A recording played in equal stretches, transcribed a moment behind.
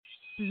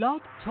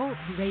Blog Talk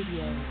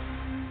Radio.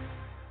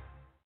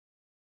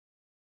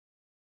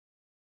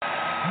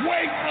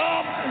 Wake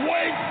up,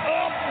 wake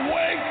up,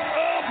 wake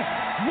up,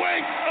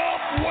 wake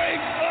up,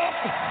 wake up,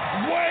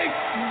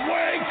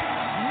 wake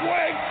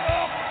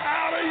up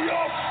out of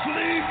your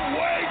sleep,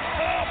 wake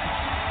up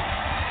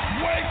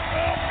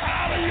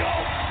out of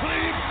your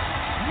sleep,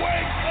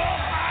 wake up,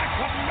 I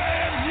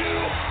command you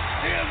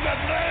in the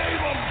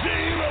name of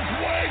Jesus,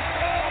 wake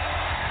up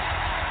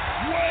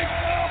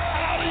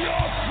out of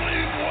your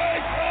sleep,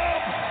 wake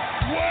up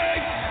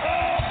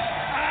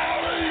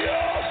out of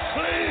your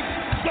sleep.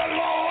 The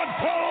Lord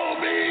told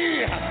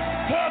me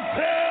to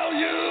tell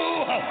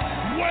you,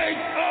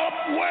 wake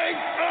up, wake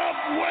up,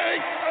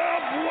 wake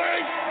up,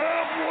 wake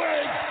up,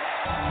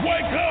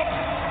 wake up,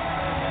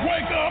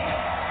 wake up,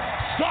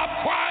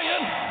 stop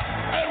crying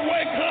and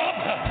wake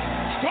up,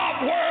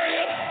 stop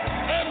worrying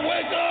and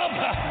wake up,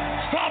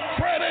 stop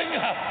fretting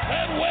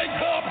and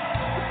wake up.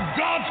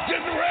 God's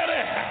getting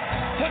ready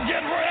to get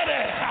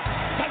ready,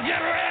 to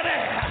get ready,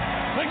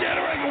 to get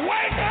ready.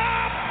 Wake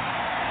up!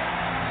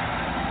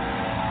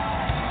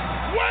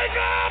 Wake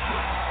up!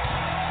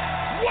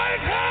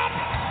 Wake up!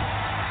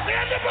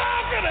 In the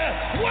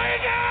balcony!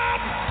 Wake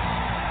up!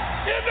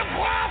 In the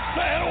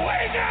closet!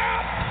 Wake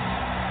up!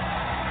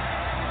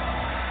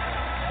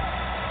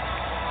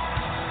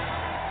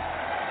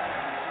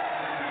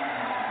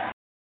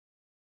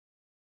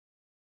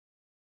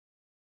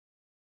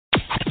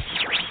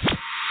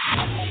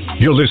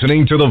 You're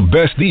listening to the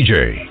best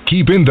DJ,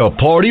 keeping the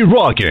party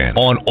rocking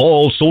on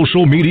all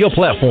social media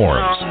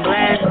platforms.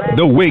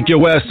 The Wake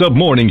Your Ass Up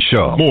Morning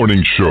Show. Morning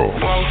Show.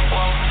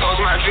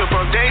 My drip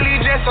up daily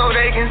just so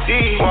they can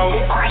see.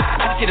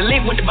 I see the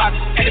link with the box,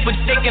 had to put the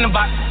stick in the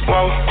box.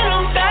 And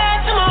I'm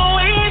back to my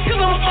ways 'cause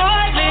I'm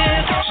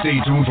heartless. Stay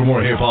tuned for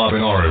more hip hop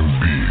and R&B.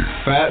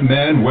 Fat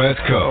Man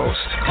West Coast.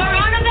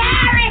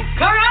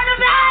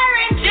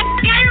 Coronavirus, just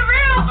get it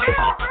real.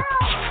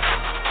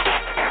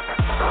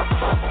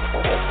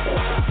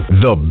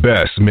 The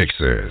best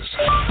mixes.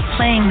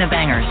 Playing the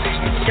bangers.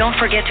 Don't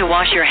forget to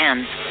wash your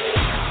hands.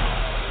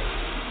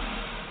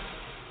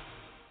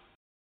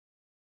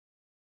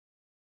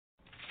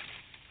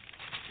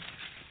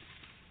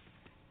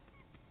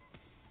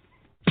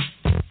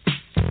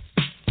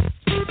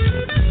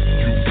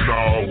 You've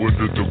now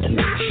entered the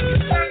quest,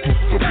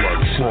 the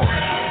Black Tribe.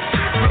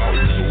 Now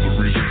you know the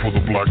reason for the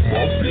Black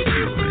Mafia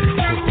theory.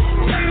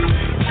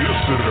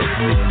 Yes, it has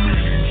many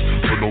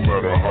meanings, but no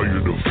matter how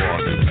you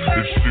define it,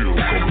 it still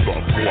comes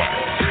out black.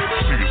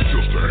 See, it's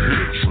just a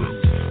head trip,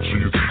 so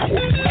you can call it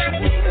what you want.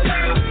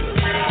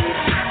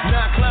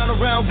 Now I clown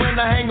around when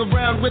I hang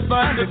around with the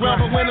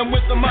underground, but when I'm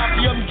with the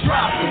mafia, I'm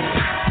dropping.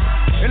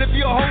 And if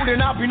you're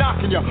holding, I'll be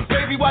knocking you.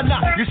 Baby, why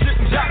not? You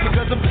shouldn't drop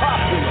because I'm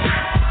popular.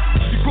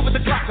 You grew with the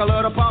clock, I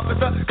love the pop at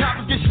the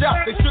coppers get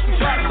shot. They shouldn't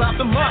try to stop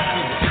the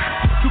mafia.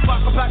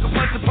 Tupac, a pack, a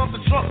punch, and pump the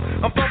trunk.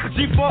 I'm bumping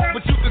G-Funk,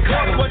 but you can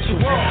call it what you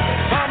want.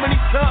 How many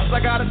times I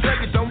gotta tell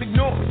you, don't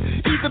ignore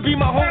it. Either be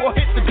my hoe or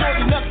hit the door,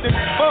 you nothing.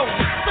 Oh,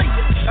 see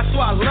it. That's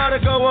why I love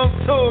to go on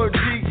tour,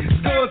 G.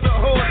 Scores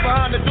of hoes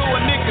behind the door,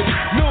 niggas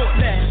know it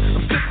now.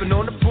 I'm sipping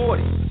on the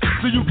 40,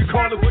 so you can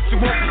call it what you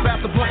want.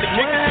 About the blunt, the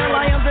niggas. Well,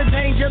 I am the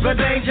danger,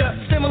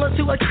 similar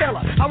to a killer.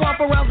 I romp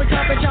around the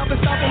cop and chop and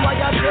stop him like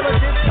I drill a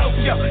dip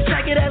Tokyo.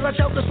 Check it as I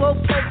choke the slow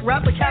poke,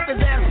 rap the cap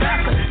his ass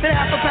faster than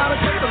half a pound of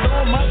coke, the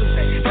Lord Mother's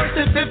Day. First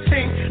and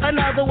 15,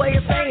 another way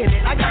of saying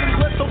it. I got him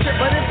flipped so shit,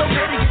 but it's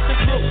okay to get the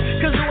clue.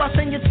 Cause do I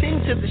send your team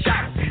to the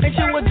shop? And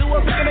you would do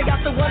a pick and I got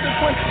the wonder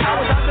point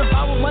powers. I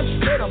devour lunch,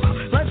 spit them out.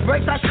 Lunch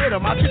breaks, I shit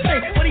them out. You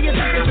think, what do you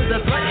think this is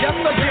a threat?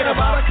 Just forget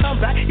about a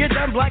comeback. You're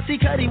done, Black C.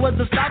 Cuddy was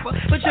the stopper.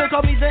 But you'll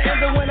call me the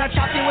ender when I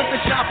chop you with the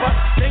chopper.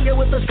 Finger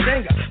with the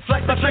stinger,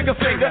 flex my trigger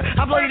finger.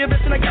 I blow you the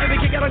bitch and I get a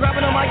big kick out of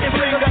grabbing a mic and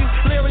flinger.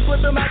 Lyrics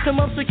with the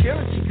maximum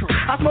security crew.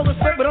 I smell the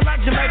spit, but I'm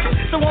not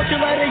Jamaican. So won't you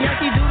let a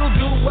Yankee Doodle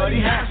do what he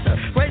has to?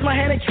 Raise my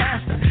hand and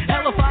cast her.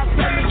 Hell if I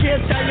spend the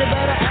kids, tell you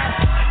better ask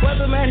her.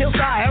 Weatherman, he'll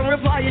sigh and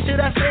reply, you should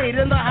have stayed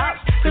in the house.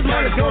 Cause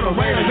money's gonna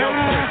rain and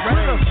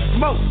don't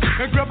smoke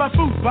and grab my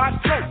food by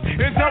throat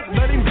and don't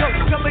let him go.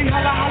 Tell me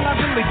holla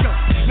really go.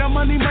 Now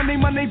money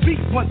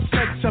beat once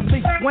said to me.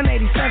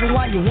 187,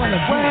 why you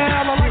wanna be? Well,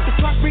 I like to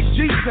clock big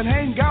G's and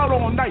hang out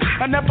all night.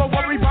 I never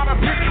worry about a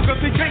bitch cause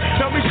he can't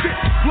tell me shit.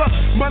 Plus,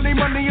 money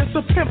is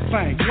a pimp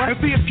thing. And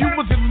see if you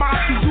was in my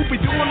shoes, you be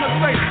doing the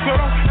same. So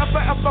don't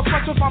ever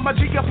question if I'm a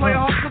G, I play a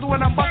hard. Cause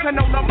when I'm bustin'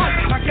 on the mic,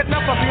 I can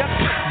never be a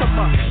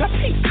customer. That's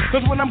peace.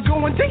 Cause when I'm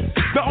going deep,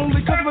 the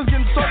only customers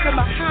getting soaked in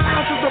the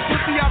house is the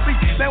pussy I beat.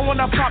 They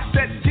wanna pop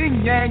that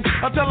yin yang.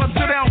 I tell them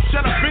sit down,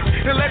 shut up, bitch,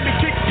 and let me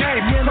kick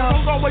game. You know,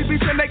 don't always be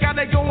saying they got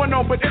that going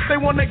on, but if they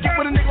wanna get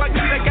with a nigga like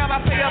me, they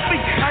gotta pay a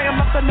fee. I am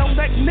not the known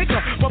that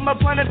nigga from the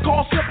planet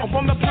called Slipper,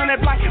 from the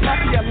planet Black,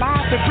 Mafia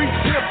alive to breathe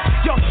tips.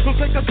 Yo, so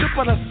take a sip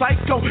of the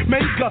psycho,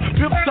 mega,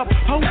 pimps up,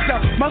 hold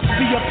up, must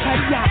be a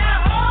player.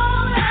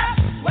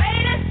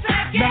 Wait a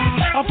second.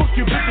 Nah, I fuck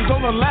you bitches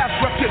on the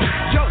last record.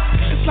 Yo,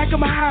 it's like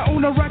I'm high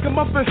on a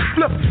ragamuffin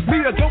flip.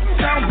 Me a dope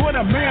sound boy,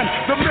 the man,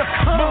 the myth.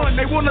 Man,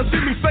 they wanna see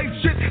me say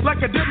shit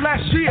like I did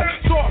last year.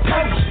 So I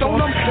post on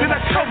them, then I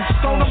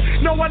coast on them.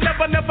 No,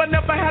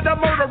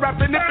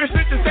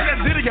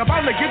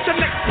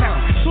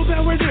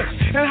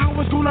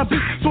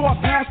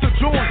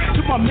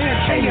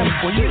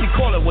 Well, you can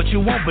call it what you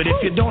want, but if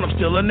you don't, I'm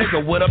still a nigga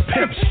with a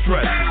pimp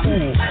strut.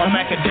 Ooh, a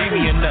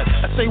macadamia nut.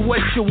 I say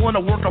what you wanna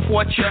work off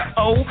what you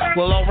owe.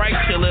 Well, alright,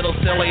 you little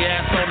silly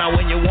asshole. Now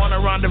when you wanna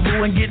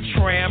rendezvous and get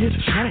trammed,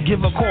 give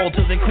a call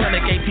to the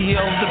clinic,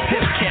 ATL's the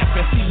pimp camp,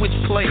 and see which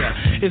player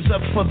is up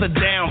for the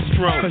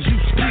downstroke. Cause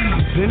you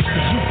squeeze, bitch,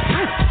 cause you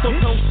so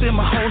toast in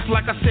my hoes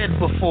like I said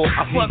before.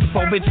 I fuck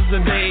 4 bitches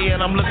a day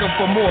and I'm looking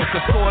for more. Cause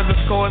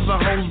scores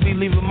of hoes be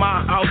leaving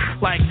my house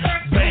like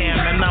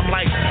bam, and I'm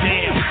like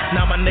damn.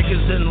 Now my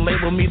niggas didn't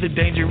label me the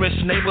dangerous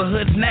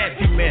neighborhood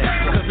nasty man,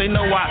 cause they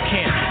know I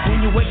can't.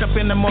 When you wake up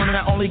in the morning,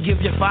 I only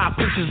give you 5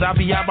 pushes. I'll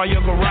be out by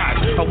your garage,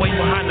 away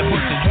behind the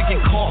bushes,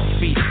 drinking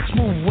coffee,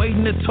 smooth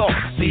waiting to talk,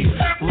 see,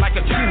 like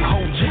a true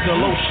hoe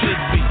gigolo should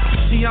be.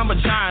 See, I'm a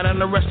giant and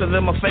the rest of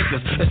them are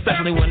fakers,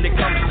 especially when it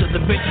comes to the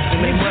bitches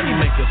and they money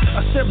makers.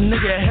 A simple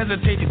nigga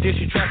hesitate to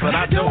dish you trap, but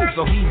I don't,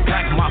 so he's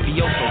black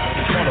mafioso.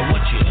 It's kinda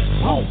what you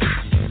want.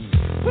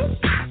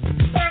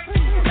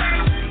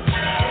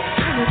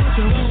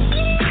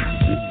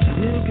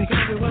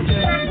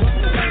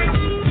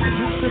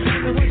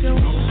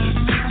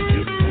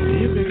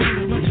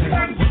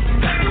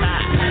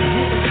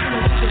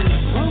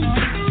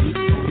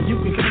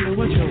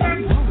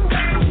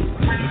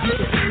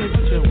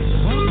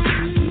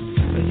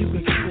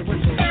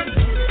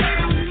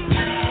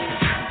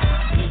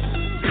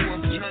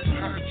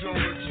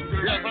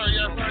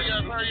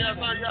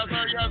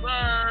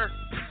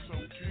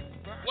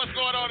 What's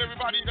going on,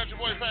 everybody? You got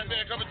your boy Fat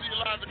Man coming to you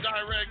live and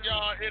direct,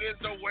 y'all. It is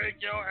the Wake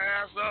Your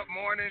Ass Up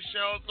morning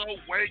show, so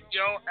wake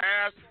your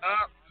ass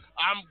up.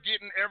 I'm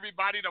getting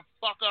everybody to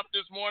fuck up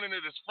this morning.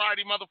 It is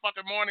Friday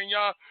motherfucking morning,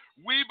 y'all.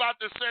 We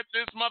about to set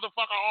this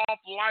motherfucker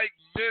off like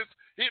this.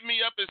 Hit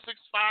me up at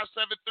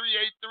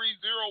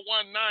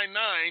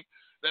 657-383-0199.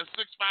 That's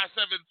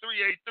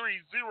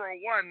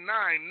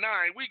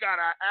 657-383-0199. We got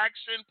an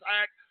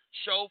action-packed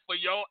show for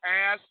your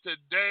ass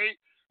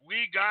today.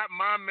 We got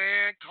my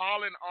man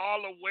calling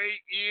all the way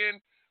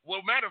in. Well,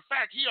 matter of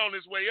fact, he on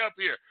his way up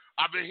here.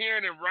 I've been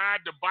hearing him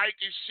ride the bike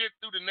and shit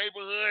through the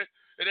neighborhood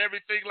and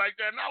everything like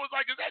that. And I was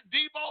like, is that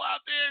DEBO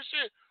out there and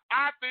shit?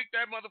 I think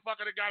that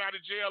motherfucker that got out of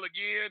jail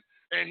again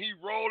and he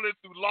rolling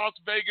through Las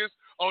Vegas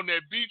on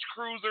that beach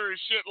cruiser and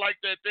shit like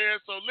that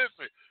there. So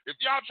listen, if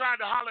y'all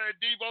trying to holler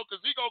at DEBO, because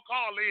he gonna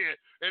call in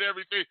and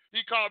everything, he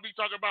called me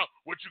talking about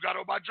what you got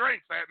on my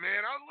drink, fat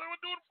man. I was like,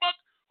 what the fuck?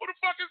 Who the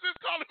fuck is this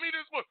calling me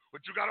this one?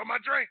 What you got on my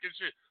drink and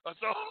shit? So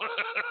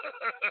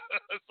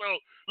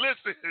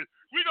listen,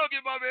 we gonna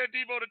get my man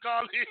DEBO to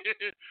call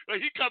in.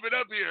 He coming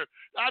up here.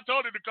 I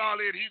told him to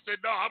call in. He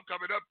said, no, I'm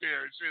coming up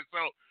there and shit.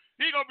 So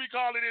he gonna be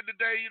calling in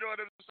today, you know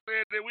what I'm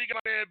saying? Then we got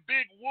man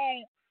Big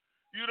Woo,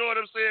 you know what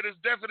I'm saying, is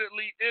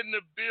definitely in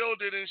the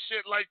building and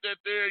shit like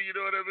that there, you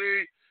know what I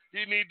mean?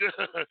 He need to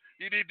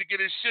get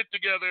his shit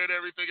together and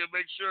everything and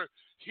make sure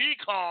he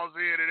calls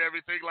in and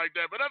everything like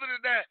that. But other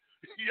than that,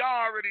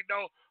 y'all already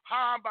know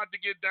how I'm about to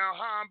get down,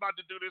 how I'm about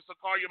to do this. So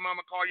call your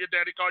mama, call your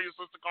daddy, call your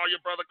sister, call your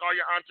brother, call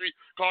your auntie,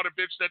 call the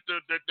bitch that your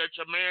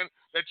man,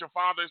 that your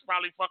father is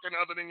probably fucking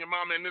other than your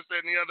mama and this,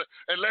 that, and the other,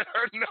 and let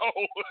her know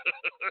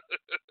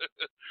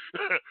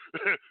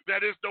that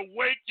it's the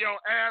Wake Your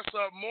Ass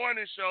Up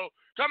morning show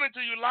coming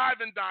to you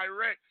live and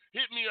direct.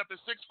 Hit me up at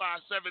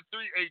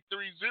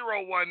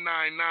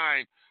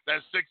 657-383-0199.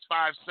 That's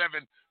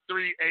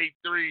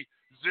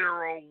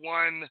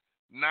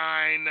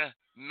 657-383-0199.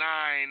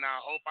 I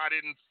hope I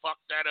didn't fuck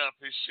that up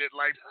and shit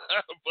like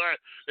that.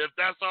 But if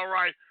that's all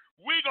right,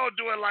 we gonna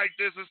do it like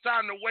this. It's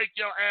time to wake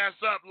your ass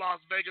up,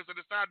 Las Vegas, and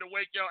it's time to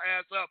wake your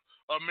ass up,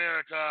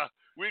 America.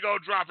 We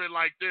gonna drop it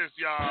like this,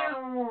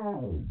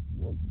 y'all.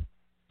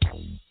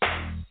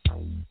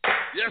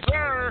 Yes,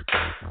 sir.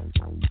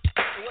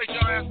 Wake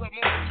your ass up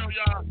morning show,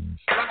 y'all.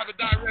 Live and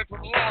direct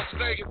from Las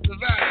Vegas,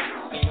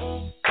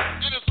 Nevada.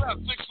 Get us up,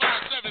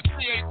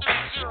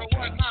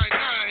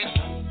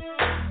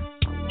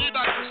 657-383-0199. We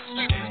about to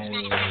set this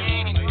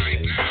motherfucker on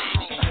right now.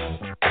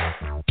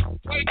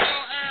 Wake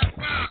your ass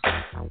up.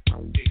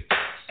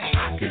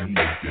 I can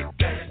make you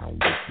dance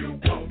if you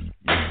want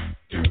me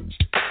to.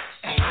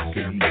 I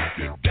can make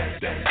you dance.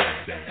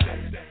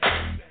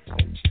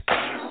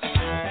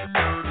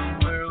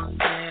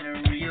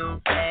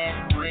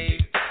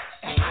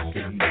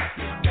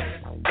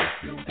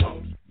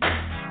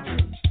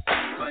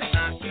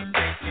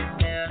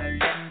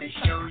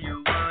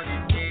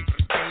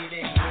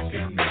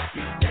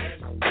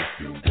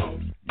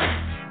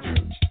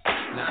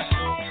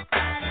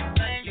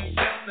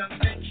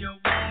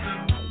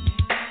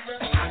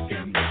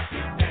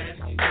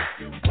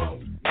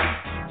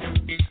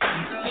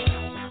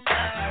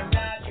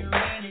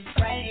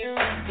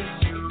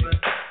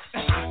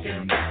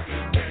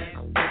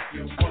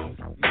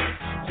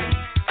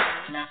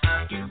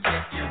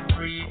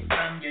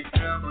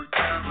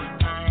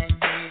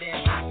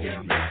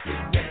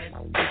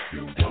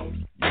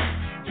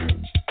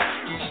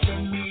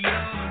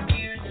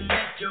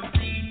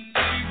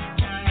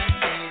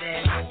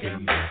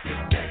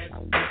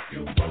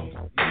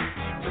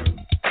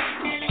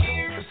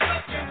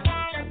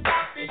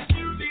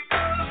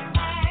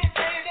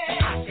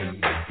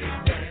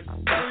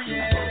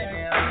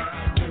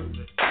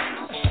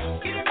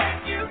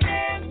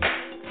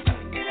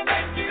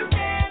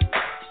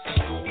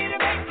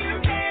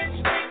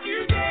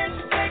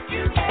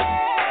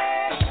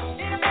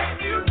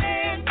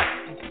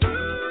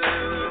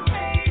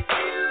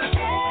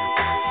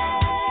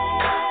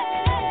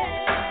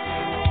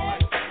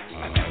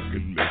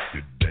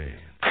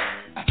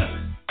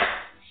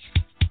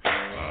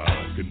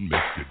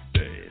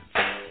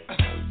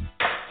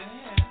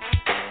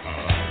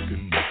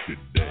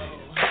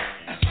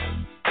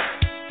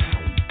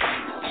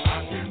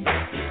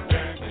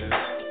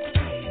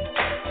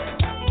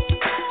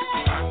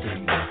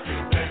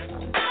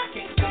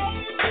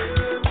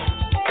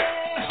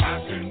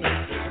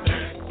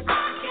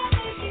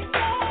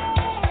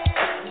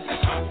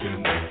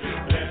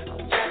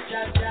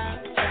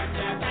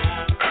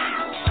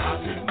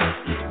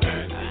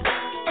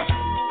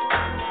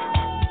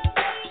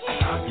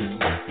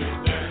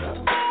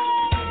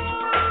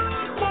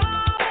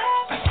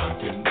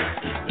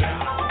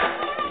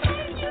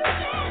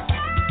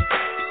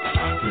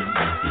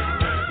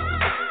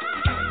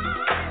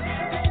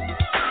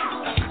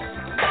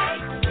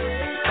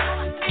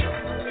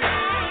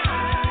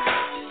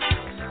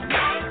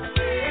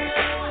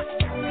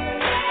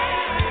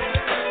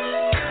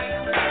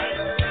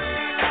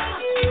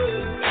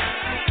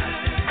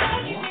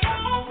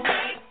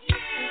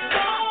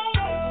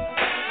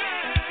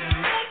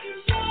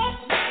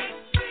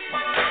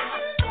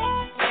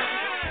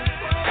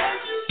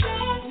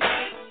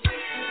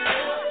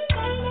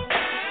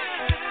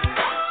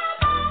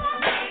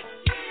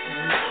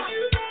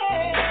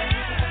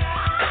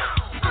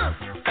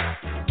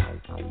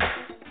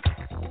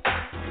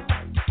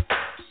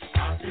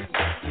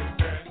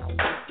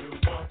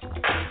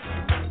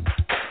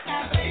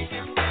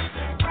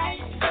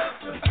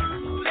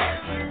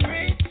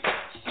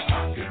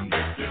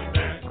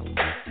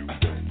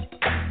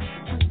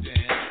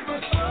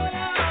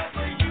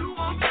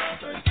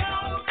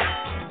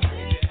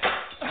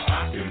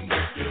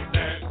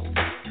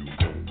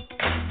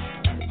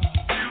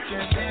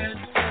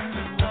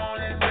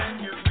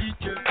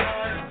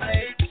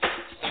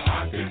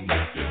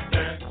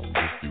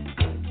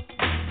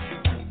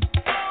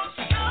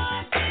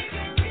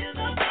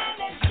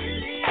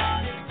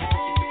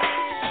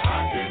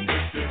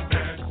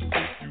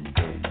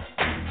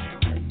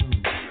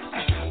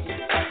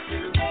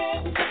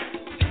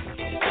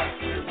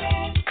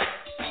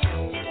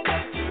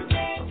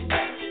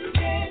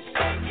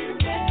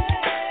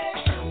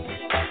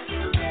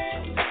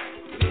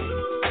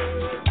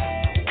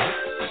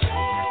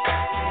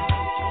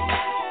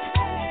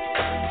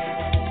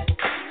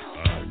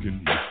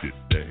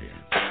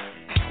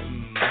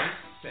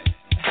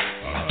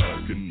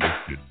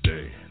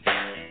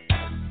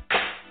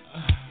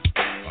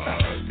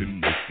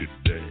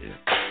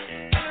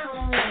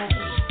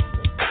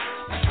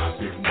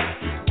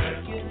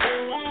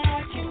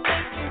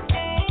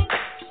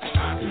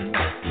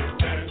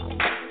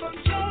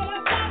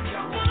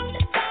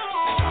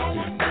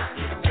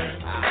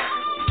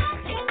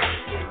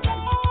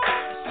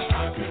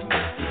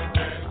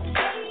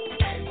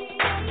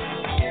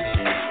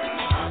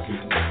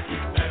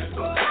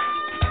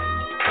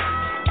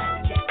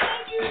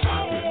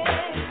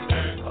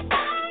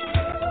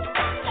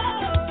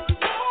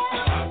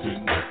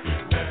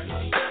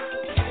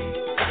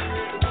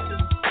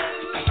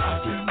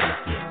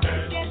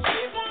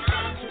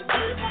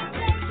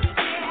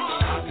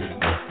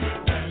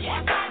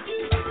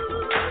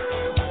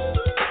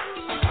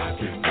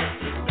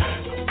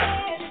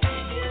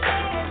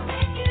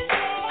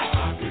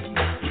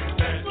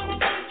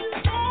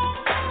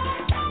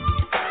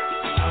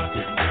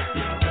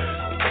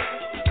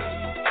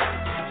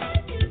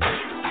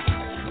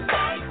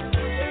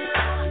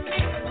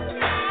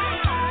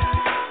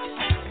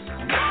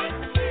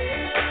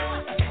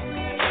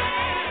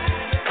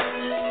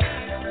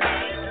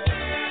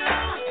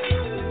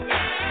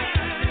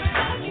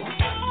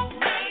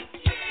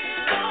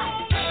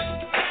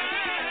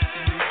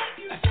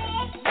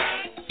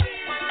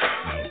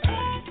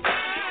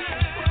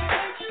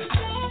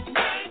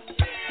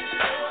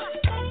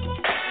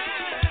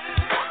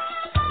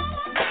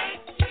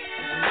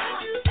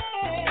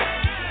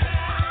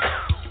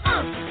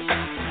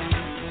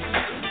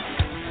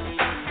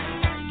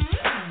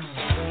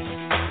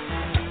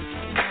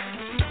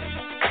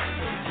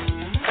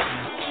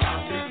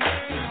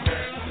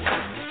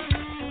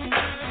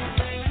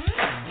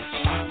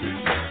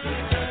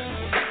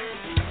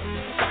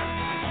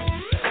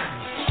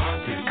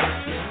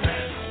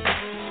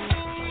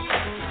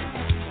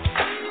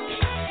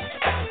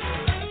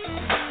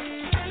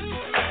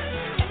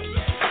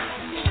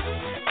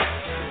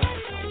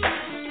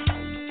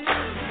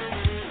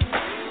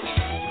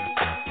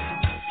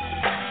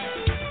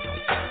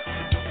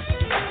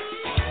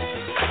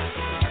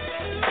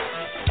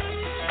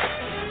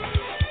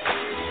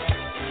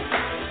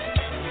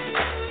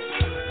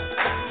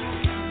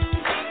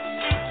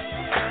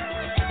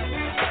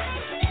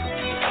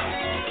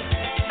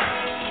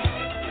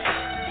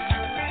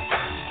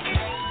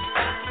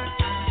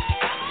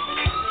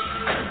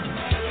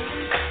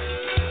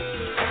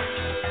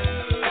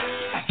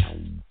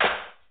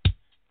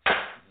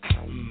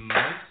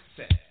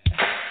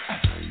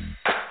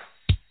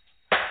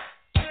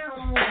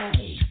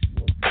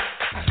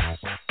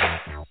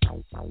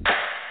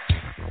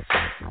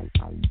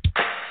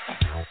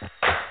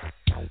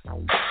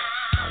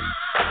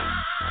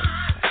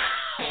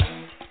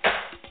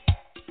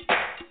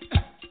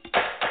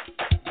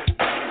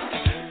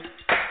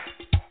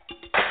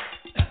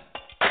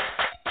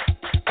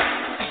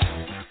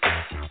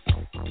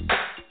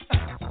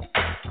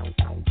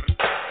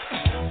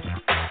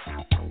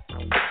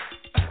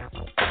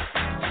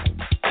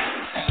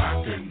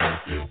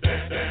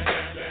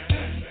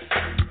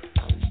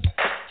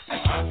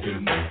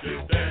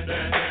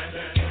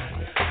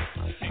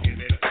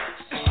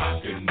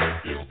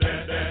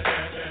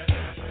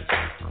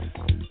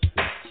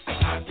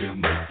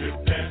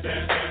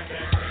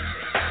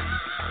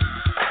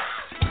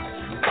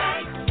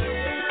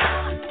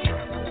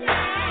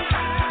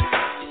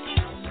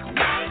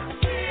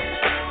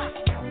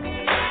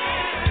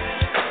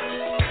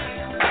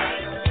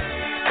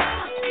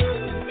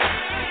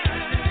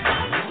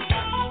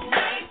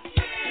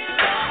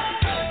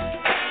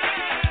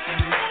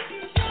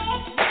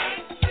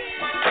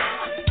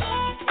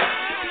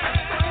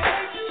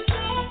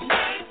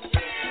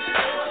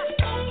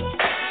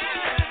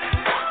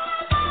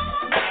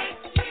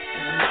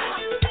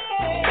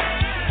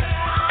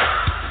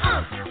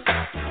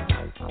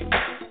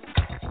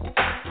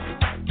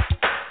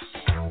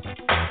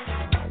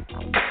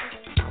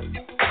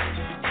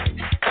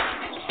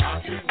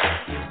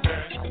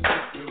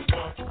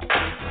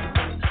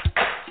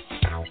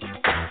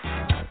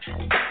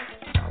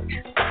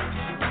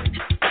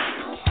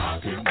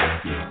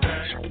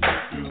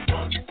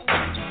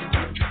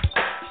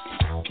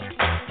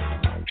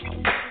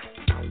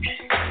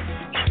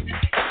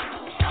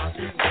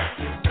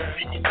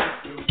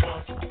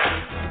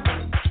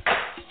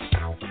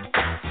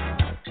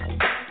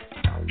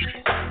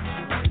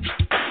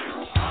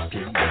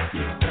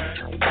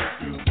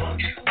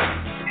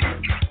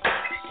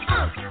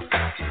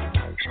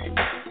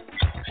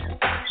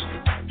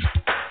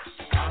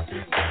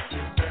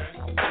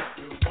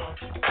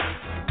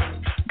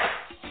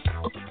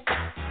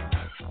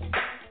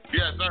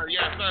 sir.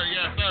 Yes, sir.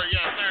 Yes, sir.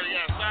 Yes, sir.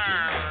 Yes, sir.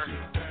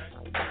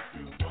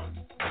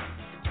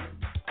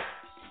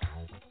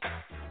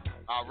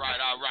 All right.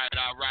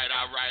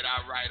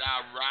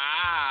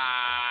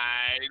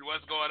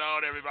 What's going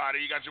on,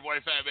 everybody? You got your boy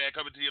Fat Man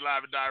coming to you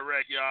live and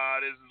direct, y'all.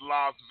 This is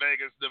Las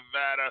Vegas,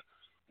 Nevada.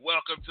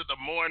 Welcome to the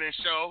morning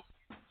show.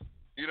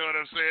 You know what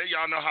I'm saying?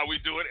 Y'all know how we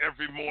do it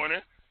every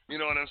morning.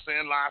 You know what I'm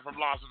saying? Live from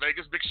Las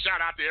Vegas. Big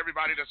shout out to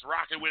everybody that's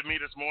rocking with me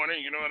this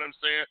morning. You know what I'm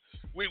saying?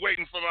 We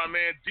waiting for my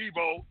man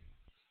DEBO.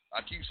 I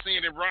keep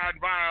seeing him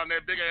riding by on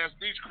that big ass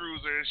beach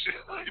cruiser and shit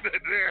like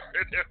that there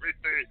and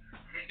everything.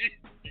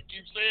 He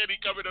keeps saying he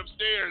coming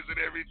upstairs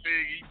and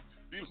everything.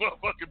 He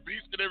motherfucking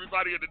beasting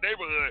everybody in the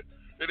neighborhood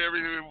and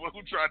everything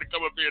who tried to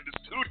come up here in the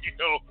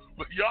studio.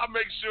 But y'all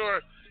make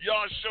sure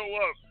y'all show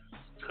up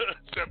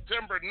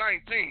September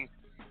 19th.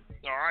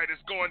 All right,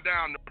 it's going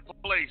down the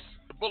place,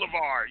 the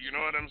Boulevard. You know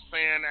what I'm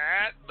saying?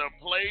 At the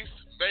Place,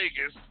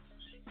 Vegas.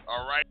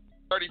 All right,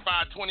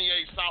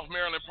 3528 South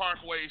Maryland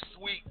Parkway,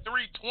 Suite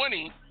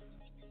 320.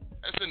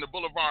 That's in the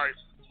Boulevard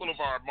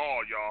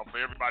Mall, y'all, for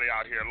everybody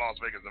out here in Las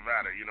Vegas,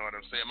 Nevada. You know what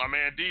I'm saying? My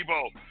man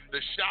DEBO,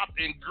 the shop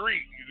and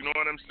greet. You know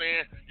what I'm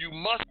saying? You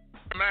must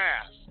wear a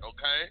mask,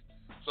 okay?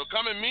 So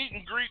come and meet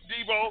and greet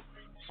DEBO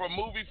for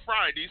Movie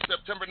Friday,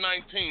 September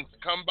 19th.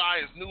 Come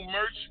by his new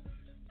merch,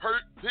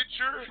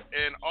 picture,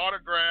 and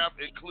autograph,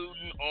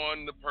 including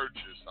on the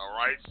purchase, all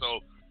right?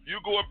 So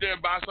you go up there and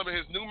buy some of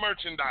his new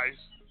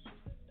merchandise.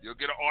 You'll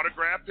get an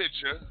autograph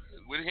picture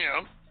with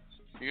him.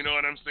 You know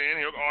what I'm saying?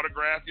 He'll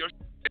autograph your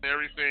and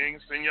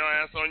everything, send your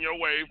ass on your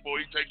way before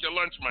you take your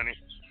lunch money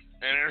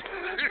and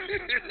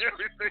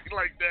everything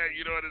like that.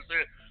 You know what I'm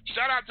saying?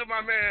 Shout out to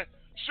my man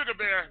Sugar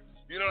Bear.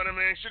 You know what I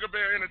mean? Sugar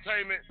Bear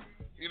Entertainment.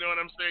 You know what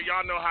I'm saying?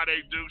 Y'all know how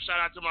they do. Shout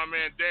out to my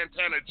man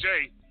Dantana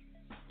J.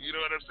 You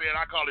know what I'm saying?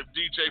 I call him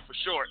DJ for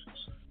short.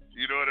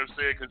 You know what I'm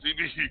saying? Because he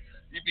be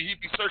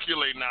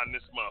circulating out in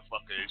this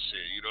motherfucker and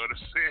shit. You know what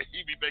I'm saying?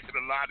 He be making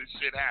a lot of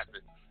shit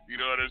happen. You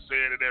know what I'm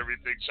saying? And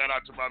everything. Shout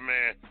out to my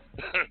man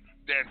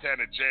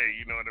Dantana J.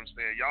 You know what I'm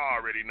saying? Y'all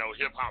already know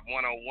Hip Hop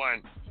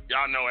 101.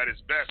 Y'all know at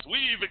its best. We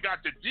even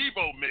got the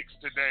DEBO mix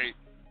today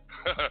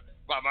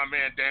by my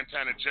man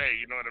Dantana J.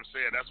 You know what I'm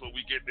saying? That's what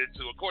we get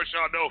into. Of course,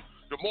 y'all know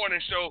the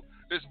morning show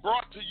is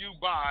brought to you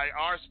by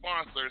our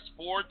sponsors,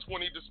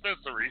 420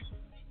 Dispensary.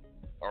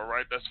 All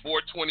right, that's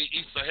 420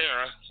 East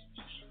Sahara.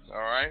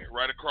 All right,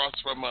 right across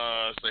from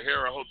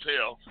Sahara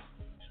Hotel.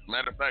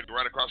 Matter of fact,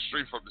 right across the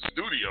street from the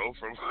studio,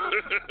 from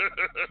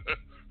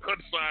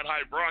Hoodside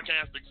High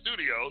Broadcasting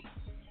Studios.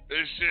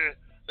 This shit.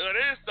 It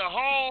is the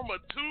home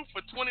of 2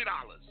 for $20.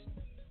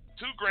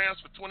 2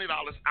 grams for $20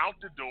 out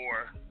the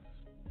door.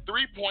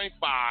 3.5,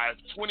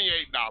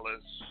 $28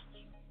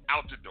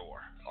 out the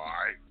door. All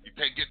right, you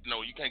can't get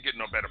no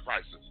better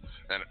prices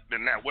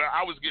than that. Well,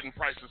 I was getting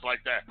prices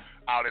like that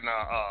out in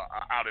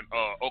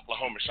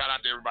Oklahoma. Shout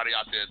out to everybody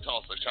out there in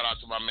Tulsa. Shout out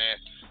to my man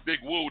Big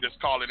Woo that's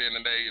calling in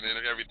today and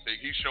everything.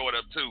 He's showing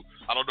up too.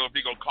 I don't know if he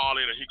gonna call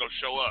in or he gonna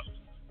show up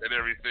and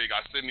everything.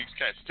 I send these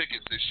cats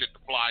tickets and shit to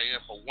fly in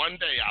for one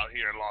day out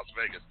here in Las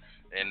Vegas,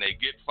 and they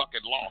get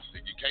fucking lost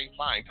and you can't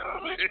find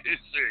them.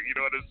 Shit, you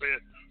know what I'm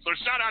saying? So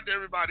shout out to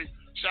everybody.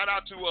 Shout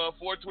out to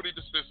 420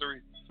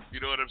 Dispensary. You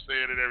know what I'm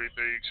saying, and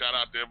everything. Shout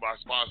out to my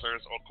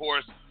sponsors. Of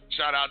course,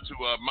 shout out to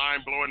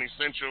Mind Blowing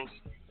Essentials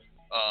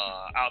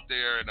out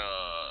there in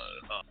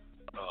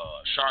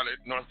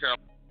Charlotte, North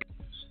Carolina.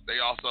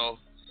 They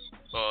also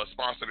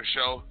sponsor the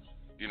show.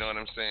 You know what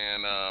I'm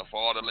saying? For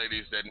all the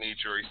ladies that need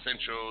your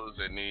essentials,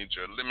 that need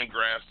your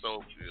lemongrass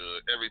soap,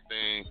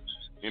 everything,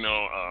 you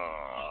know,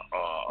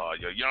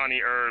 your yoni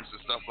herbs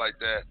and stuff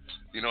like that.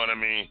 You know what I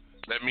mean?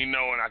 Let me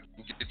know and I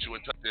can get you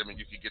in touch with them and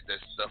you can get that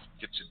stuff,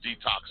 get your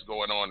detox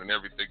going on and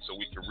everything so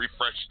we can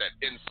refresh that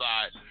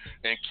inside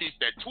and keep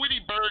that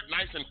Tweety bird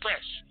nice and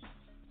fresh.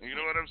 You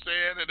know what I'm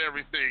saying? And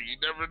everything. You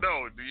never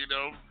know. You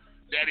know,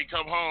 daddy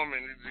come home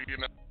and, you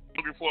know,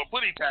 looking for a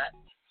putty tat.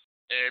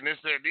 And this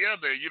and the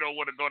other, you don't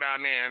want to go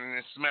down there and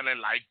it's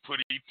smelling like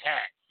putty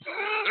tat.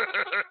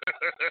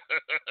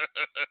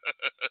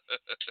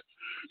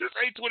 It's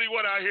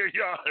 8:21 out here,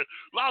 y'all.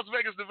 Las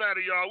Vegas,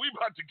 Nevada, y'all. We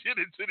about to get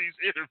into these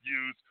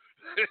interviews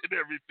and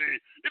everything.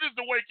 It is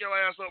the Wake Your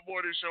Ass Up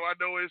morning show. I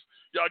know it's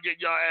y'all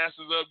getting y'all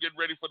asses up, getting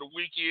ready for the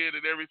weekend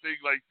and everything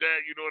like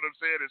that. You know what I'm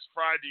saying? It's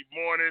Friday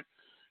morning.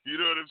 You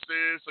know what I'm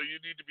saying? So you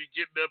need to be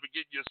getting up and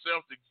getting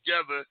yourself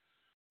together.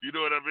 You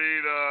know what I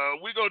mean?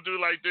 We gonna do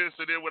like this,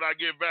 and then when I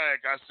get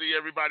back, I see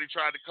everybody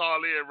trying to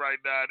call in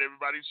right now, and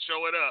everybody's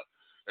showing up.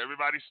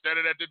 Everybody's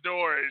standing at the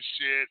door and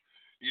shit.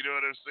 You know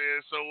what I'm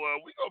saying? So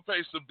we gonna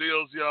pay some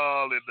bills,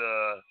 y'all, and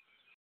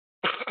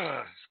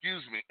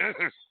excuse me.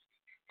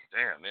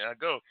 Damn, there I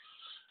go.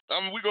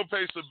 We gonna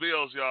pay some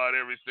bills, y'all,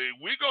 and everything.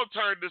 We gonna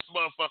turn this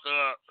motherfucker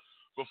up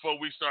before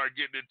we start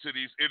getting into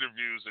these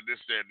interviews and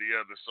this, that, and the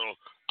other. So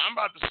I'm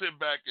about to sit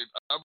back and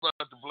I'm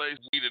about to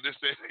blaze weed and this,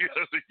 that, and the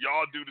other.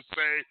 Y'all do the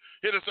same.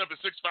 Hit us up at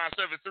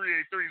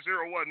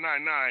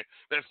 657-383-0199.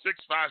 That's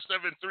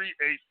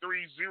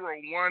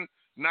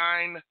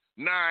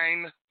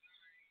 657-383-0199.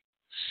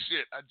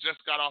 Shit, I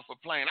just got off a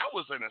plane. I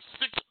was in a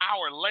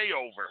 6-hour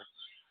layover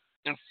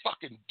in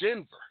fucking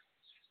Denver.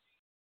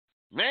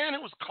 Man,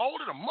 it was cold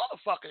as a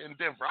motherfucker in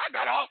Denver. I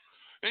got off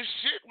and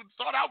shit,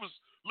 thought I was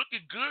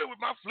looking good with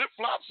my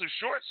flip-flops and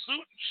short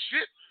suit and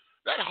shit.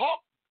 That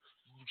hawk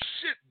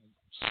shit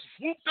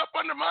swooped up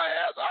under my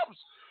ass. I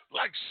was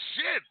like,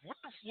 shit,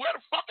 where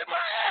the fuck am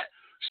I at?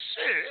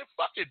 Shit, it's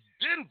fucking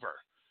Denver.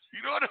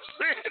 You know what I'm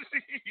saying?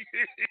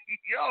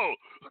 Yo,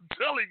 I'm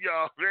telling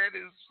y'all, man,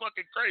 it's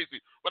fucking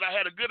crazy. But I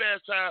had a good-ass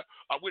time.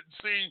 I went and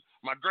see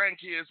my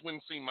grandkids,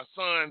 went and see my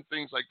son,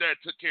 things like that,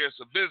 took care of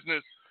some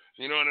business.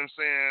 You know what I'm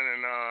saying?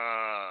 And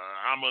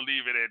I'm going to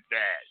leave it at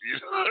that. You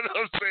know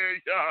what I'm saying,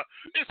 y'all?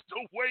 It's the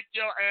Wake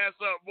Your Ass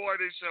Up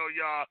morning show,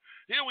 y'all.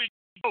 Here we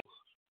go.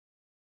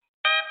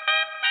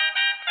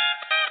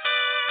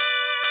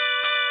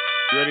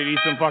 You ready to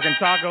eat some fucking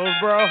tacos,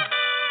 bro?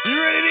 You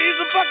ready to eat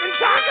some fucking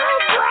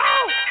tacos, bro?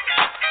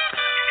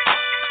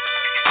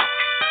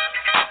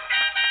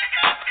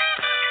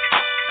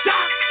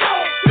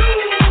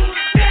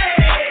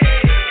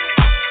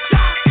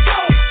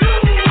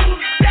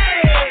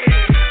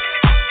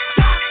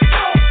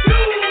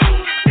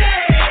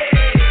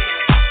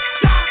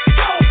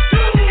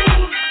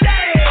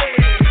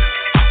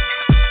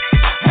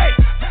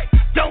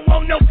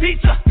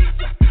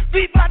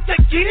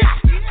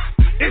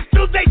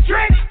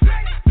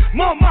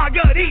 More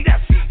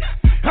margaritas.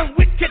 I'm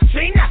with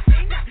Katrina.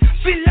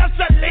 She loves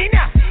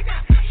Selena.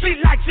 She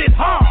likes it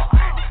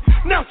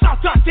hard. No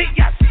soft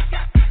tortillas.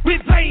 We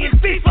playing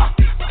FIFA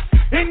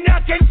in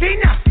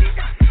Argentina.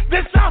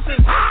 The sauce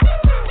is hot.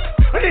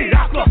 I need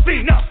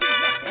Aquafina.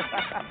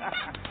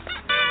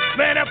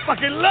 Man, I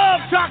fucking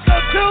love Taco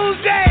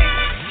Tuesday.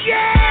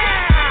 Yeah!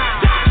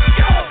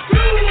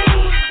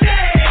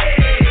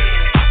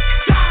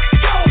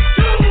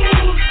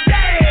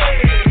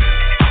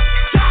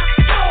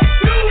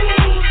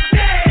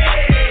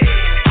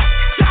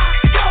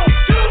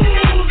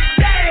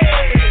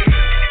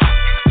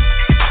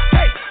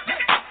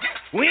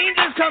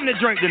 To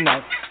drink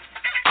tonight.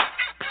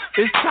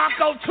 It's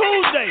Taco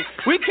Tuesday.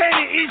 We came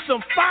to eat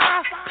some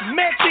fire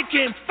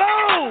Mexican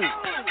food.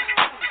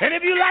 And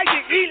if you like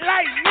to eat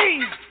like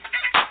me,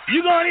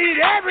 you're gonna eat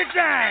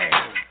everything.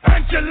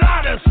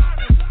 Enchiladas,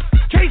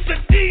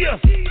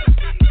 quesadillas,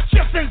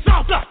 chips and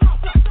salsa.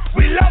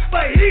 We love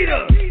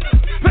fajitas,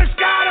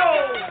 pescado,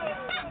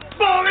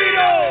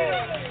 burrito,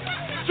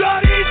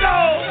 chorizo,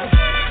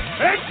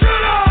 and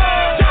churros.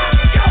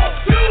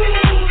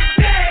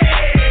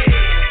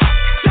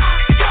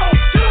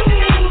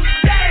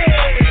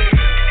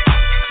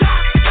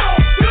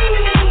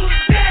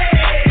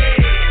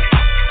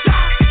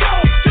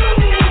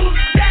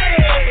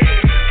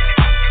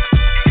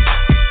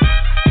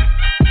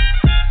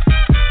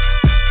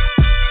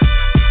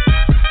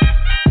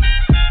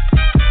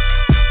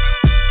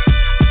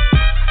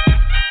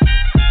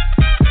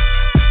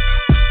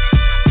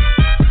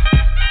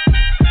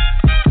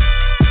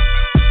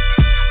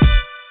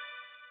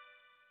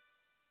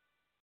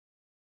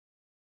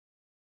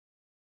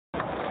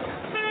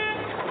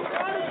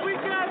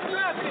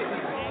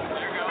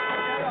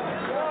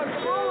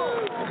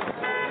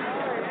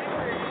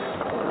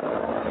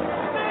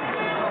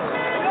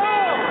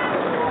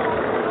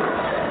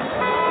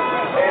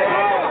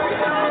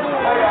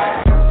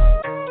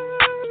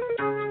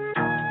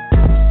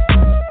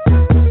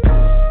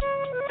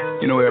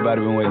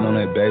 Everybody been waiting on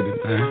that baby,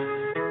 man.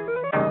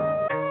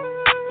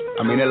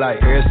 I mean, it like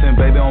ever since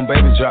baby on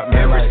baby drop,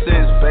 man. Ever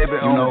since baby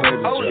on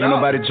baby drop. Ain't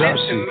nobody drop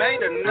shit.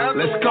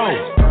 Let's go.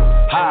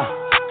 Ha.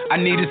 I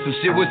needed some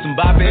shit with some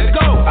bop in it.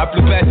 Let's go. I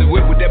flew past the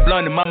whip with that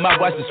blunt in my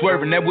mouth, watched it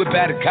swerving. That whip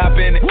had a cop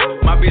in it.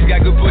 My bitch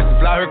got good pussy,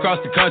 fly her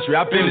across the country.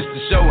 I finished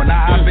the show and I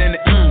hop in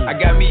it. I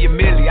got me a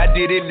milli, I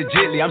did it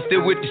legitly. I'm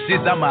still with the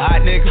shits, I'm a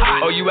hot nigga.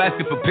 Oh, you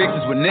asking for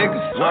pictures with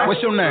niggas?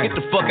 What's your name? Get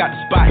the fuck out the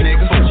spot,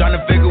 nigga. I'm trying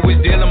to figure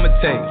which deal I'ma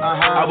take.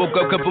 I woke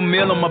up, couple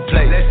meal on my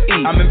plate. Let's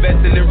eat. I'm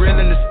investing in real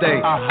estate.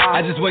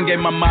 I just went and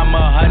gave my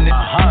mama 100.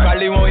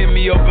 Probably won't hear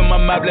me open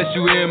my mouth, bless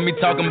you hear me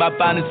talking about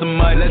finding some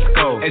money. Let's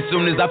go. As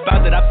soon as I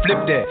found that, I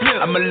flipped that.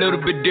 I'm a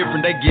little bit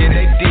different, they get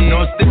it.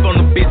 No, I'm stiff on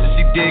the bitch and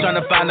she dig.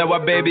 Tryna find out why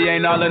baby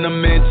ain't all in the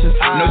mentions.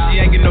 No, she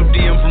ain't get no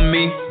DM from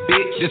me.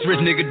 Bitch, this rich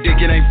nigga dick,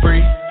 it ain't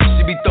free.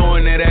 She be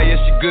throwing that at,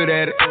 yeah, she good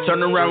at it.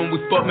 Turn around when we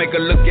fuck, make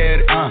her look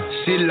at it.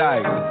 She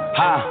like,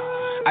 ha.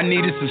 I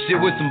needed some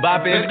shit with some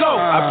bop in it. Let's go.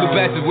 I flew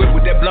past the whip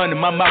with that blunt in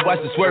my mouth,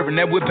 watched it swerving.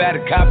 That whip had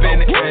a cop in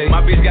it. My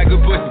bitch got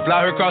good pussy,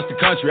 fly her across the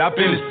country. I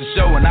finished the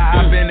show and I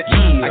hop in it.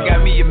 I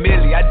got me a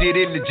milli, I did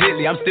it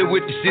legitly. I'm still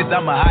with the shits,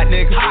 I'm a hot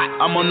nigga.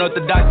 I'm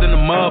unorthodox than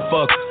a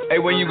motherfucker. Hey,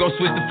 when you gon'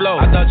 switch the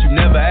flow? I thought you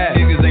never asked.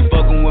 Niggas ain't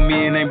fucking with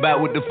me and ain't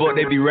bout what the fuck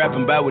they be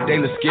rapping about with they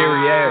little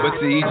scary ass. But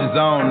to each his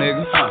own,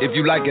 nigga. If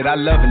you like it, I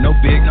love it. No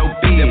big, no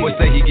fee. That boy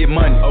say he get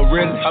money. Oh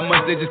really? How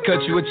much they just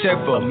cut you a check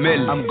for? $1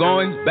 million. I'm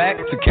going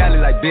back to Cali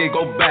like big.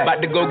 Go back.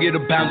 About to go get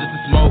a pound just to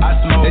smoke. I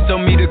smoke. They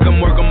told me to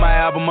come work on my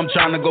album. I'm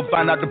trying to go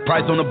find out the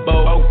price on the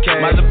boat. Okay.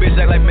 My little bitch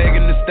act like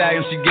Megan Thee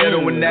Stallion. She ghetto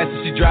and nasty.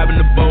 She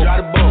driving the boat.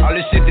 Drive the boat. All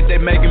this shit that they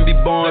making be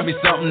born. Let me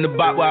something to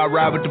bop while I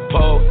ride with the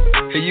pole.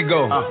 Here you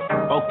go.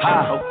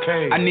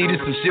 Okay. I needed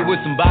some shit with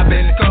some bop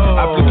in it.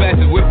 I flew past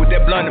the whip with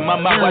that blunt in my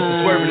mouth, watch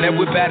it swerving. That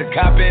whip had a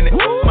cop in it.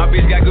 My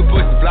bitch got good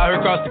pussy, fly her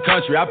across the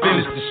country. I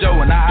finished the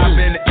show and I hop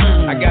in it.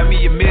 I got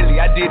me a milli,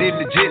 I did it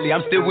legitly.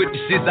 I'm still with the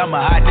shits, I'm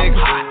a hot nigga.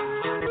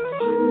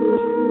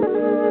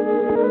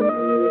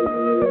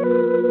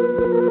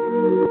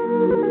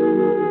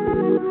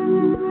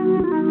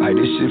 Like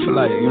this shit for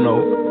like, you know,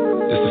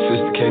 the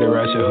sophisticated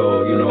ratchet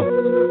hoe, you know.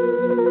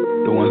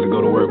 The ones that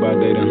go to work by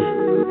day then,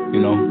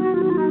 you know,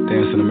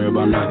 dance in the mirror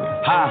by night.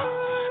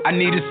 I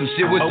needed some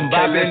shit with some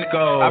bop in it.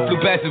 I flew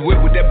past the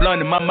whip with that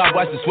blunt in my mouth,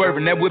 watched it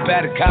swerving. That whip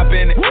had a cop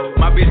in it.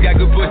 My bitch got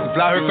good pussy,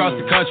 fly her across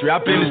the country. I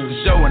finished the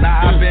show and I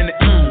hop in it.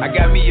 I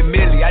got me a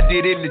milli, I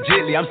did it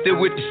legitly. I'm still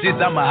with the shits,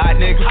 I'm a hot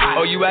nigga.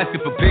 Oh, you asking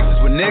for pictures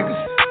with niggas?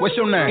 What's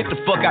your name? Get the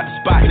fuck out the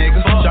spot,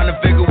 nigga.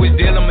 Tryna figure which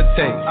deal I'ma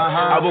take.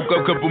 I woke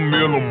up, couple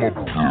meal on my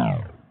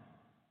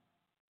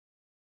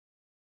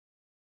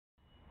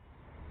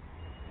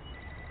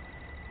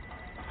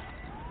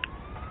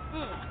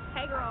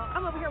Hey girl,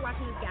 I'm over here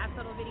watching this gas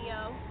pedal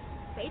video.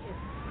 They just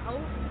so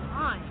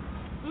fine.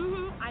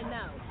 I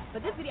know.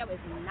 But this video is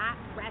not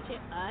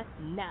ratchet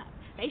enough.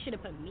 They should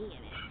have put me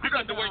in it. You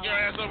got to Wake Your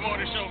Ass Up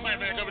Morning Show, man,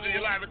 coming to you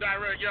live and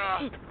direct,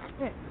 y'all.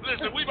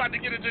 Listen, we about to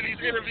get into these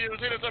interviews.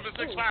 Hit us up at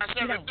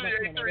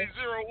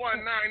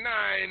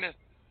 657-383-0199.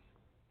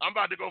 I'm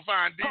about to go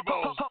find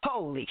DEBO.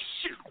 Holy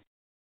shit.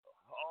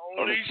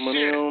 Holy shit.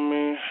 Money on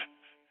me.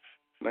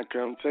 Now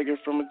come take it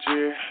from a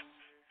G.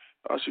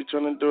 All she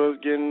tryna do is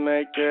get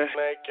naked.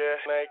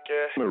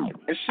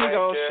 And she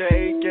gon'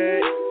 shake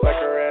it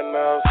like a red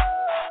nose.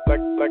 Like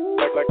a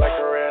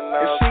red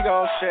nose. And she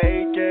gon'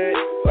 shake it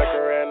like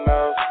a red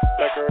nose.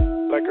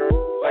 Like a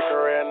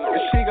red nose.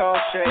 And she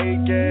gon'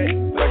 shake it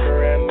like a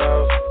red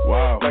nose.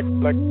 Wow. Like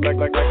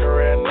a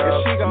red nose.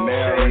 And she gon'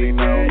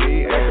 shake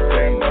it like a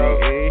red nose.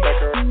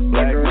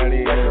 Black money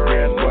in the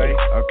red way.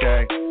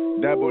 Okay.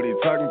 That booty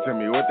talking to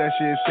me, what that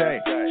shit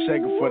shake?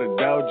 Shake it for the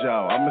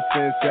dojo, I'm a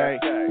sensei.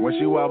 When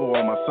she wobble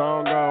on my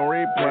song gon'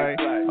 replay.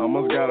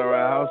 Almost got her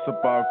a house up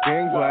off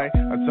Kingsway.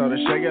 I told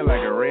her shake it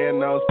like a red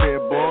nose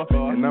pit bull.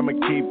 And I'ma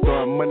keep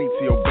throwing money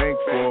to your bank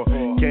for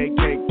cake,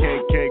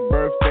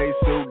 birthday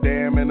suit.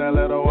 Damn, and a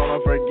little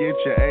woman forget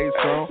your A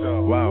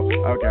soon. Wow,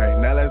 okay,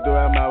 now let's do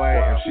it my way.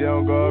 If she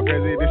don't go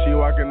crazy, then she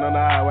walking on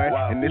the highway.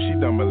 And if she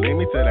don't believe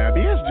me, tell that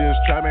bitch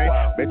just try me.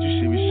 Bet you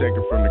she be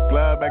shaking from the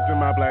club back to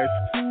my place.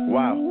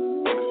 Wow.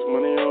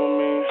 Money on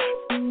me,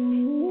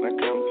 now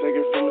come take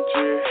it from a G.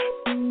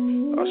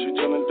 All she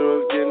tryna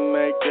do is get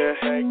naked.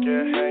 And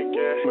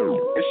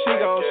she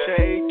gon'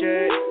 shake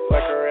it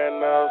like a red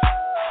nose.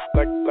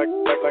 Like a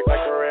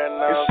red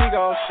nose. And she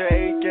gon'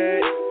 shake it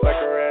like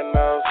a red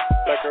nose.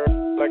 Like a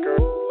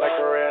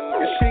red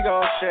nose. And she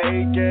gon'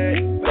 shake it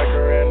like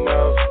a red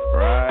nose.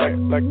 Right.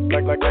 Like a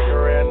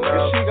red nose.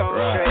 And she gon'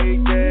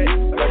 shake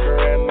it like a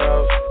red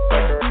nose.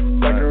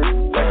 Like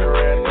a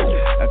red nose.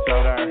 I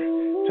told her,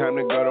 time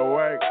to go to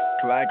work.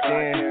 Clock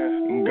in,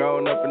 and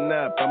going up and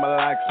up, I'm a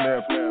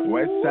locksmith.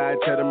 West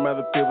side, tell them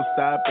other people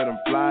stop and I'm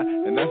fly,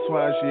 and that's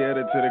why she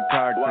headed to the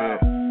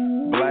cockpit.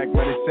 Black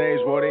money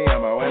sage, 40,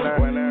 I'm a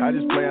winner. I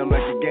just play them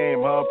like a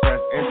game, hard press,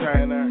 enter.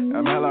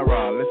 I'm hella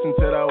raw, listen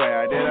to the way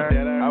I did her.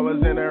 I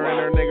was in her and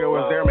her nigga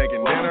was there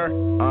making dinner.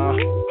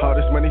 All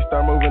this money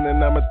start moving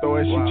and I'ma throw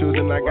it. She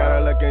choosing, I got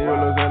her looking, you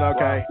losing,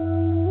 okay.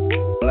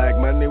 Black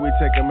money, we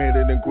take them, hit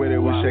it and quit it.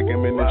 We shake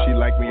them, and if she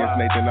like me, it's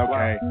Nathan,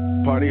 okay.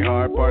 Party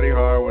hard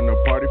with no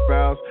party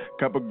fouls.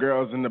 Couple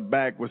girls in the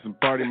back with some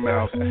party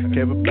mouths.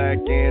 Keep it back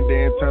in,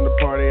 then turn the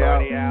party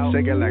out.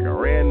 Shake it like a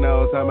red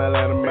nose, I'ma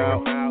let them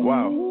out.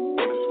 Wow.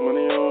 This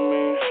money on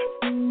me,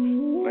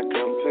 now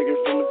come take it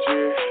from a G.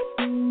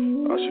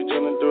 All she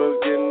tryna do is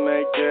get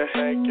naked.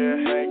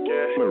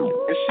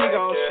 And she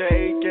gon'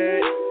 shake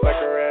it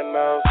like a red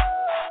nose.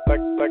 Like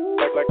a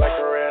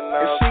red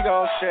nose. And she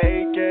gon'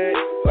 shake it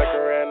like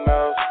a red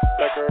nose.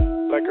 Like a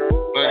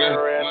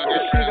red nose.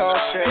 And she gon'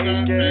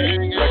 shake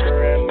it like a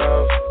red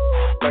nose.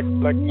 Like a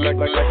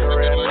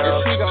red nose.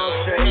 And she gon'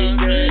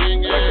 shake it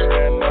like a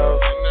red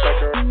nose.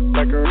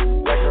 Like a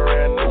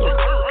red nose.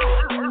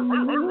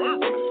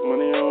 This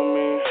money on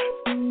me.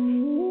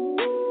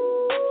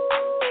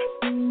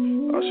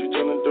 All she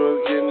tryna do is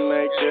get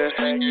naked.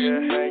 Like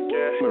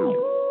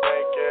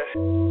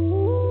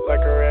a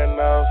red nose. Like a red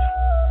nose.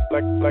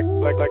 Like a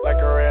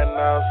red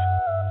nose.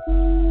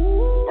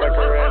 Like a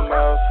red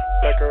nose.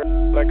 Like a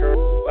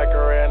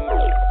red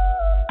nose.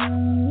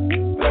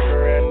 Like a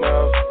red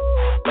nose.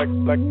 Like a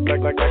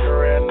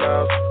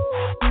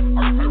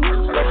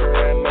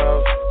red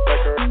nose.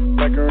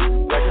 Like a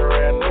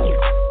red nose.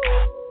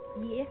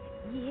 Yeah.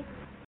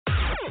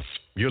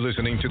 You're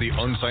listening to the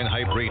Unsigned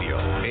Hype Radio,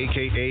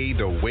 aka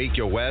the Wake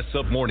Your Ass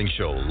Up Morning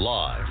Show,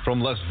 live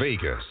from Las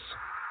Vegas.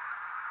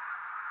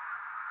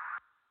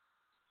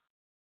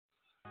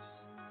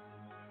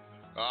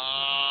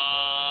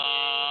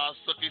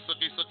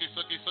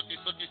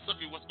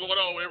 Sucky. What's going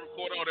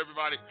on,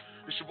 everybody?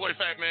 It's your boy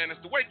Fat Man.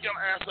 It's the Wake Your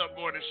Ass Up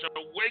Morning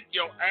Show. Wake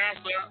your ass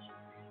up.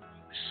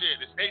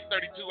 shit, it's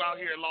 8:32 out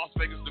here in Las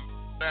Vegas.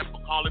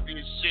 For calling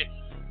me shit.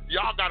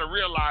 Y'all gotta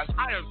realize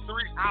I am 3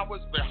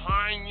 hours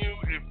behind you.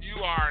 If you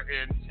are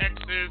in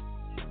Texas,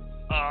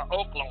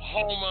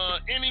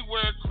 Oklahoma,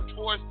 anywhere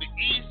towards the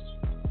east,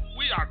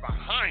 we are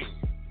behind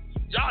you.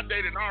 Y'all day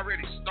done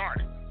already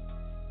started.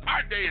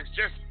 Our day is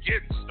just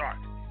getting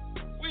started.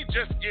 We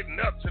just getting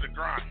up to the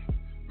grind.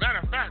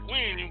 Matter of fact, we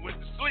ain't even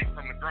went to sleep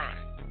from the grind.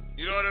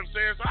 You know what I'm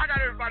saying? So I got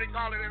everybody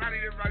calling in. I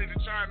need everybody to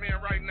chime in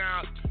right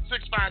now.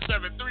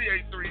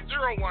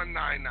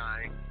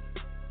 657-383-0199.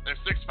 That's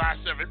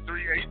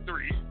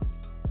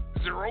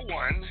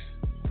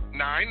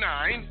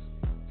 657-383-0199.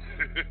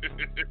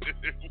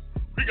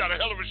 We got a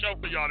hell of a show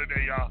for y'all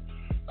today, y'all.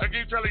 I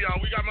keep telling y'all,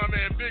 we got my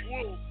man Big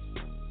Woo.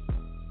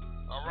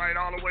 All right,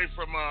 all the way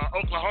from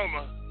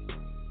Oklahoma.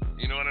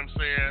 You know what I'm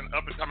saying?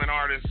 Up and coming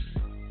artist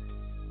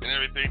and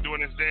everything,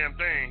 doing his damn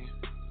thing.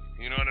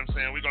 You know what I'm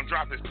saying? We're going to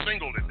drop his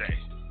single today.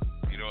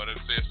 You know what I'm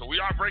saying? So we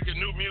are breaking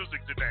new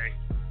music today.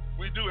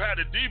 We do have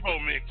the DEBO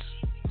mix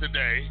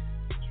today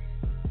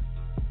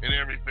and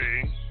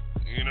everything.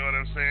 You know what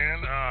I'm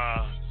saying?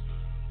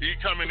 He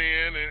coming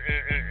in and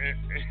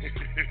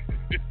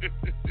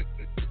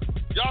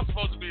y'all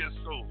supposed to be in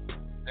school,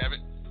 damn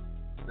it,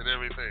 and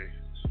everything.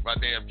 My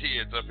damn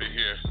kids up in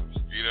here.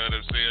 You know what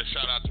I'm saying?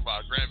 Shout out to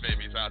my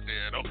grandbabies out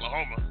there in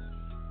Oklahoma.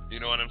 You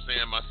know what I'm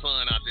saying? My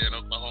son out there in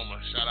Oklahoma.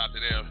 Shout out to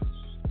them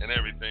and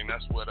everything.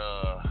 That's what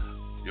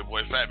your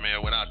boy Fat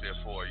Man went out there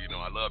for. You know,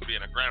 I love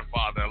being a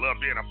grandfather. I love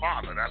being a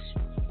father. That's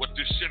what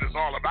this shit is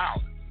all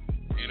about.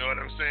 You know what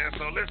I'm saying?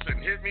 So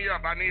listen, hit me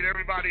up. I need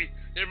everybody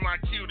in my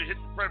queue to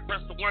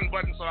press the 1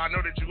 button so I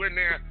know that you in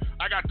there.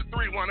 I got the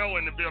 310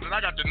 in the building.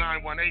 I got the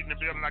 918 in the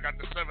building. I got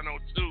the 702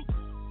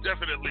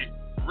 definitely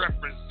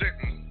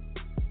representing.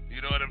 You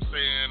know what I'm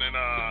saying? And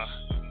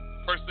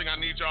first thing I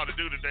need y'all to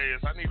do today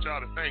is I need y'all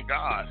to thank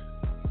God.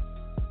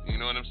 You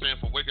know what I'm saying?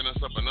 For waking us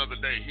up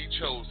another day. He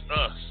chose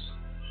us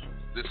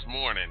this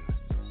morning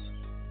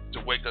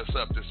to wake us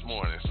up this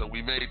morning. So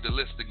we made the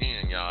list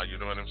again, y'all. You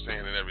know what I'm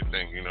saying? And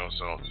everything, you know.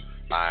 So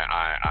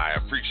I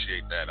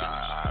appreciate that.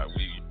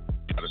 We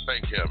got to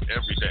thank him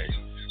every day.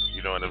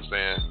 You know what I'm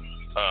saying?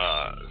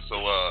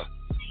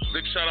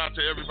 Big shout out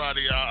to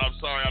everybody. I'm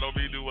sorry, I don't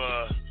mean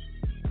to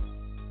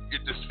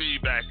get this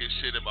feedback and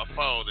shit in my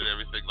phone and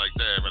everything like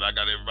that, but I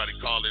got everybody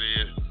calling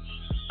in.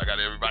 I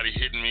got everybody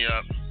hitting me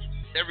up.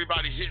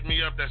 Everybody hit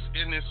me up that's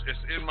in this, it's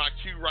in my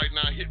queue right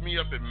now. Hit me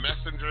up in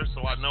Messenger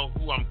so I know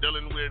who I'm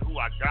dealing with, who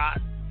I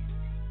got.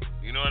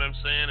 You know what I'm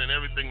saying? And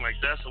everything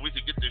like that so we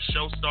could get this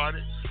show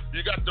started.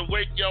 You got the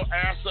Wake Your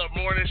Ass Up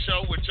morning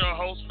show with your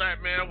host,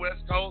 Fat Man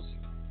West Coast.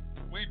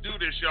 We do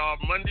this, y'all,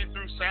 Monday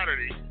through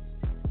Saturday.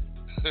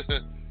 8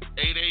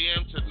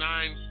 a.m. to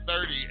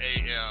 9:30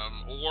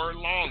 a.m. or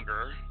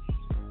longer.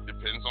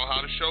 Depends on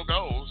how the show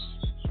goes.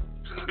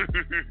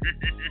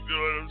 You know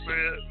what I'm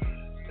saying?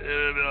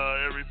 And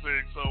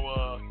everything. So,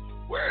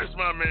 where's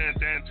my man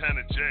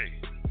Dantana J?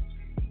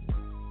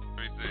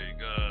 Everything.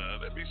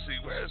 Let me see.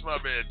 Where's my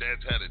man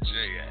Dantana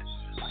J at?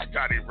 I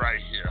got him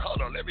right here.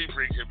 Hold on. Let me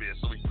bring him in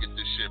so we can get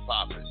this shit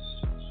popping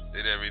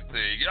and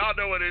everything. Y'all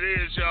know what it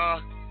is,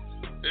 y'all.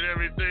 And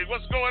everything.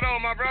 What's going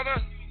on, my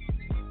brother?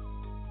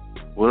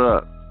 What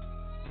up?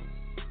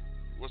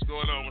 What's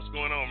going on? What's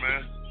going on,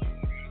 man?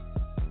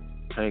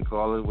 Hank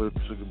calling with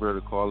Sugar Bear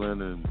to call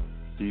in and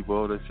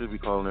DEBO. They should be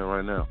calling in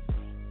right now.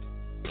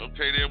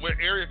 Okay, then what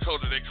area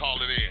code are they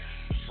calling in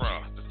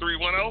from? The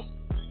 310?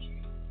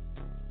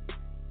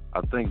 I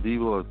think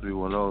DEBO is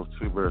 310,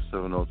 Sugar Bear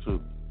 702.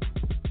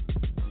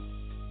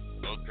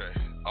 Okay,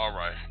 all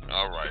right.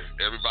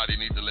 Everybody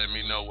need to let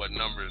me know what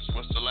numbers.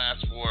 What's the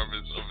last four of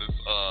his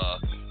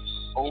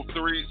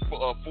 403?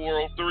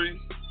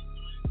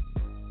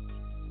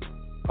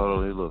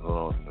 Hold on, hold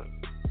on a second.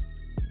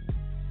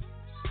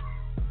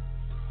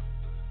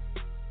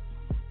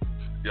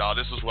 Y'all,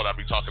 this is what I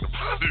be talking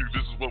about.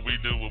 This is what we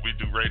do when we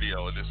do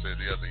radio and this and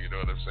the other, you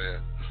know what I'm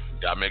saying?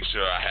 Y'all make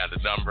sure I have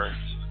the number.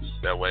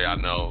 That way I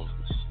know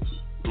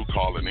who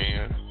calling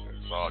in.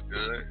 It's all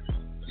good.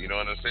 You know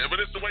what I'm saying?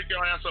 But it's the Wake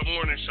Your Ass Up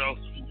morning show.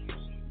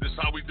 This is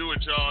how we do it,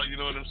 y'all. You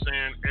know what I'm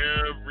saying?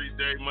 Every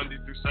day, Monday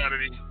through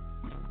Saturday.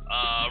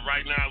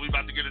 Right now, we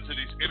about to get into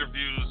these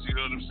interviews. You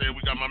know what I'm saying?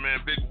 We got my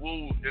man Big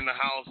Woo in the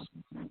house.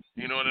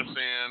 You know what I'm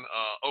saying?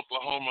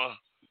 Oklahoma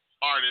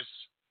artist.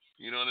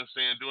 You know what I'm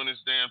saying? Doing his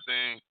damn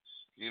thing.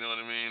 You know what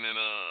I mean? And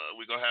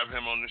we're going to have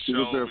him on the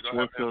show. We're going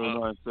to have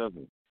him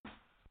 4797.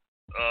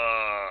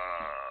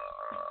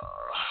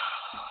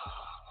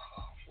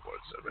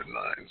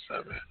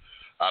 4797.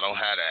 I don't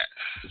have that.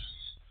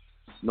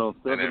 No,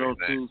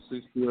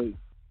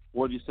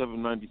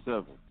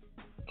 702-68-4797.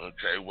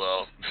 Okay,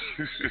 well,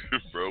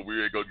 bro, we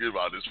ain't going to give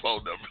out his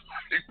phone number.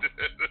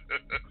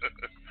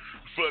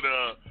 But,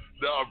 no,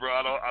 bro,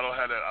 I don't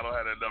have that. I don't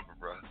have that number,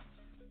 bro.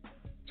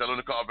 Tell him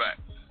to call back.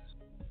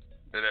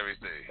 And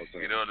everything, okay.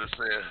 You know what I'm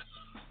saying?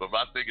 But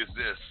my thing is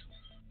this,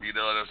 you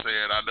know what I'm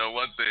saying? I know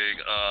one thing,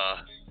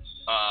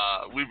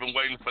 we've been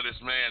waiting for this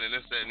man and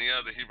this, that, and the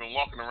other. He's been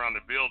walking around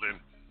the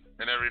building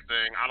and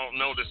everything. I don't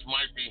know, this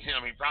might be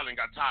him. He probably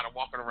got tired of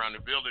walking around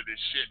the building and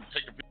shit,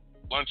 taking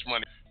pictures lunch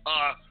money.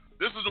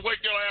 This is the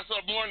Wake Your Ass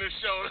Up Morning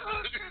Show.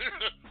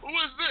 Who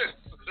is this?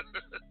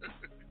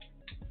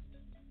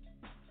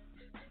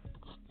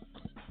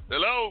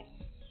 Hello?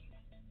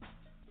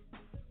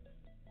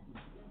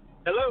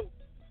 Hello?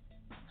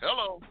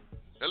 Hello?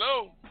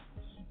 Hello?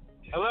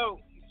 Hello?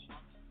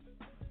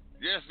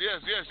 Yes.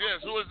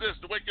 Who is this?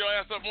 The Wake Your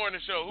Ass Up Morning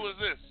Show. Who is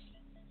this?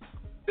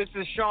 This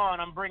is Sean.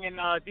 I'm bringing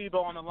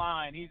DEBO on the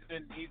line. He's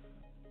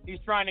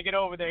trying to get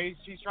over there.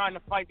 He's trying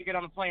to fight to get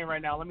on the plane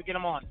right now. Let me get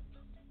him on.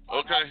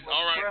 Okay,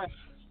 all right.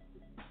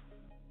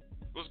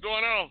 What's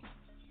going on?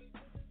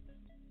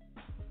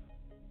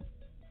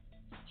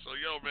 So,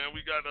 yo, man,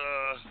 we got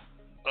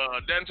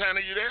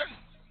Dantana, you there?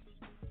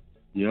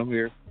 Yeah, I'm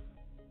here.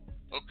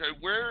 Okay,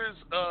 where is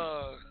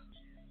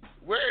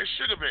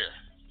Sugar Bear?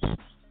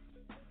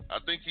 I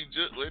think he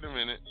just wait a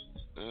minute.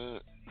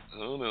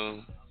 Hold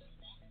on.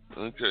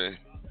 Okay.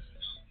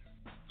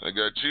 I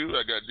got you,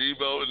 I got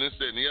DEBO, and this,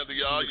 that, and the other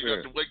y'all. You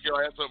got the Wake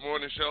Your Ass Up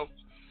Morning Show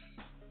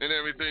and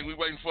everything. We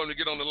waiting for him to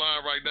get on the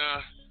line right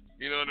now.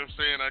 You know what I'm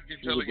saying? I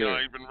keep telling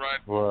y'all, even right.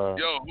 Wow.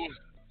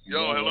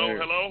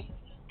 Hello.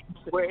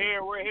 We're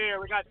here.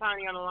 We got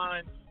Tiny on the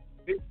line.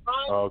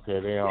 Okay,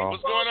 they on.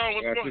 What's going on?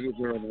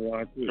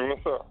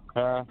 What's up?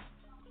 Huh?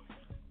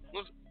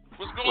 What's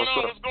going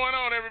on? What's going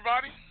on,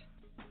 everybody?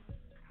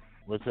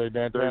 What's that,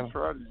 Dantana? They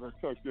tried to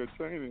tuck your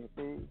chain in,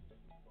 fool.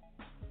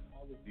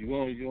 You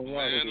want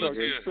man, to tuck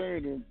your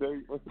chain in,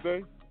 Day. What's the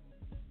day?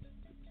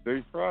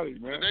 Today's Friday,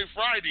 man. Today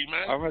Friday,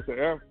 man. I'm at the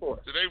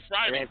airport. Today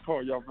Friday.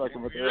 Airport, y'all back at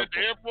the airport. At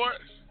the airport?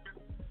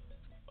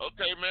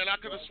 Okay, man. I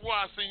could have swore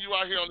I seen you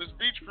out here on this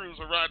beach cruise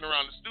or riding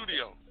around the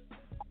studio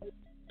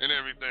and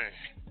everything.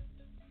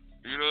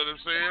 You know what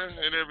I'm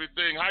saying? And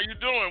everything. How you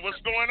doing? What's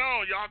going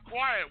on? Y'all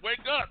quiet.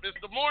 Wake up. It's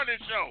the morning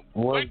show.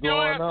 What's Wake your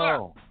going ass on?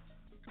 up.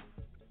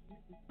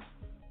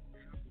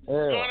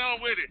 What's going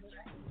on with it?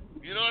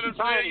 You know what I'm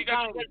saying? You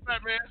got your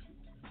back, man.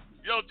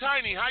 Yo,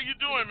 Tiny, how you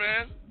doing,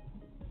 man?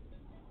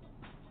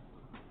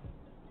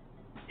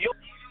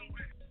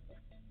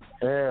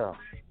 Yeah.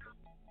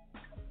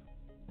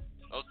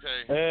 Okay.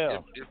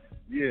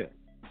 Yeah.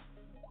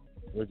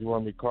 Would you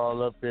want me to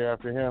call up there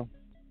after him?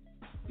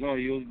 No,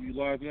 you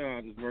live now.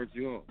 I just merged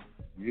you on.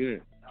 Yeah.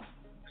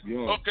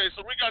 Okay,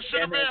 so we got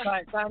Sugar Bear.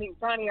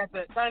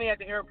 Tiny at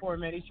the airport,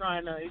 man. He's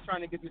trying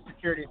to get the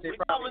security. They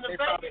probably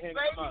hang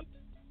him up.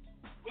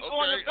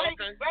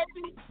 Okay.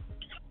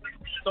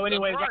 So,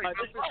 anyways,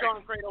 this is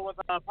Sean Cradle with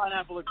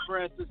Pineapple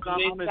Express.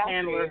 I'm his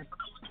handler,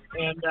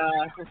 and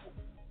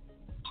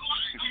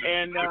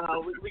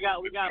we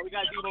got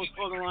DEBO's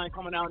clothing line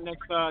coming out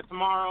next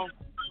tomorrow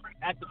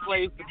at the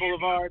place, the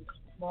Boulevard,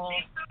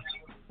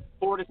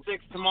 4 to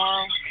 6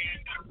 tomorrow.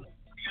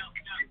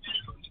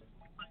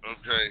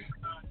 Okay.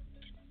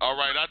 All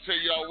right, I'll tell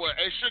y'all what.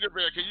 Hey, Sugar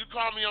Bear, can you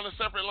call me on a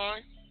separate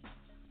line?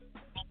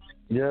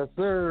 Yes,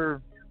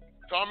 sir.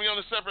 Call me on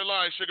a separate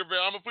line, Sugar Bear.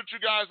 I'm going to put you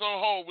guys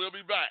on hold. We'll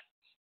be back.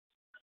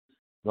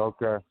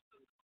 Okay.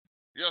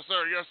 Yes,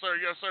 sir.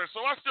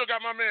 So I still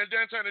got my man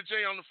Dantana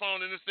J on the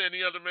phone and this, that, and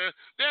the other, man.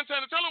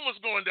 Dantana, tell him what's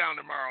going down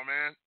tomorrow,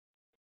 man.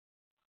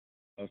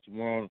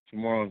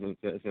 Tomorrow's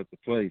it's at the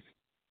place.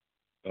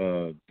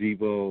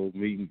 DEBO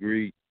meet and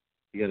greet.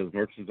 He got his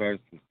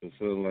merchandise for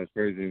selling like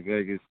crazy in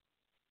Vegas.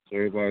 So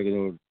everybody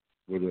go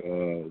with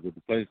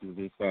the place is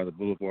inside the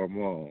Boulevard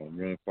Mall on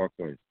Grand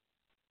Parkway.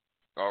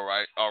 All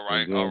right.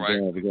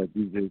 Down. We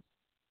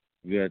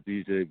got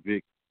DJ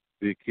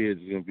Big Kids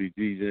is gonna be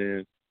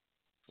DJing.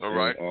 All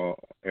right.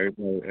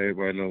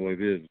 Everybody know what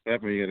it is.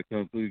 That means you got to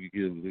come through. You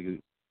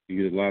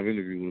get a live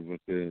interview with him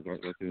right there in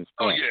the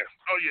spot.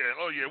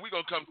 Oh yeah. We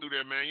gonna come through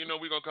there, man. You know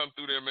we gonna come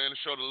through there, man, to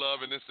show the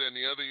love and this, that, and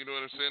the other. You know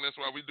what I'm saying? That's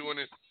why we doing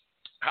it,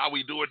 how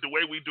we do it, the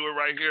way we do it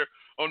right here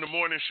on the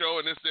morning show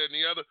and this, that, and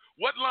the other.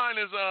 What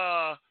line is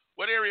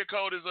what area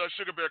code is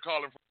Sugar Bear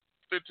calling from?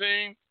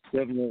 15?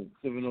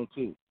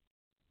 702.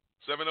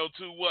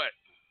 702 what?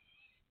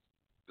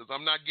 Because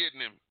I'm not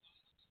getting him.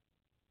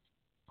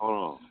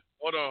 Hold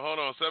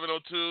on.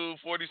 702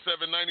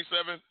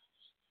 4797.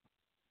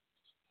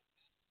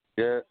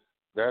 Yeah,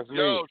 that's me.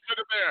 Yo,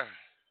 Sugar Bear.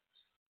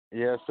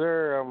 Yes,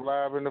 sir. I'm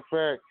live in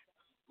effect.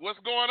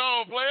 What's going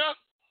on, player?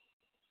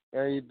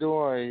 How you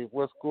doing?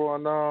 What's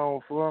going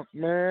on, Flunk,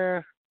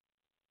 man?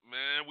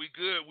 Man, we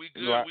good,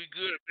 man.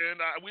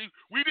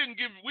 We didn't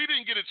get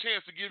a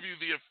chance to give you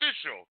the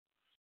official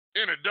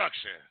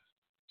introduction.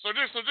 So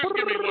just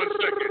give me 1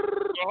 second.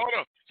 So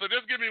hold on. So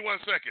just give me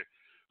 1 second.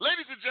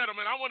 Ladies and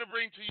gentlemen, I want to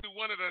bring to you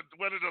one of the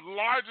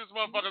largest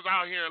motherfuckers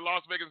out here in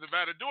Las Vegas,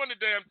 Nevada, doing the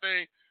damn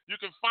thing. You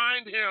can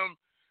find him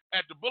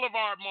at the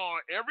Boulevard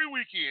Mall every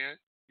weekend.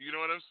 You know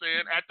what I'm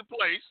saying? At the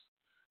place.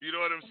 You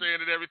know what I'm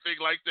saying? And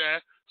everything like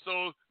that.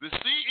 So the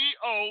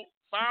CEO,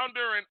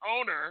 founder, and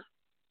owner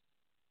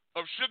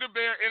of Sugar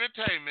Bear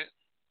Entertainment,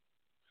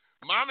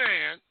 my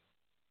man,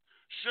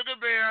 Sugar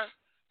Bear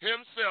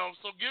himself.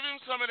 So give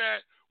him some of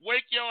that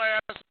wake your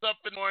ass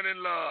up in the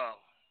morning love.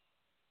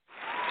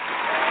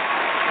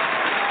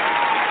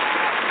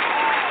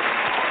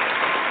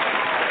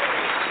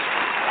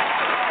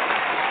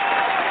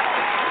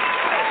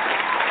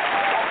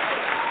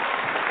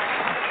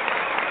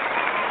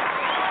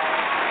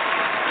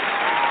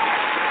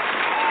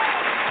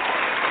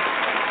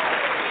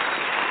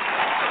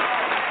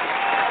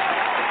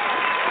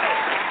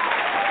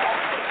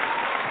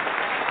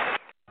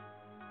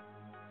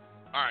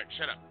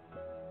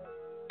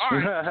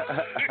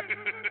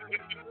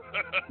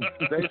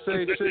 They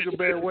say Sugar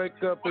Bear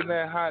wake up in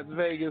that hot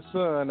Vegas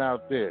sun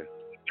out there.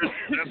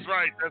 That's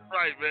right,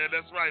 man.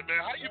 That's right,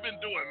 man. How you been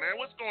doing, man?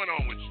 What's going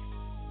on with you?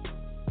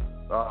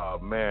 Oh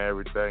man,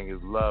 everything is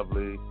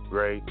lovely,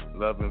 great.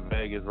 Loving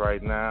Vegas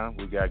right now.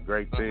 We got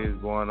great things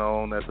going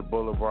on at the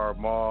Boulevard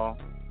Mall.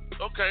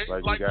 Okay,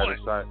 like we got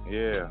what?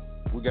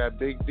 We got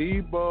Big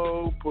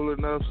DEBO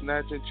pulling up,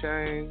 snatching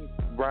chains,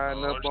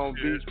 riding up on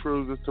beach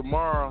cruises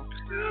tomorrow.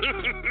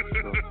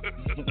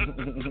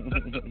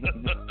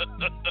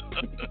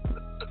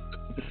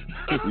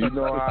 You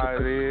know how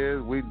it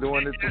is. We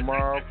doing it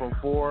tomorrow from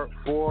 4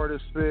 to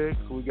 6.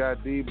 We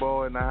got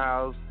DEBO in the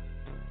house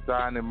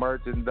signing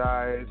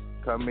merchandise.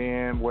 Come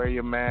in, wear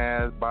your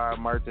mask, buy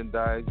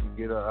merchandise. You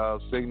get a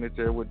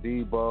signature with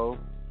DEBO.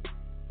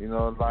 You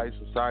know, life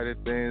society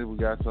things. We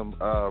got some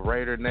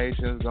Raider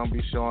Nations gonna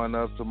be showing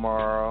up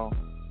tomorrow.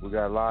 We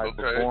got live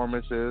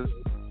performances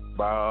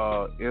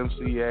by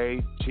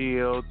MCA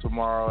Chill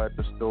tomorrow at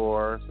the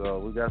store. So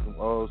we got some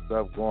old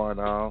stuff going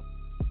on.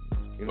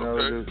 You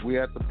know, we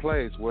at the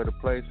place where the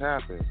place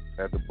happened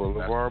at the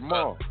Boulevard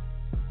Mall.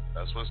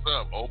 That's what's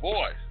up. Oh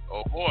boy.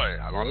 I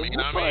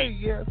mean,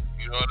 yes.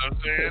 You know what I'm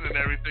saying, and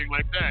everything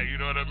like that. You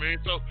know what I mean.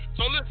 So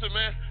listen,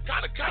 man.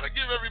 Kind of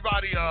give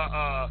everybody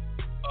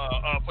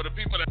for the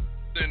people that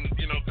listen,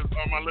 you know, because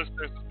all my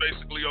listeners is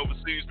basically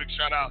overseas. Big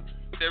shout out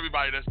to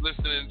everybody that's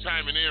listening and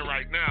chiming in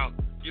right now.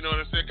 You know what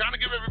I'm saying? Kind of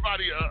give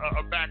everybody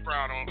a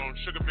background on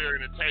Sugar Bear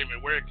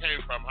Entertainment, where it came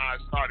from, how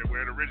it started,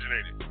 where it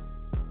originated.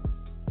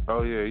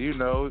 Oh yeah, you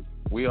know,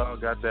 we all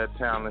got that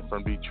talent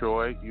from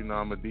Detroit. You know,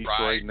 I'm a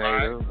Detroit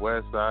native,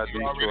 West Side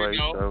Detroit.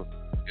 So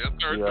yes,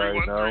 sir. you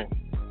already know.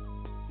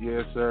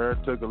 Yes, sir.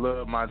 Took a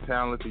little of my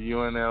talent to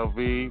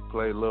UNLV,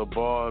 played a little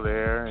ball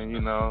there, and you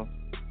know,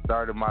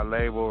 started my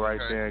label right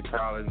there in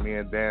college. Me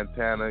and Dan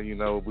Tanner, you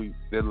know, we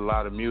did a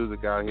lot of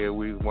music out here.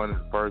 We was one of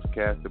the first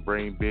cats to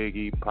bring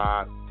Biggie,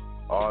 Pop,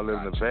 all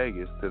into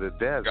Vegas to the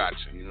desert.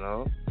 You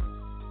know.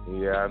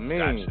 Yeah, I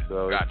mean,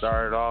 so it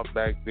started off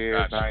back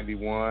there,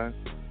 91.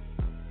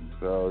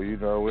 So, you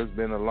know, it's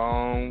been a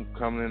long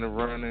coming in the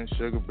running.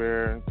 Sugar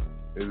Bear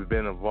has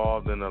been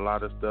involved in a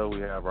lot of stuff. We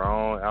have our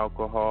own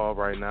alcohol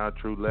right now,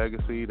 True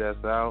Legacy,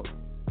 that's out.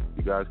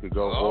 You guys could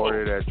go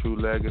order it at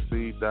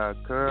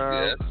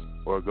truelegacy.com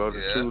or go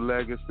to True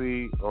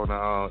Legacy on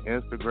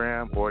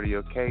Instagram. Order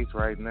your case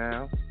right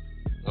now.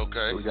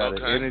 Okay. We got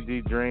an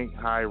energy drink,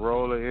 High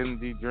Roller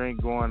energy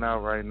drink going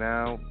out right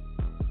now.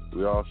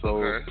 We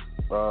also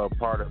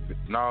part of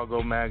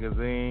Nago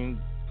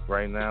magazine.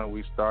 Right now,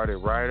 we started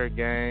Writer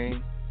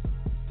Gang.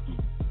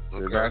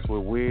 So that's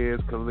with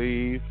Wiz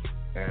Khalifa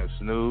and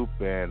Snoop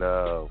and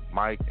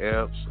Mike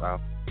Epps.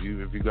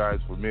 If you guys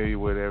familiar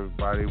with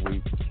everybody,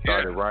 we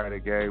started Writer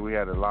Gang. We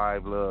had a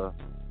live little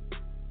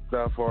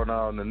stuff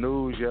on the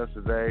news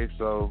yesterday,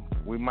 so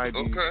we might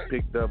be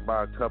picked up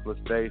by a couple of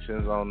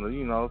stations on the,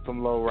 you know,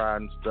 some low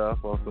riding stuff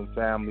or some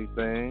family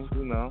things,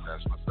 you know.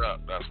 That's what's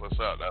up. That's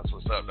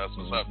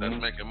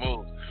making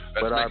moves.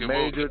 Our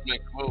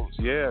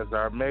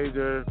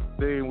major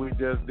thing we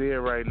just did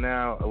right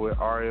now with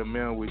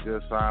RMM, we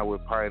just signed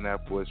with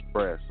Pineapple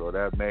Express, so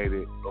that made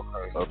it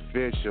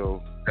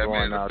official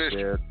going out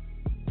there.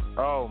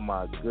 Oh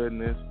my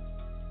goodness.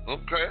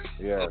 Okay.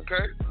 Yeah.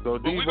 Okay. So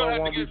DEBO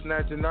won't be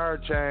snatching our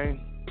chain.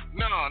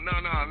 No. Tell him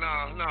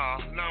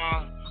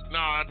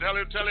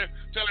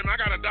I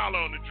got $1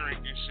 on the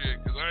drink and shit,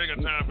 because I ain't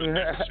got time for this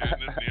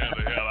shit. This the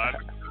other hell.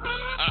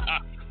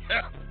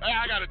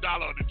 I got $1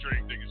 on the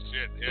drink, nigga.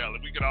 Shit, hell,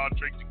 if we could all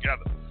drink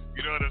together.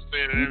 You know what I'm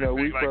saying? You know,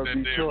 we like from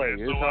that Detroit.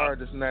 There, it's hard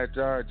to snatch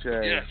our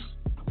chain. Yes.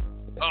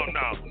 Oh,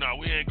 no,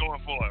 we ain't going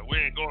for it.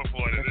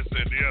 And this,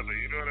 that, and the other.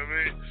 You know what I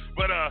mean?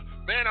 But,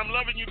 man, I'm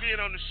loving you being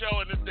on the show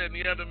and this, that, and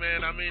the other,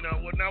 man. I mean,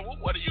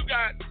 what do you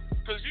got?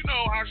 Because, you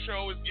know, our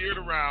show is geared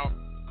around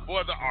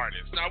for the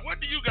artists. Now, what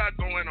do you got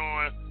going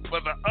on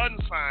for the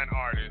unsigned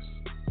artists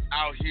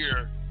out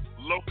here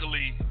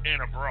locally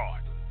and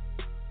abroad?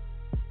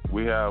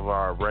 We have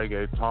our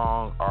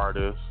reggaeton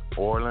artist,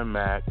 Orland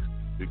Mack.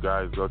 You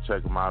guys go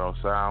check him out on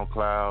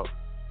SoundCloud.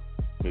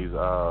 He's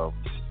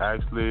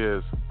actually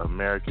is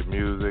American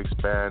music,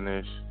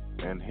 Spanish,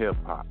 and hip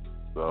hop.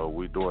 So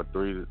we doing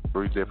three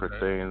different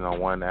things on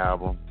one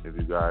album. If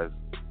you guys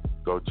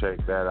go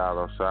check that out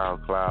on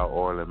SoundCloud,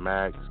 Orland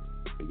Mack.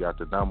 He got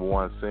the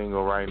 #1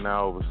 single right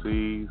now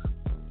overseas.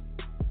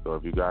 So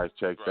if you guys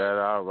check that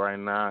out right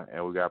now,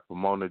 and we got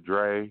Pomona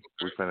Dre,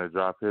 we finna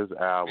drop his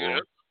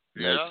album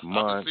next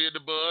month. I've been seeing the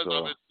buzz.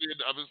 I've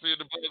been seeing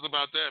the buzz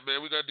about that,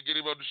 man. We got to get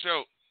him on the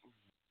show.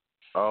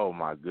 Oh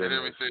my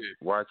goodness!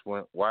 Watch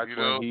when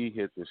he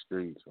hit the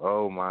streets.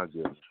 Oh my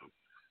goodness!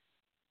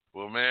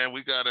 Well, man,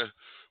 we gotta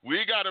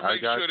make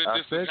sure that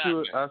this is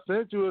happening. I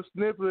sent you a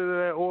snippet of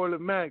that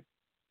Orland Mack.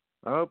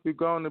 I hope you're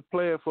going to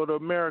play it for the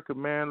America,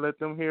 man. Let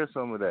them hear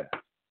some of that.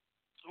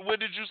 When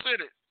did you send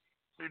it?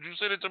 Did you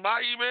send it to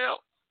my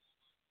email?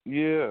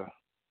 Yeah.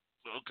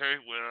 Okay,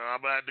 well,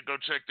 I'm going to have to go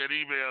check that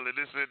email and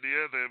this and the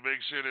other and make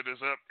sure that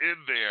it's up in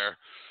there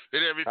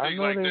and everything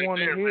like that. I know they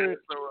want to hear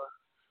it. So,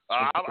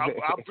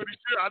 I'm pretty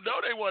sure. I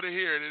know they want to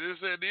hear it. And this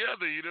and the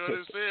other. You know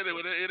what I'm saying?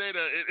 It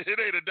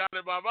ain't a doubt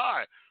in my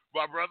mind,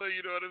 my brother.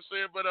 You know what I'm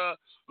saying? But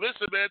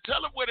listen, man.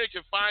 Tell them where they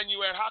can find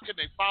you at. How can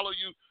they follow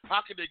you?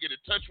 How can they get in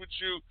touch with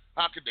you?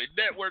 How can they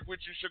network with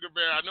you, Sugar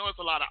Bear? I know it's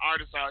a lot of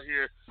artists out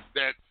here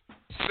that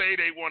say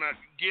they want to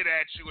get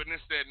at you and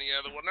this, that, and the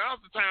other. Well, now's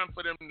the time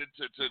for them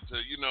to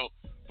you know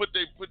put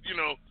their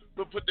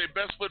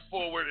best foot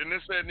forward and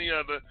this, that, and the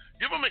other.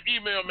 Give them an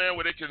email, man,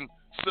 where they can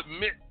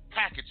submit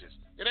packages.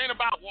 It ain't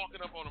about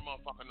walking up on a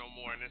motherfucker no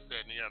more and this,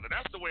 that, and the other.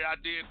 That's the way I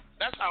did.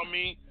 That's how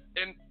me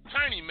and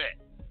Tiny met.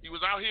 He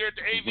was out here at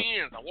the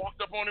AVNs. I walked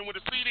up on him with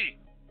a CD.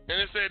 And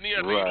this, that, and the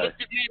other. Right. He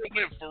looked at me and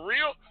went, for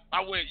real?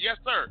 I went, yes,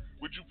 sir.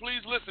 Would you please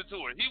listen to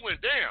it? He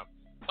went, damn.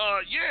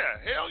 Yeah,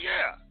 hell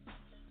yeah.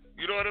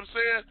 You know what I'm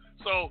saying?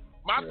 So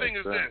my thing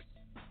is this.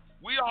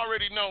 We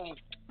already know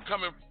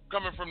coming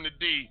from the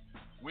D,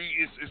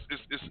 it's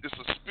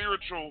a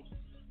spiritual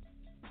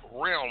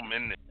realm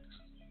in this.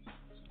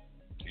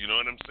 You know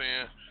what I'm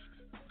saying?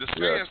 The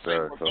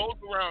saying what goes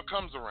around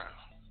comes around.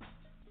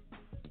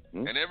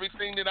 Mm-hmm. And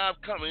everything that I've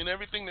come and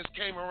everything that's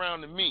came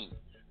around to me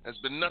has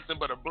been nothing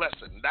but a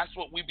blessing. That's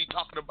what we be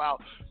talking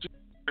about.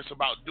 It's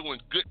about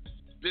doing good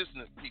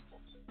business,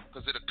 people,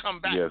 because it'll come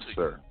back to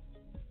you.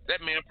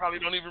 That man probably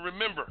don't even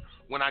remember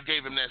when I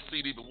gave him that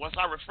CD, but once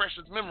I refresh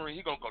his memory,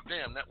 he gonna go,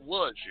 damn, that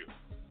was you.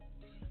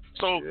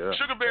 So,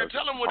 Sugar Bear,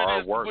 tell him what it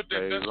is to put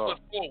their best foot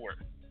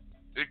forward.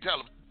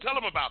 Tell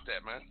him about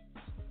that, man.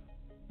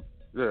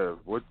 Yeah,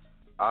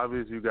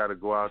 obviously you got to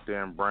go out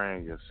there and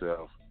brand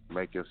yourself,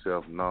 make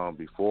yourself known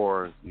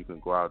before you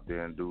can go out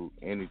there and do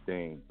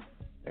anything,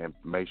 and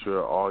make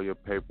sure all your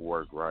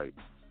paperwork right.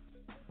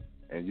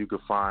 And you can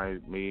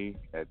find me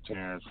at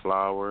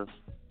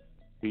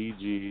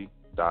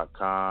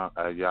TerrenceFlowersPG.com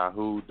at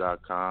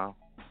yahoo.com.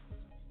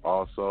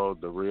 Also,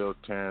 The Real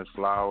Terrence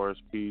Flowers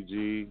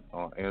PG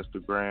on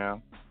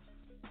Instagram.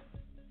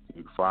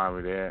 You can find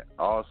me there.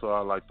 Also, I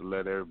like to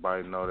let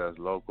everybody know that's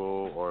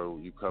local or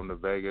you come to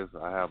Vegas,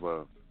 I have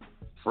a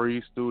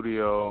free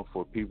studio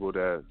for people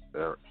that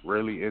are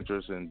really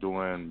interested in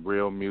doing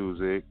real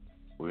music.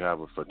 We have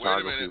a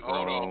photography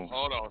room.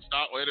 Hold on.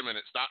 Stop. Wait a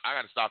minute. Stop. I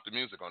got to stop the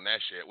music on that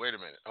shit. Wait a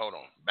minute. Hold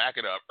on. Back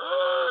it up.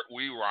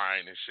 We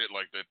rhyme and shit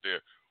like that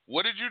there.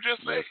 What did you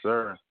just say? Yes,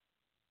 sir.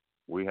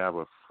 We have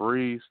a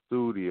free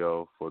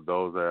studio for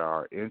those that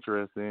are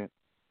interested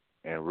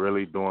and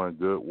really doing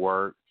good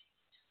work.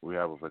 We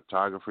have a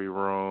photography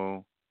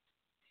room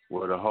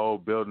where the whole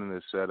building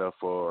is set up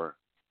for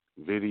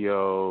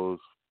videos,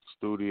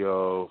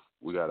 studio.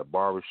 We got a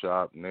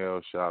barbershop,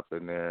 nail shop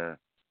in there.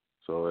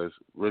 So it's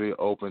really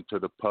open to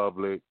the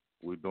public.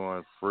 We're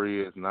doing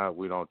free. It's not,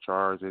 we don't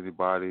charge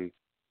anybody.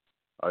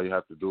 All you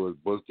have to do is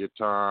book your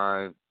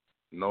time.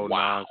 No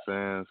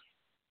nonsense.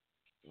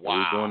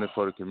 Wow. We're doing it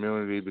for the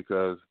community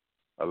because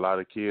a lot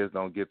of kids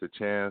don't get the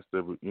chance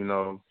to,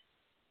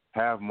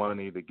 have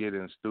money to get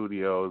in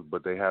studios,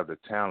 but they have the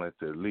talent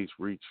to at least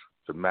reach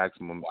the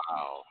maximum,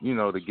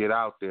 to get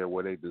out there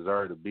where they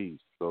deserve to be.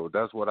 So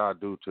that's what I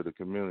do to the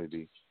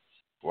community.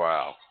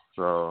 Wow.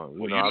 So,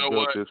 I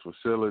built this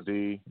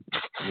facility,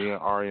 me and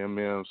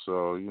RMM,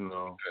 so,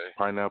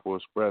 Pineapple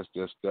Express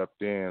just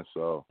stepped in.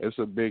 So it's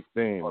a big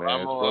thing, man.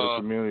 It's for the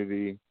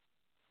community.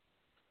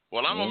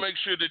 Well, I'm going to make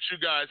sure that you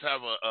guys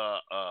have a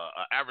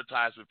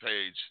advertisement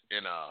page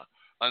in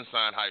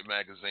Unsigned Hype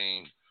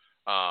magazine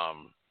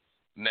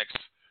next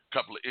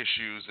couple of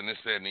issues and this,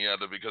 that, and the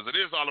other, because it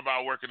is all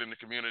about working in the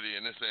community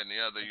and this, that, and the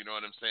other, you know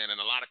what I'm saying?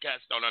 And a lot of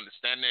cats don't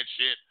understand that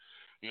shit,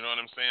 you know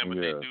what I'm saying? But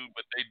they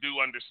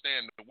do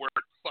understand the word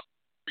fuck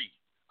free.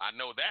 I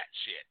know that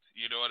shit,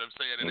 you know what I'm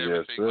saying? And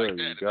everything like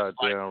that. You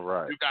goddamn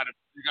right. You gotta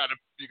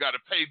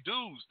pay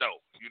dues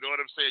though. You know what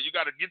I'm saying? You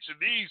gotta get your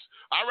knees.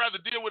 I'd rather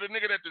deal with a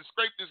nigga that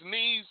scraped his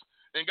knees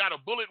and got a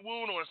bullet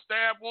wound or a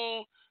stab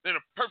wound than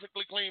a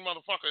perfectly clean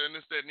motherfucker and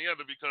this, that, and the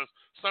other, because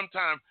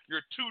sometimes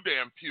you're too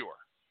damn pure.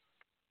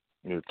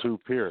 You're too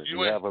pure. You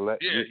got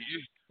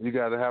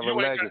to have a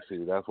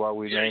legacy. That's why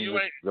we named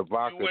the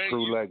vodka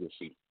True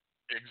Legacy.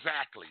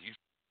 Exactly. You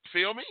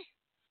feel me?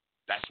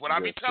 That's what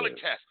I be telling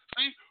cats.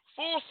 See,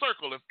 full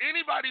circle. If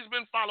anybody's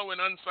been following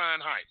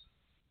Unsigned Hype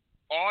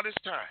all this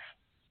time,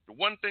 the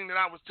one thing that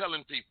I was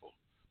telling people,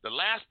 the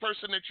last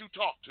person that you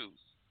talked to,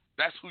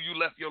 that's who you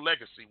left your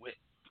legacy with.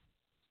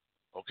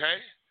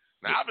 Okay?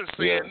 Now, I've been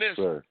saying this.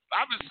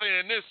 I've been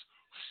saying this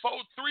 4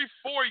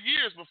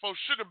 years before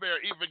Sugar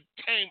Bear even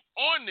came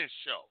on this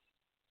show.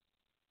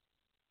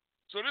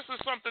 So this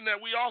is something that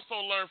we also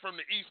learned from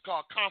the East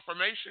called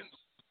confirmation.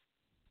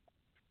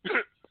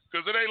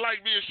 Because it ain't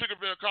like me and Sugar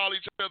Bear call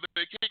each other,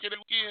 they kick it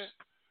again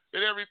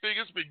and everything.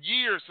 It's been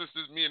years since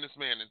me and this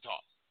man done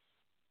talked,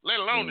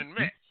 let alone in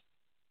met.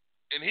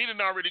 And he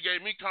done already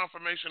gave me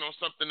confirmation on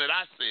something that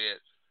I said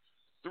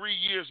 3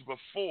 years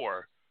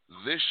before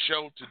this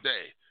show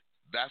today.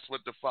 That's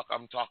what the fuck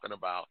I'm talking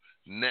about,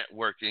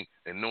 networking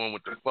and knowing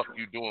what the fuck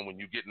you doing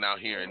when you getting out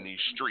here in these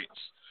streets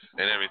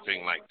and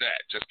everything like that.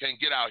 Just can't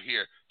get out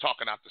here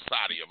talking out the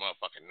side of your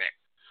motherfucking neck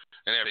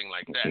and everything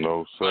like that.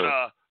 No, sir.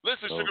 But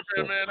Listen, Sugar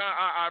Bear, man,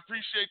 I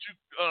appreciate you.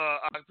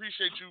 I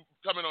appreciate you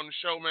coming on the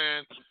show,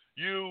 man.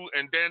 You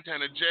and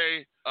Dantana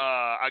J.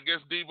 I guess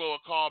Debo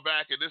will call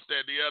back and this,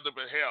 that, and the other.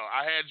 But hell,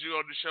 I had you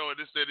on the show and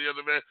this, that, and the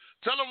other, man.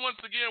 Tell them once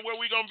again where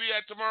we gonna be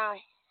at tomorrow.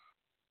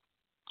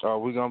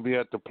 We're gonna be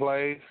at the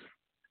place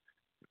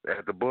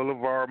at the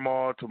Boulevard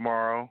Mall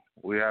tomorrow.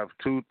 We have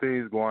 2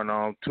 things going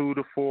on: 2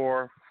 to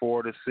 4,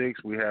 4 to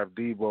 6. We have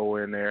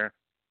Debo in there.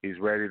 He's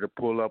ready to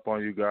pull up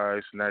on you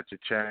guys, snatch your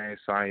chain,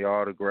 sign your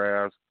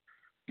autographs,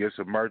 get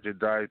some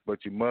merchandise,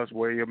 but you must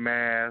wear your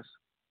mask.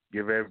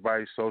 Give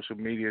everybody social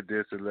media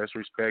distance. Let's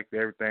respect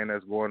everything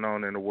that's going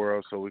on in the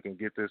world so we can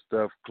get this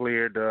stuff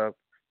cleared up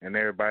and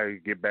everybody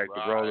get back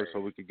to rolling so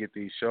we can get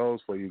these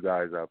shows for you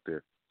guys out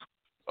there.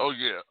 Oh,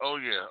 yeah.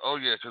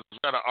 Because we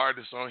got an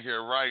artist on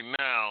here right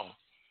now,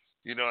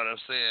 you know what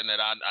I'm saying, that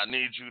I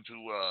need you to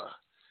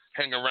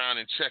hang around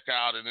and check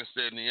out and this,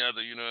 that, and the other,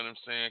 you know what I'm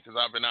saying, because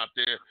I've been out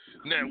there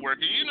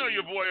networking. You know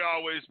your boy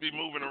always be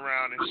moving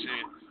around and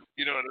shit,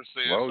 you know what I'm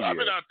saying. Oh, so I've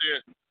been out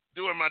there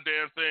doing my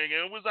damn thing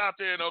and was out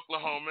there in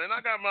Oklahoma, and I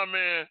got my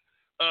man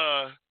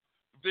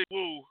Big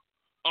Woo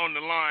on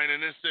the line and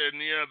this, that,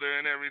 and the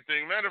other and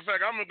everything. Matter of fact,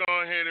 I'm going to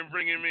go ahead and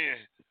bring him in.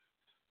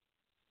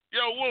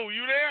 Yo, Woo,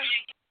 you there?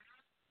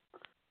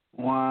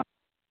 Wow.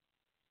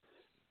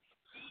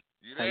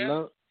 You there?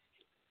 Hello?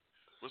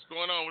 What's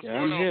going on?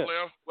 I'm here.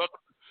 Player?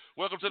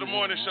 Welcome to the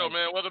morning show,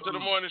 man. Welcome to the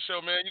morning show,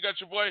 man. You got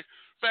your boy,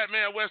 Fat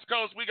Man West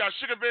Coast. We got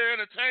Sugar Bear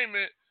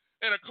Entertainment.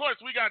 And, of course,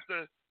 we got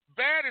the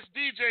baddest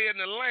DJ in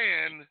the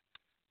land,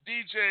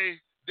 DJ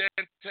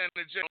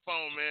Dantana J on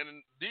phone, man. And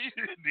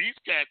these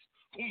cats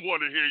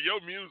want to hear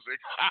your music.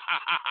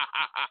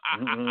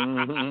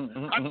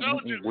 I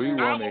told you. We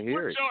want to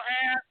hear it.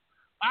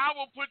 I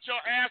will put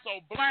your ass on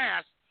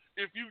blast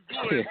if you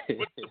do it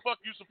what the fuck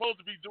you supposed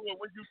to be doing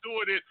when you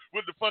doing it,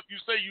 what the fuck you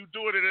say you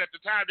doing it at the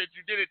time that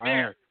you did it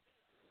there.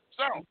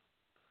 So,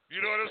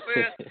 you know what I'm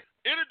saying?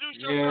 Introduce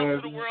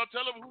yourself to the world.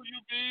 Tell them who you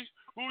be,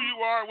 who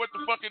you are, what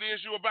the fuck it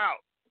is you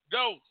about.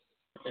 Go.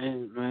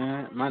 Hey,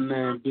 man, my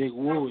name Big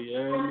Woo, you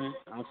hear me?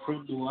 I'm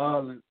from New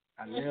Orleans.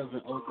 I live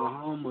in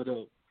Oklahoma,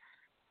 though.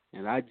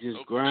 And I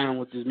just grind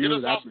with this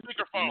music. Get us off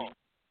speakerphone.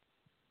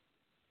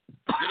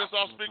 Get us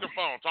off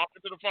speakerphone. Talk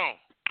into the phone.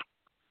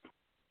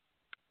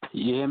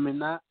 You hear me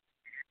now?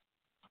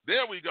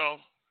 There we go.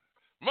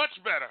 Much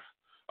better.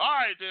 All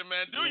right, then,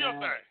 man. Do your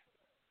thing.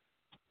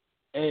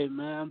 Hey,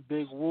 man, I'm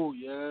Big Woo,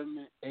 you hear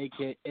me?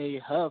 A.K.A.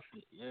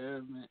 Huffy, you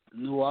hear me?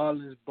 New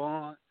Orleans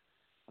born.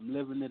 I'm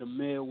living in the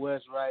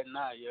Midwest right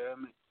now, you hear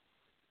me?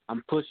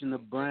 I'm pushing the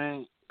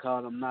brand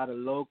called I'm Not a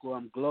Local,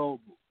 I'm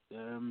Global, you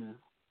hear me?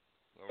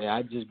 Hey,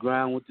 I just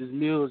grind with this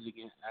music,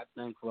 and I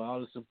thank for all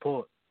the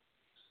support.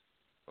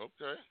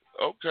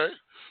 Okay.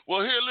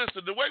 Well, here,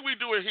 listen, the way we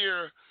do it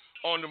here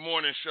on the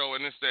morning show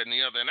and this, that, and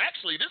the other, and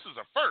actually this is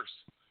a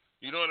first,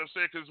 you know what I'm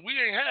saying, because we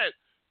ain't had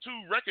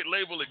 2 record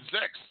label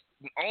execs,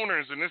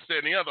 owners, and this,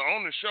 that, and the other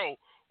on the show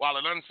while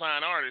an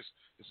unsigned artist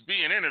is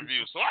being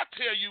interviewed. So I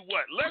tell you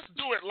what, let's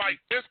do it like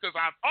this, because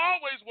I've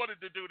always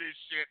wanted to do this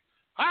shit.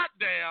 Hot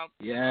damn.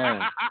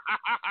 Yeah.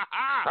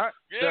 Hot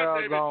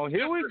damn.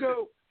 Here we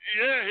go.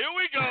 Yeah, here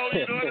we go.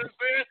 You know what I'm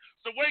saying?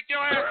 So wake your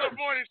ass up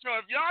morning show.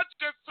 If y'all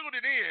just tuned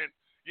it in,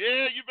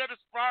 yeah, you better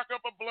spark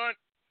up a blunt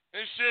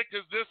and shit,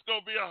 because this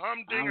going to be a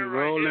humdinger I'm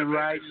rolling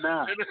right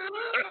now.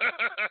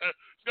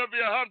 It's going to be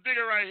a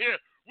humdinger right here.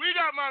 We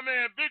got my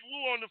man Big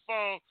Woo on the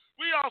phone.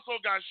 We also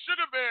got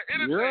Sugar Bear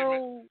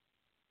Entertainment. Yo.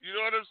 You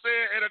know what I'm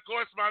saying? And, of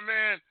course, my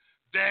man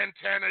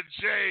Dantana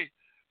J,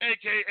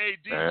 a.k.a.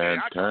 DJ.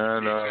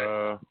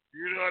 Dantana.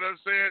 You know what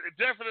I'm saying?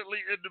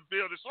 Definitely in the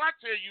building. So I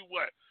tell you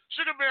what,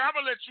 Sugar Bear, I'm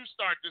going to let you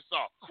start this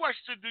off.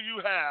 Question do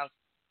you have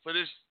for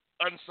this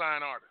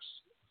unsigned artist?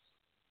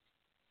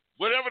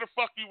 Whatever the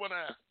fuck you want to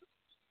ask.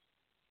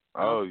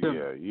 Oh,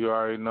 yeah. You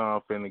already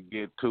know I'm finna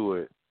get to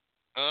it.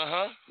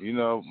 Uh-huh. You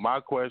know, my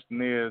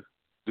question is,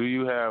 do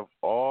you have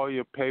all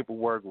your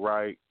paperwork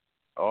right,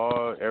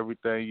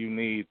 everything you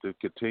need to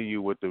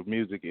continue with the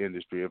music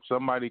industry? If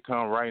somebody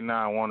come right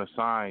now and want to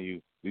sign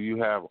you, do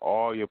you have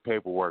all your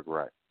paperwork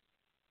right?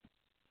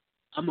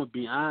 I'm going to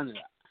be honest.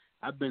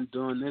 I've been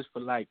doing this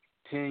for like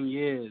 10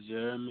 years, you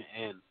hear me?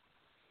 And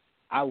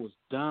I was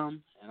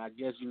dumb, and I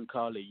guess you can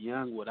call it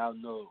young without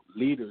no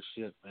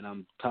leadership. And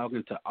I'm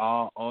talking to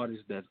all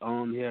artists that's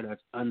on here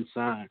that's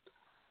unsigned.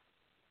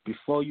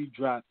 Before you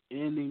drop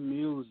any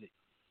music,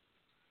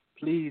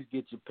 please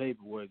get your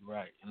paperwork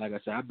right. And like I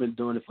said, I've been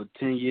doing it for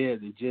 10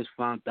 years and just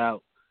found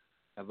out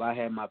if I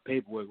had my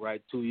paperwork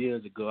right 2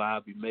 years ago,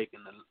 I'd be making,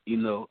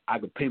 I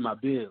could pay my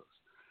bills.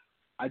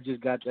 I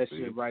just got that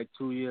shit right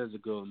 2 years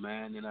ago,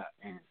 man, and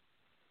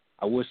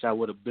I wish I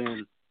would have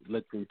been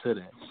looked into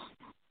that.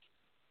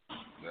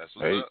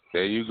 Hey,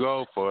 there you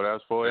go.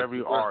 That's for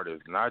every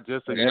artist, not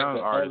just a young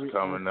artist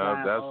coming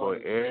up. That's for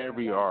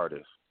every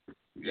artist.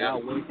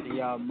 Y'all wasting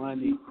y'all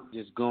money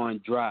just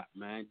going drop,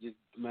 man.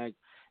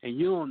 And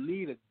you don't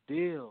need a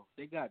deal.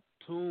 They got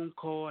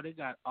TuneCore. They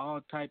got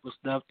all type of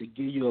stuff to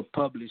give you a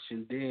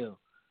publishing deal.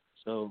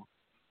 So,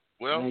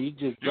 man, you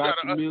just drop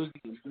the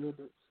music and build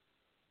it.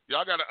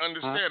 Y'all got to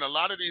understand, a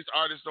lot of these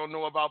artists don't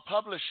know about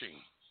publishing.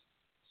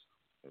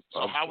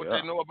 So how would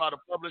they know about a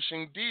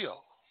publishing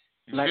deal?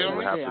 You like feel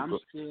me? I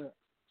say,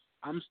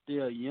 I'm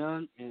still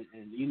young, and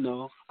you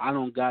know, I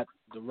don't got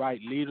the right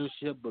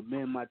leadership, but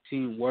me and my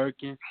team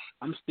working.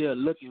 I'm still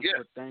looking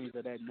for things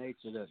of that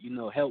nature to, you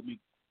know, help me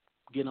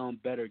get on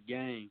better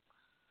game.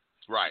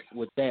 Right.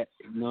 With that,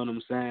 you know what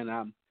I'm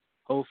saying?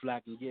 Hopefully I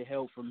can get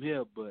help from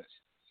here, but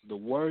the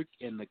work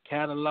and the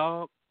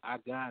catalog, I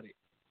got it.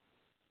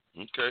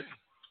 Okay.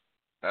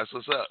 That's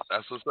what's up.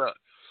 I'm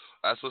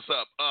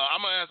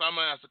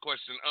gonna ask the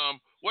question.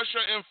 What's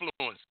your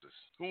influences?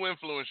 Who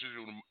influences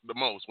you the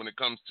most when it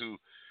comes to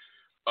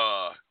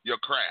your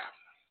craft?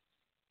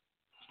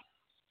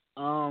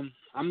 I'm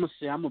gonna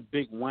say I'm a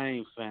big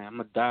Wayne fan. I'm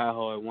a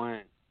diehard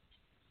Wayne,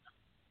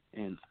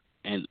 and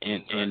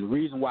the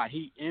reason why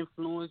he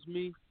influenced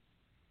me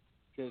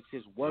is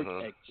his work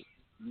ethic.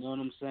 You know what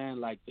I'm saying?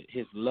 Like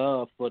his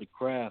love for the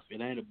craft.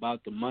 It ain't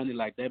about the money.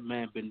 Like that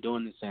man been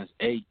doing it since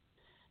 8.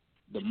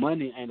 The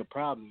money ain't a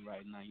problem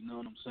right now. You know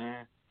what I'm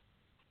saying?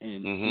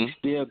 And he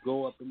still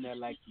go up in there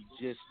like he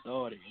just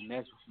started, and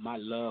that's my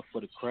love for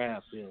the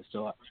craft is.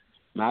 So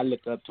I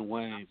look up to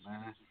Wayne,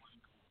 man.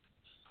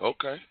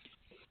 Okay.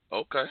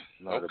 Not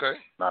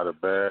a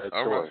bad choice.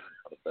 All right.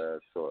 Not a bad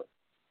choice.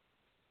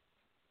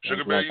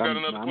 Sugar Bear, you got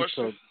another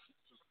question?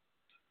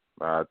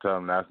 I tell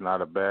them that's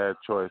not a bad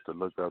choice to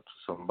look up to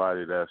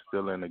somebody that's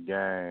still in the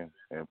game,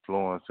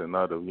 influencing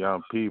other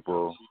young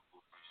people,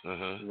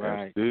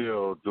 and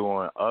still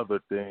doing other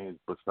things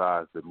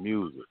besides the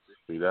music.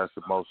 See, that's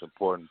the most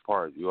important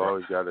part. You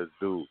always got to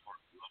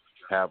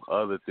have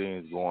other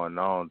things going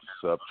on to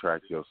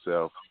subtract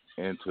yourself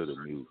into the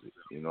music.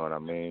 You know what I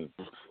mean?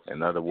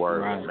 In other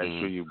words, make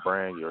sure you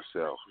brand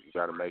yourself. You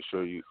got to make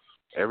sure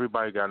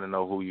everybody got to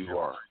know who you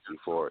are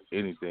before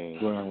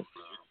anything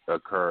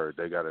occurred.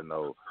 They got to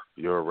know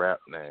your rap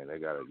name. You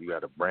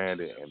got to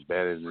brand it,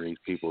 embed it in these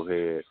people's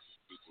heads.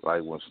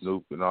 Like when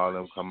Snoop and all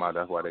them come out,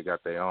 that's why they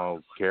got their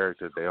own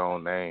character, their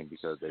own name,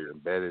 because they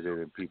embedded it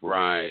in people's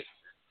heads.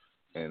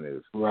 And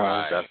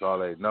that's all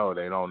they know.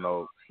 They don't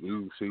know.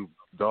 You see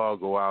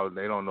Dogg go out and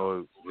they don't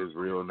know his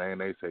real name.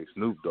 They say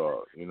Snoop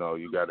Dogg. You know,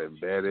 you got to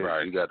embed it.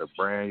 You got to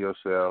brand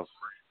yourself.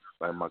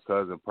 Like my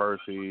cousin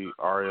Percy,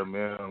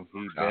 RMM,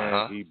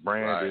 he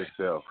branded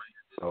himself.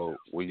 So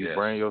when you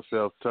brand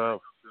yourself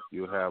tough,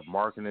 you have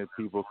marketing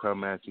people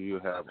come at you. You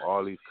have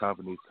all these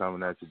companies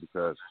coming at you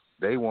because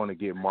they want to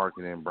get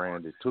marketing and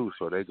branded too.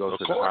 So they go to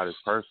the hottest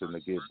person to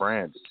get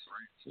branded.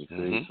 You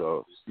see,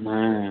 so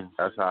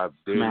that's how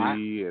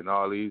Diddy and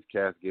all these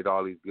cats get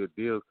all these good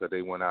deals because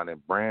they went out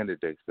and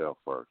branded themselves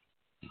first.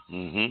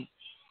 Man,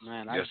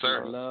 I just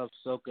love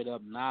soaking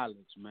up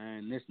knowledge,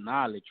 man. This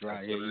knowledge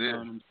right here, you know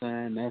what I'm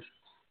saying?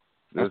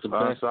 That's the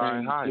best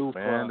thing to do,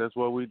 man. That's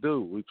what we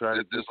do. We try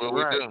to get it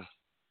right.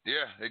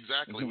 Yeah,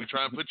 exactly. We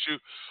try and put you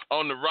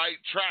on the right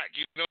track.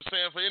 You know what I'm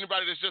saying? For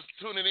anybody that's just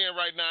tuning in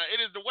right now, it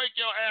is the Wake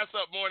Your Ass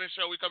Up morning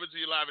show. We coming to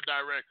you live and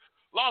direct.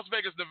 Las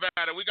Vegas,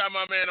 Nevada. We got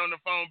my man on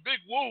the phone,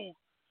 Big Woo.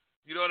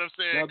 You know what I'm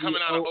saying?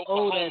 Coming out of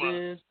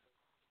Oklahoma.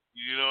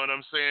 You know what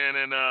I'm saying?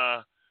 And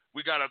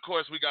we got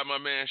my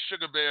man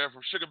Sugar Bear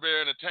from Sugar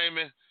Bear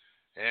Entertainment.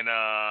 And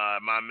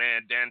my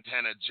man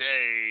Dantana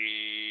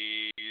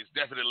J is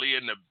definitely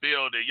in the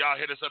building. Y'all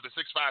hit us up at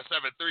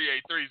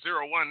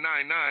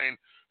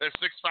 657-383-0199. That's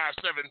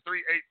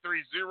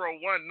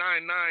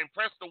 657-383-0199.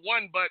 Press the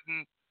 1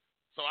 button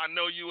so I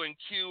know you in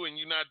queue and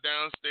you're not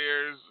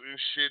downstairs and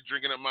shit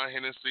drinking up my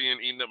Hennessy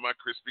and eating up my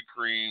Krispy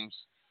Kremes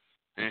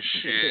and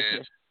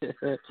shit.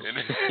 I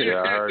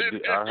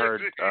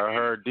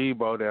heard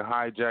DEBO that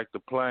hijacked the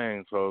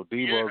plane, so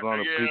DEBO's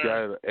on a peak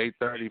at an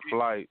 8:30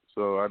 flight.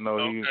 So I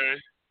know he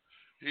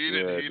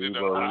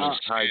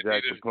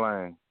hijacked the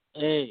plane.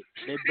 Hey,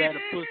 they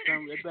better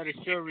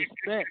show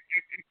respect.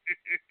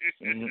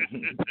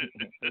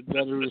 They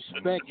better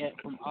respect it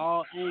from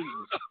all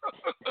angles.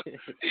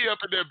 He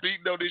up in there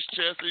beating on his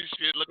chest and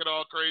shit, looking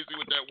all crazy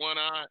with that one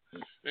eye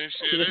and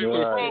shit. Hey,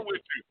 what's wrong with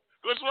you?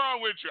 What's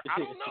wrong with you?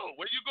 I don't know.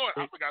 Where you going?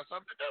 I forgot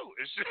something to do.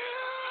 And shit.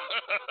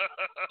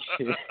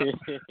 You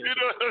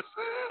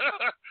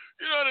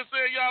know what I'm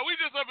saying, y'all? We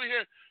just up in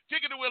here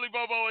kicking the Willy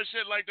Bobo and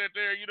shit like that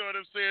there. You know what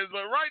I'm saying?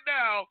 But right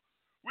now,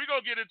 we're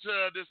going to get into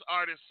this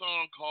artist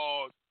song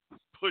called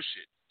Push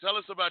It. Tell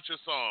us about your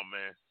song,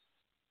 man.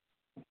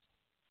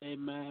 Hey,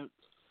 man.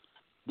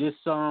 This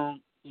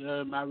song, you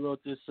know, I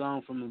wrote this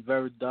song from a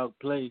very dark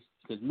place.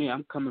 Because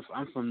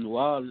I'm from New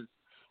Orleans,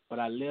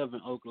 but I live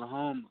in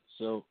Oklahoma.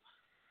 So,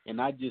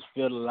 and I just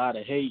feel a lot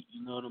of hate,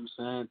 you know what I'm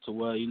saying, to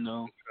where, you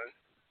know,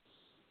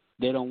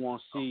 they don't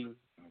want to see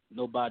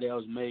nobody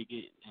else make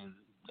it. And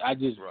I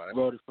just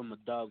wrote it from a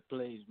dark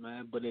place,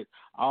 man. But it's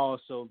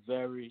also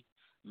very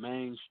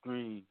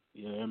mainstream.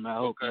 You know, and I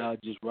hope y'all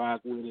just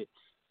rock with it.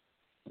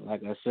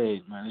 Like I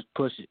said, man, let's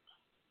push it.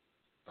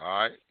 All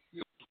right.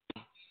 Yes,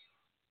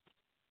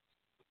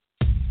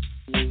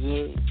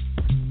 sir.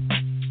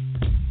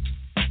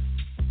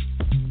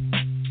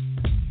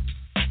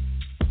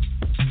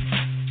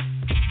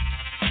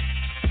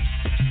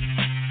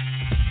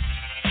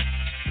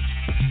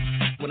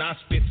 When I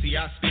spit, see,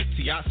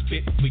 see, I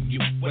spit for you.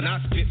 When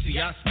I spit, see,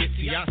 I spit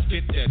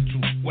that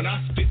truth. When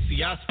I spit,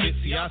 see, I spit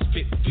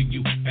for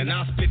you. And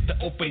I spit to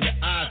open your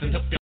eyes and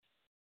help you.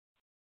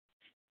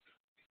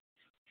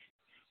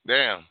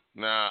 Damn.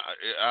 Nah,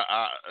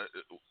 I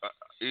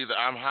either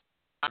I'm high,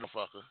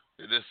 motherfucker.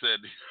 It just said,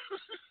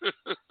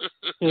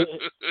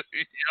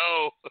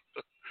 yo,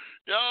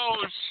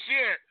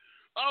 shit.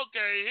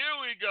 Okay, here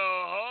we go.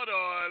 Hold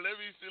on. Let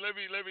me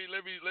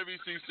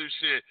see some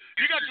shit.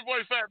 You got your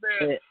boy Fat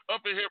Man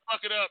up in here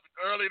fucking up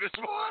early this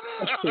morning.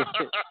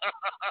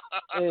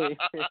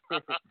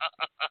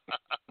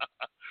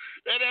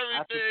 And everything.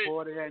 I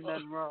support it. Ain't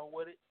nothing wrong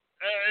with it.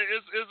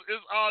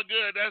 It's all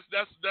good. That's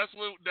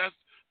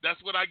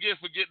what I get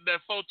for getting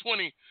that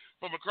 420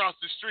 from across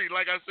the street.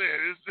 Like I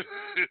said,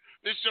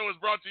 this show is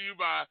brought to you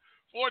by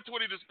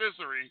 420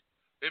 Dispensary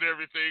and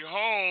everything.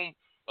 Home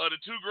of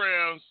the 2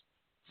 grams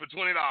for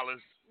 $20. Holy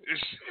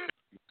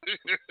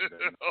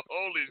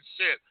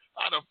shit.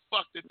 How the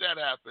fuck did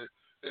that happen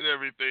and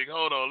everything?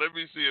 Hold on. Let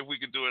me see if we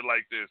can do it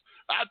like this.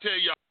 I tell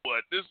y'all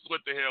what. This is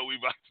what the hell we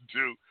about to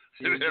do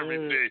and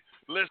everything.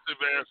 Listen,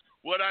 man.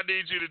 What I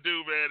need you to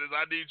do, man, is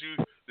I need you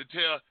to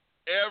tell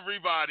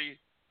everybody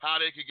how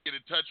they can get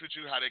in touch with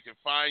you, how they can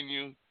find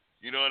you.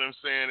 You know what I'm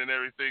saying? And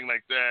everything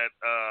like that.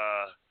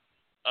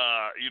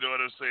 You know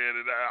what I'm saying?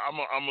 And I'm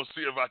going to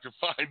see if I can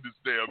find this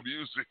damn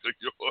music of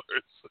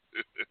yours.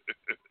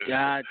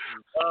 Got you.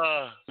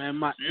 Man,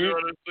 you know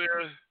what I'm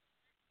saying?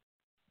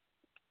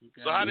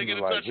 So how they get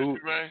in touch with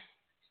you, man?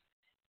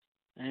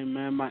 Hey,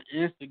 man, my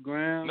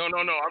Instagram. No. I'm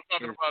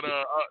talking about,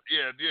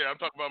 I'm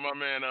talking about my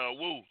man,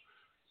 Woo.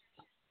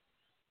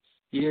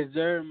 Yes,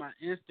 sir. My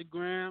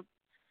Instagram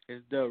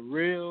is The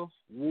Real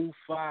Woo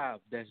 5.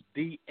 That's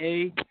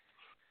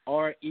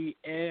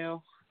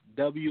DARELWOO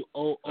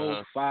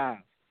 5.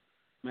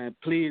 Man,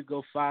 please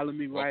go follow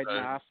me right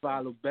now. I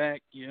follow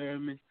back. You hear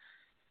me?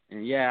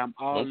 And yeah, I'm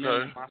all in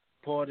my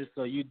supporters.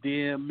 So you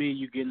DM me,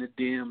 you getting a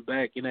DM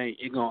back.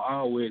 It gonna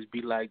always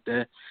be like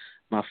that.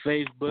 My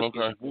Facebook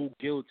is Woo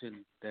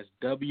Gilton. That's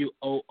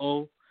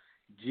WOOGILTON.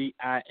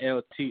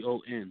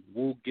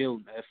 Woo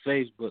Gilton at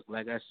Facebook.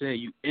 Like I said,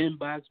 you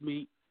inbox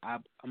me,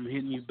 I'm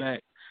hitting you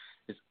back.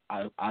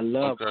 I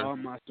love all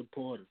my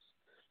supporters.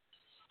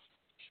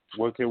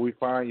 Where can we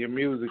find your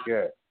music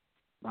at?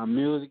 My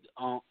music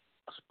on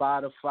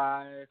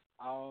Spotify,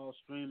 all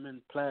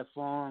streaming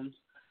platforms.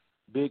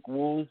 Big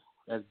Woo,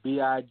 that's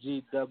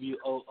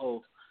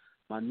BIGWOO.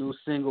 My new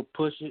single,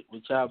 Push It,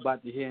 which y'all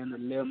about to hear in a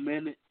little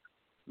minute.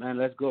 Man,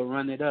 let's go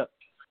run it up.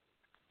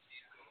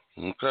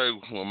 Okay,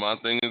 well, my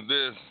thing is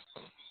this.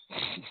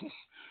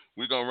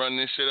 We're going to run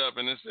this shit up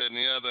and this, that, and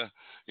the other.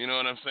 You know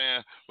what I'm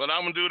saying? But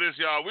I'm going to do this,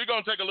 y'all. We're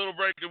going to take a little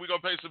break and we're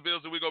going to pay some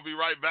bills and we're going to be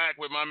right back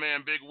with my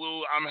man Big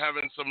Woo. I'm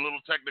having some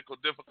little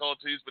technical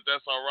difficulties, but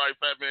that's all right.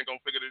 Fat Man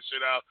going to figure this shit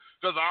out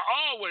because I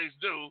always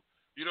do.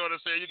 You know what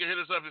I'm saying? You can hit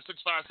us up at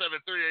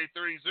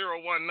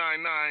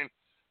 657-383-0199.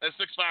 That's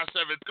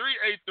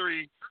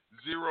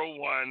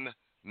 657-383-0199.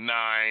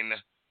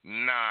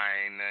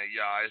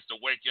 Y'all, it's the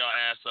Wake Y'all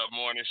Ass Up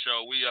morning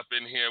show. We up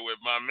in here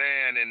with my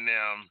man and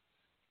them.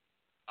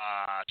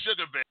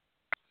 Sugar Bear,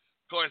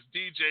 of course,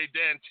 DJ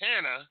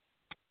Dantana,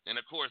 and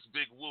of course,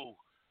 Big Woo.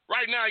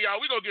 Right now, y'all,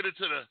 we're going to get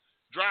into the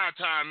drive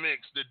time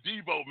mix, the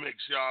DEBO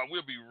mix, y'all.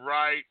 We'll be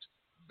right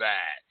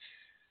back.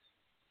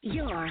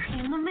 You're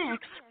in the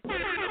mix.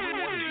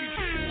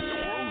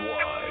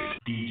 Worldwide,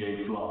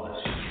 DJ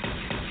Flawless.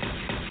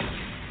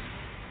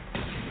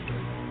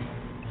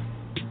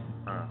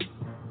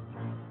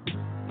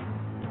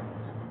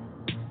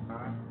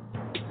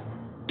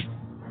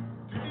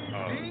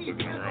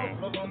 Looking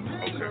around.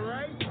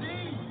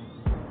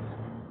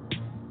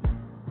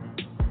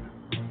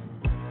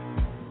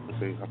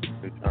 Okay. How much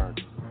they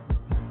charge?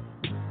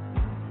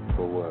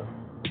 For what?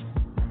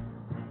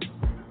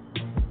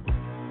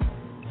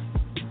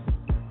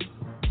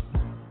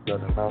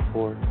 Got enough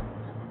for it?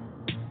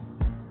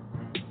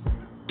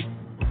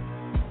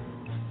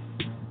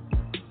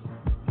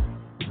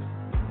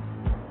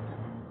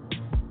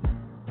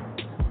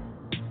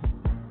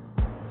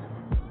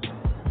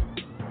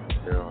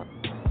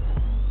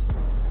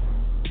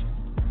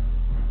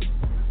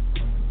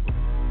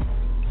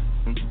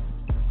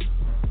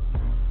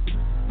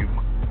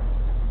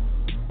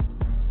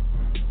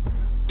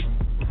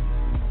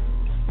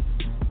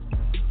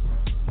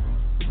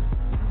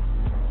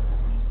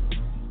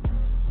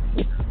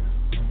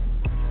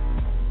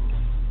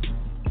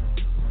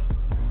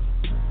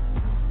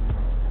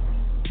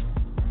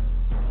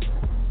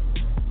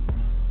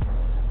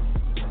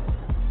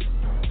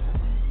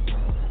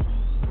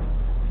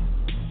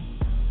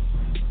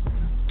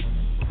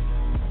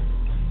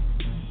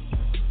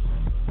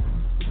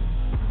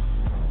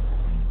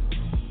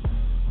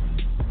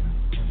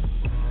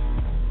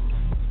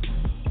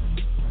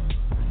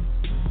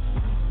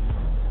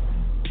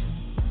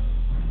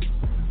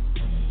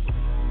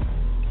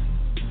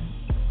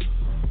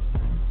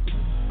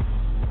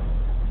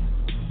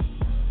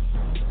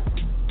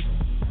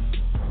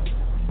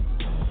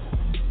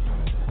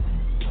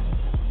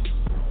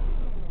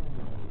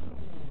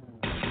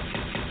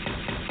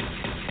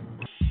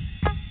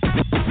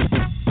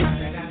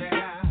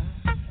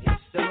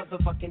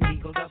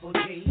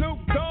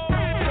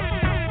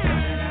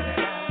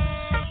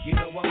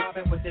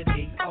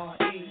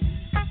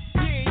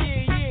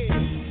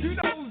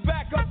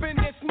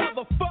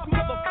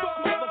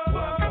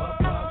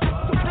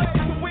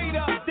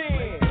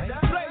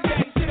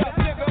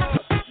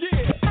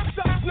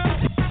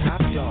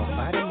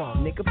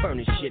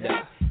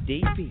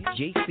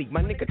 GC,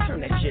 my nigga,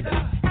 turn that shit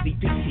up.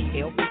 CPT,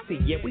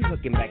 LBC, yeah, we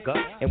hooking back up.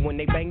 And when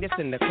they bang this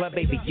in the club,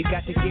 baby, you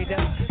got to get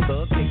up.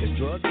 Thug niggas,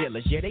 drug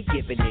dealers, yeah, they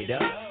giving it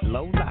up.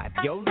 Low life,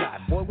 yo life,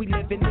 boy, we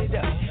living it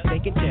up.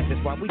 Taking chances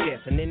while we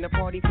dancing in the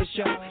party for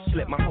sure.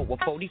 Slip my hoe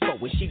a 44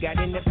 when she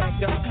got in the back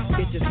door.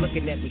 Bitches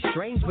looking at me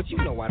strange, but you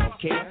know I don't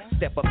care.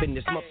 Step up in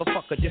this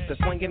motherfucker just to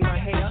swing in my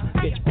hair.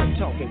 Bitch, quit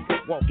talking,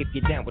 quit walk if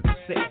you're down with the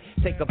sick.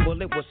 Take a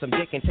bullet with some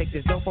dick and take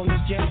this dope on this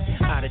jet.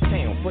 Out of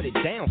town, put it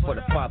down for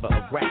the father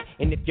of rap.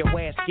 And if your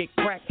ass get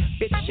cracked,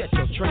 bitch, shut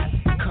your trap.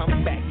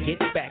 Come back, get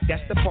back,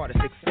 that's the part of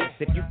success.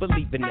 If you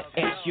believe in the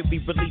S, you'll be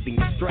relieving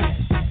the stress.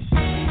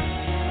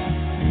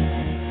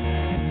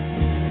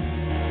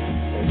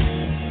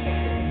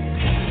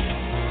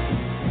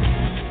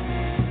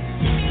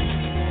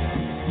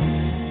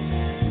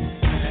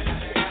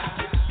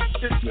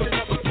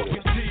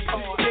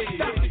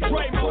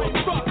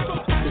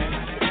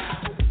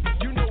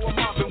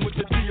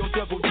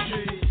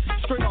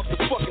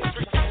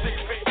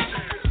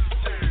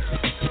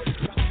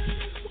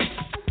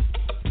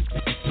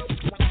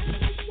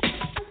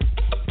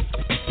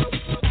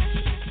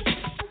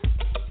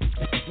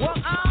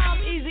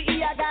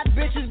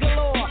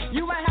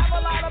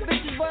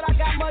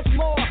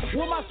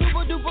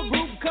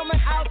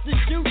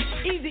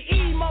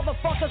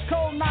 Motherfuckers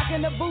cold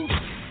knocking the boots.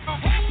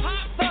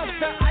 Hip-hop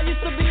thugster, I used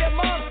to be a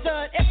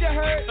monster. If you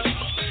heard,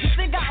 you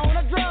think I own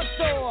a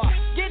drugstore.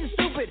 Getting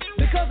stupid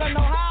because I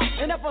know how.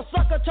 And if a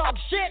sucker talk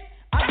shit,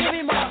 I give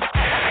him a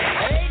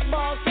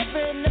 8-ball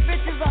sipping. The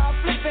bitches are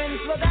flipping.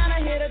 Slow down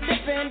and hit a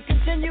dipping.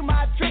 Continue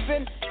my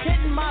tripping.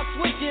 Hitting my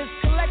switches.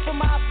 Collect for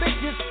my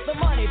bitches. The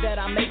money that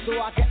I make so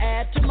I can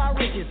add to my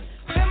riches.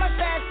 Fill my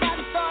stash pot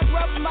and start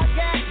rubbing my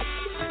gas.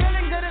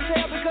 Feeling good as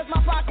hell because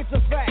my pockets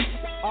are fat.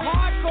 A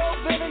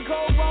hardcore building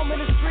cold roaming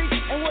the streets,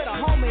 and with a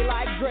homie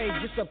like Dre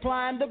just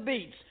supplying the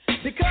beats.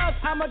 Because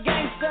I'm a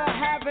gangster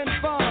having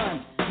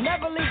fun.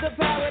 Never leave the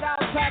pad without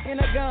packing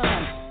a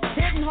gun.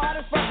 Hitting hard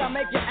as fuck, I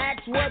make you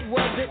ask what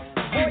was it.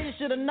 Boy, you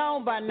should have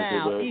known by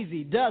now.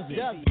 Easy does it.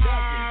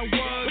 I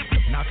was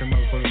knocking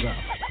motherfuckers out.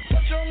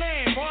 What's your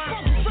name,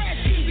 boy?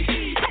 Fresh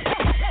Easy.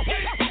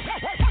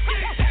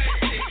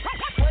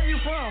 Where you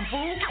from,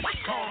 fool?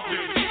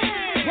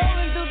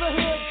 Rolling through the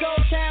hood,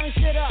 cold tearing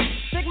shit up.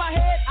 Stick my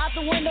head out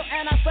the window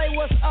and I say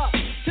what's up.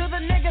 To the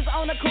niggas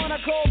on the corner,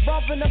 cold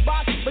bumping the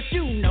box. But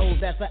you know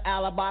that's an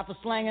alibi for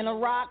slanging the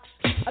rocks.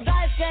 A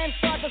dice game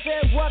starter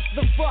said, what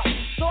the fuck?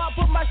 So I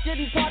put my shit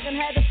in park and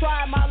had to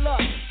try my luck.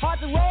 Hard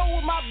to roll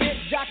with my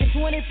bitch, jocking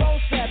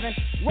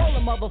 24/7.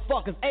 Rolling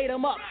motherfuckers, 8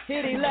 'em up,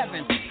 hit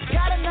 11.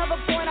 Got another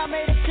point, I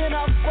made a 10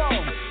 up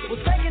 4. Was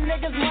taking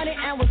niggas money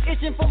and was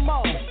itching for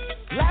more.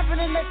 Laughing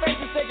in their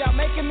faces, said y'all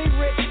making me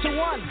rich. To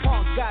one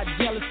punk got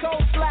jealous,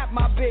 cold slap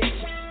my bitch.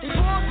 He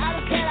pulled out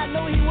a can, I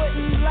knew he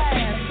wouldn't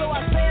last. So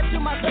I said to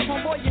myself,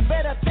 homeboy, you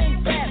better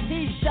think fast.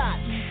 He shot,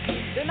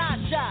 then I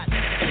shot.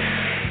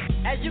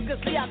 As you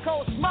can see, I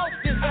cold smoked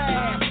his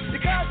ass.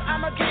 Because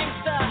I'm a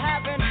gangster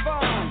having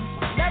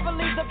fun. Never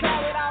leave the car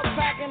without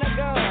packing a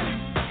gun.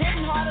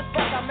 Hitting hard as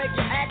fuck, I make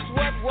you ask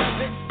what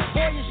was it.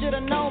 Boy, you should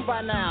have known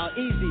by now.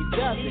 Easy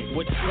does it.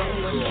 With so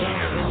much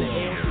junk in the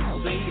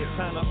LCC, it's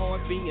kinda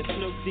hard being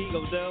Snoop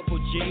D-O double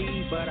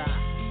G, but I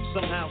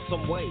somehow,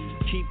 some way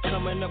keep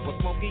coming up with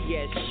funky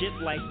ass shit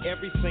like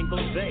every single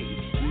day.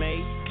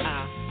 May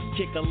I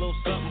kick a little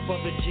something for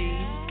the G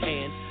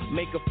and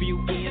make a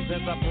few ends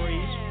as I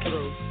breeze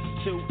through.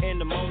 2 in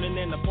the morning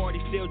and the party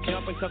still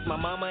jumping cause my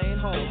mama ain't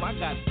home. I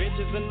got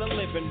bitches in the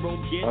living room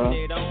getting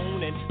it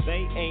on and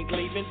they ain't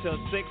leaving till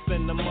 6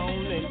 in the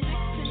morning.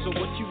 So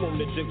what you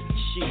wanna do?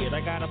 Shit,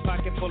 I got a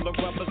pocket full of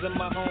rubbers and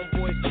my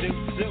homeboys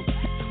do.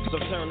 So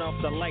turn off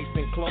the lights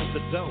and close the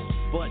door.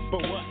 But for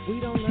what?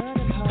 We don't love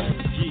them hoes.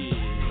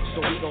 Yeah.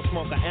 So we gon'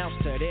 smoke an ounce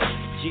to this.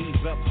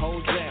 G's up,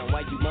 hoes down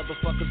while you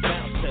motherfuckers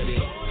bounce to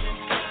this.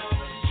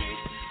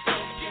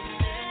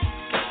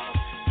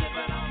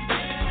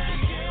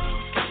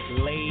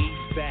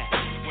 Laid back.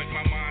 With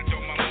my mind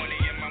on my money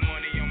and my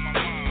money on my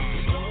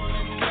mind.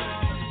 Rolling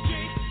down the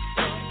street,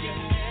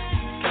 smoking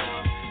indoor,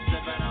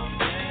 living on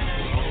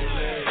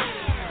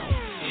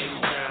in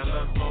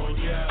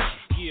California.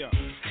 Yeah.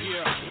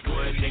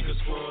 Where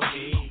niggas for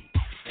me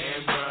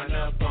and run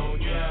up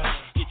on ya.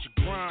 Get your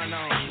grind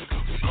on.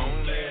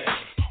 Only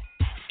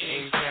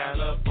in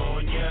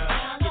California.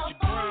 Get your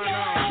grind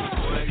on.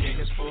 Where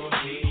niggas for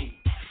me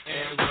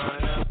and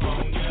run up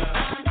on ya.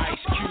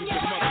 Ice Cube, the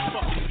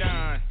motherfucking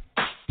dime.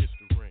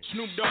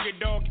 Snoop Doggy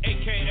Dogg,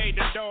 a.k.a.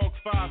 the Dog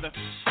Father.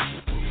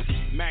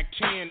 Mac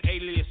 10,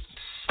 alias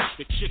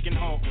the Chicken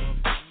Hawk.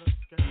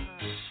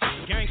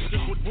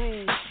 Gangsters with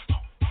rules,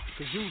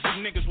 cause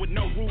usually niggas with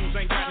no rules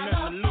ain't got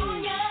nothing to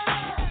lose.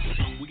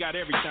 We got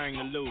everything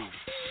to lose.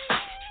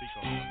 Speak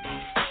on it.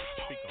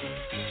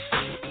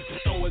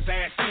 Throw his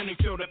ass in and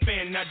feel the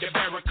fin of the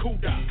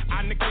Barracuda.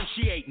 I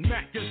negotiate,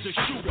 Mac is the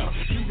shooter.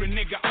 You the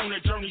nigga on a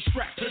journey,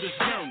 strapped to this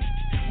journey.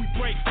 We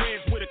break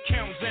bread with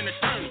accountants and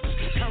attorneys.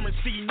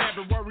 Currency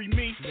never worry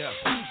me.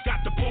 Who's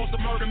got the balls to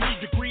murder me?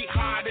 Degree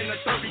higher than a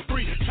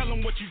 33. Tell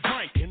them what you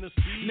drank.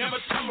 Never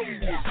tell them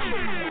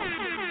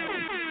what.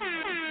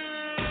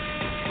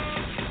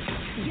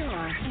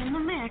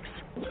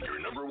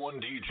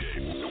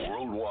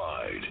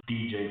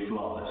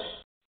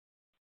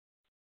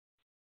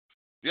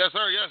 Yes,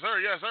 sir, yes,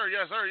 sir, yes, sir,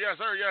 yes, sir, yes,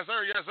 sir, yes,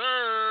 sir, yes,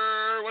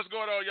 sir. What's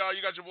going on, y'all?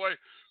 You got your boy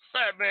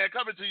Fat Man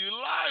coming to you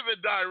live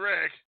and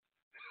direct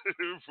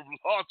from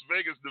Las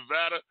Vegas,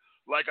 Nevada.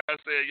 Like I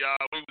said, y'all,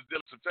 we was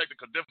dealing with some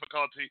technical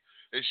difficulty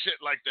and shit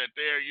like that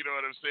there, you know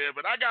what I'm saying?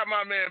 But I got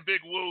my man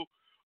Big Woo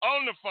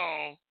on the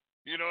phone,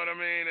 you know what I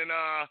mean? And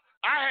I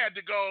had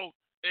to go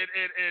I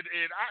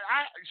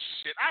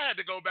had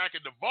to go back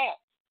in the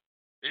vault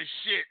and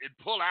shit and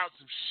pull out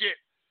some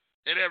shit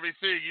and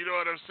everything, you know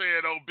what I'm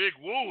saying, on Big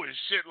Woo and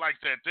shit like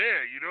that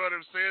there, you know what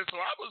I'm saying? So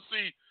I'm going to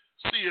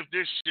see if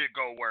this shit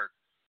go work,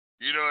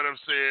 you know what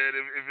I'm saying,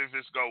 if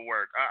it's going to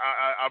work.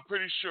 I'm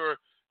pretty sure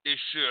it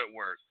should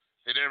work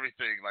and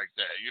everything like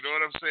that, you know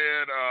what I'm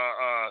saying?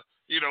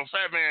 You know,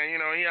 Fat Man, you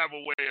know, he have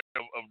a way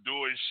of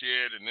doing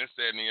shit and this,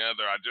 that, and the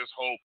other. I just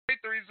hope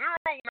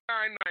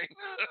 83099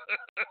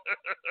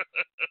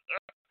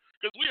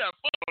 because we have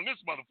fun on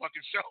this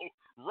motherfucking show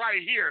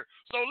right here.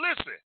 So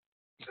listen.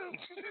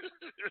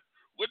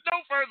 With no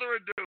further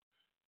ado,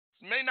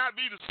 may not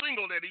be the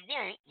single that he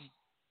wants,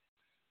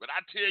 but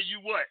I tell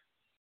you what,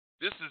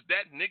 this is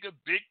that nigga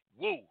Big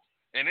Woo,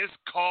 and it's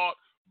called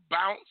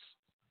Bounce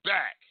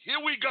Back.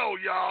 Here we go,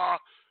 y'all,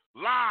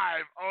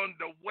 live on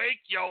the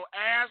Wake Your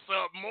Ass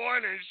Up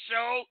morning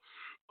show.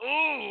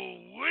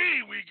 Ooh,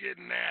 we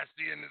getting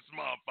nasty in this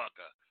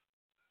motherfucker.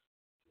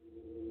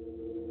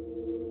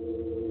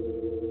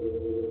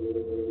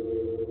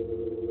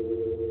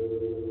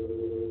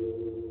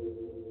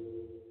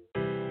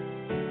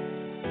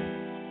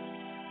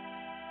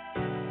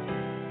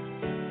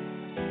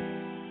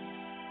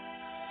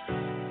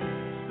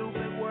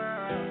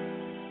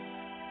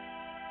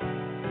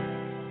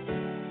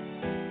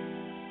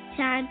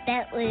 Time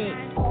Bentley.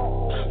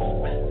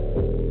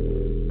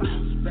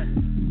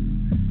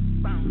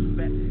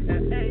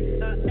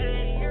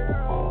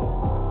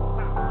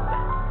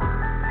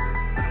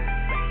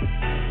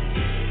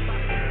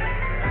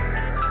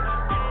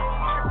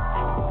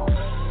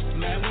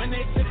 Man, when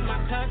they took my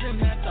cousin,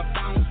 had to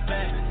bounce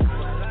back.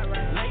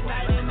 Late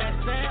night in that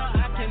cell,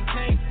 I can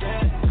take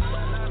that.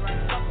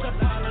 Fuck the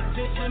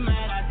politician,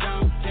 man, I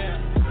don't care.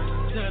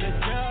 To the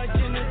judge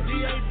and the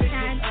DA,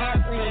 bitches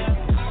out there.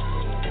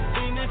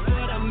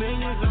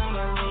 Millions on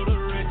the road to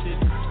riches.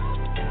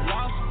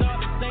 Lost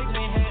up state,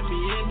 they had me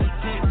in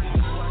detention.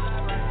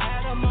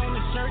 Had them on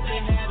the shirt,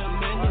 they had them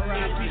in the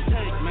bitches.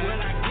 When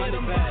I get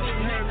them by the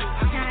neck,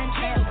 I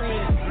can't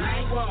win.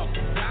 Night walk,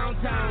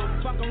 downtown,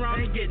 fuck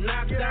around and get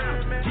knocked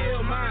down.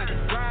 Kill mine,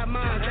 drive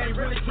mine, they ain't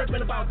really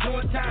tripping about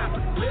doing time.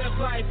 Live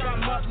life,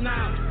 I'm up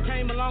now.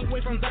 Came a long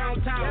way from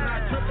downtown,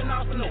 not tripping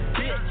off of no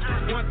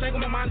bitch. One thing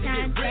on my mind to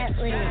get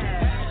rich.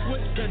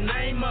 Switch the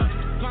name up,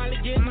 finally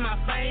getting my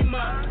fame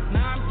up.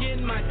 Now I'm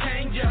getting my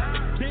change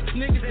up. Bitch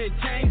niggas that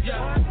change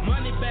up.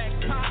 Money back,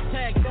 pop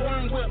tag,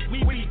 foreign whip,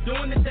 we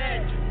doing the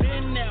dash.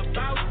 Been there,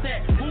 bout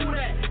that, who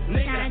that?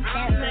 Nigga,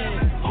 I'm that.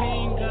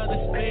 King of the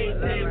spade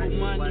table,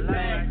 money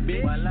back,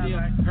 bitch.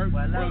 Still hurt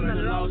from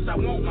the loss, I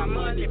want my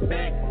money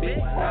back,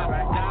 bitch. I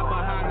die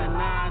behind the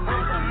nine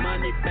on some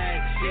money back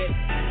shit.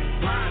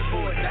 Grind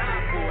for it,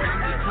 die for it,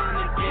 I'm just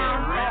trying to get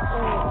rap.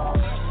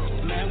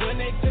 Man, when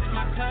they took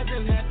my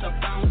cousin, had to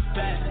bounce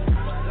back.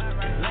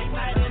 Late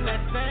night in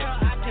that cell,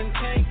 I can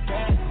take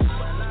that.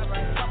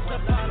 Fuck the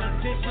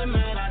politician,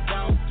 man, I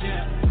don't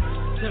care.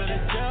 To the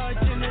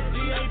judge and the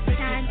DA,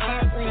 bitches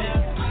out there.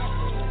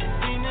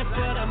 Seen it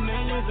for the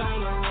millions on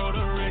the road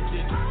to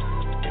riches.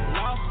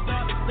 Lost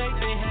up state,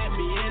 they had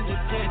me in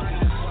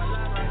detention.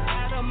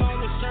 Had them on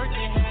the shirt,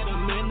 they had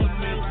them in the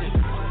mission.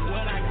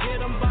 When I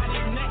get them by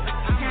the neck,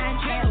 I'm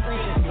kill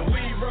it. The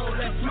weed roll,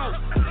 let's smoke.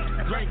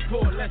 Drink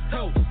pour, let's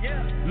toast.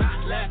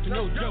 Not laughing,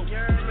 no joke.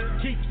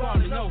 Keep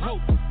falling, no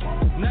hope.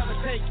 Never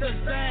take the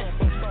stand.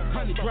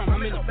 Honey drum,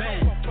 I'm in the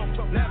band.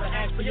 Never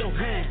ask for your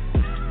hand.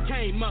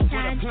 Came up with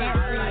a plan.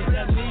 Like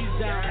that knees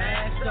down,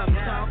 ass up,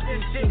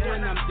 talking shit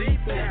when I'm deep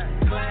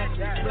in.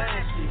 Flashy,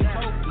 flashy,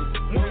 focus.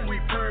 When we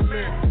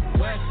permit.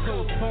 West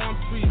Coast, Palm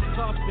Street,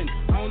 puffin'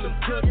 on them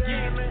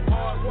cookies.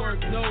 Hard work,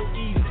 no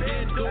ease.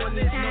 Been doing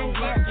this, no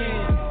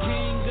weekend.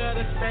 King of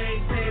the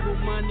spade table,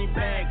 money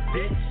back,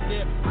 bitch.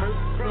 Step hurt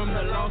from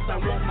the loss, I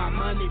want my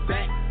money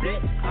back,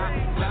 bitch. I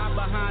die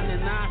behind the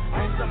nine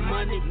on some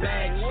money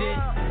back shit.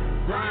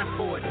 Grind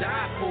for it,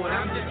 die for it,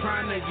 I'm just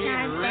trying to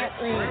get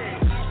rich.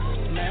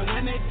 Man,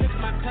 when they took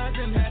my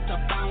cousin, had to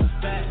bounce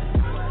back.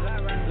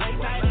 Late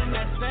night in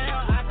that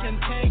cell, I can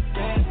take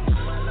that.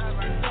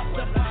 Fuck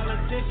the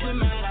politician,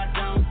 man, I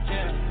don't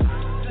care.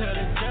 To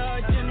the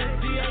judge and the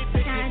DA,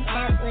 bitches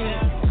out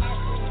there.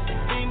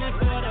 Seen it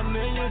for the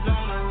millions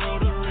on the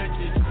road to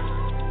riches.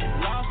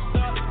 Lost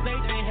up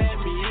state, they had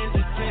me in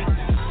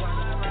detention.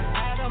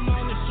 Had them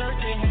on the shirt,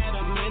 they had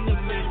them in the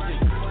mission.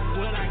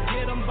 When I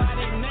get them by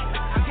their neck,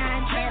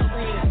 I can't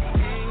win.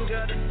 King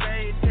of the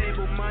spade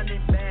table, money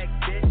back,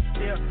 bitch.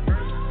 Still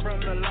hurt from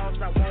the loss,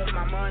 I want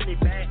my money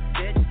back,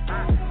 bitch.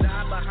 I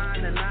die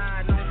behind the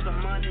nine on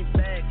some money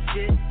back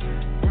shit.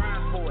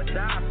 Grind for it,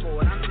 die for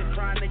it, I'm just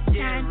trying to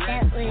get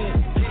rich.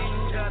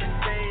 King of the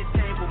spade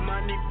table,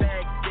 money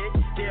back, bitch.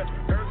 Still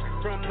hurt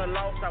from the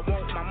loss, I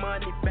want my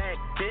money back,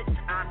 bitch.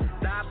 I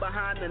die Hide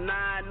behind the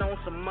 9 on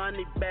some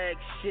money bag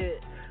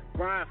shit.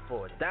 Grind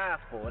for it, die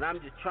for it.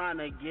 I'm just trying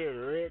to get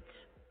rich.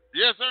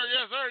 Yes, sir,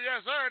 yes, sir,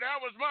 yes, sir.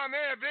 That was my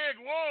man, Big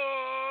Whoa.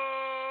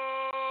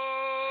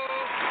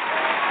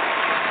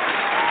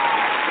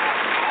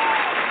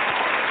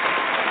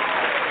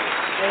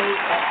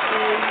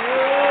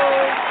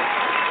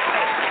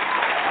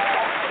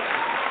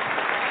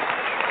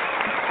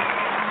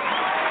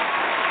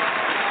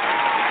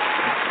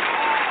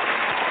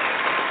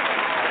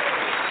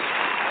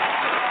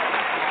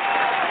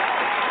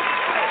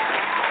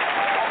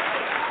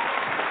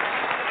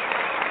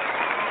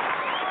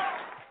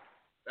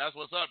 That's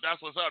what's up.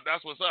 That's what's up.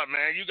 That's what's up,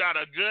 man. You got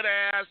a good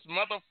ass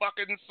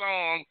motherfucking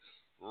song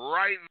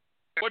right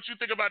there. What you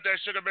think about that,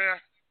 Sugar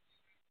Bear?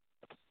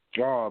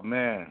 Oh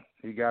man,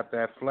 he got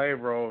that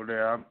flavor over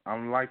there.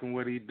 I'm liking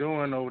what he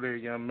doing over there,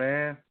 young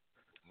man.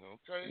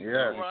 Okay.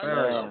 Yeah, all right.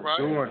 sir. All right.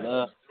 Doing it.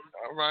 All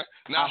right.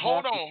 Now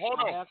hold on.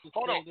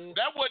 This.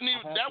 That wasn't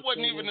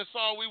even the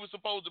song we were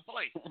supposed to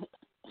play.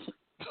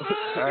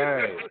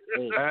 Hey,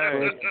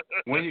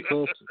 when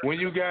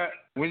you got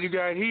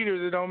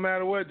heaters, it don't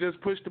matter what. Just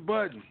push the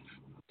button.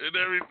 And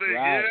everything,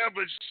 right. Yeah,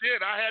 but shit,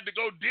 I had to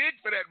go dig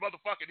for that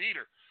motherfucking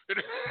heater. I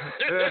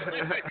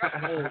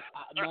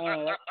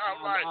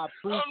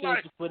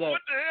appreciate you for that.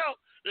 What the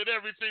hell? And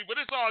everything, but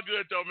it's all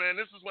good though, man.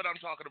 This is what I'm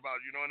talking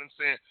about. You know what I'm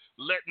saying?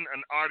 Letting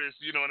an artist,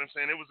 you know what I'm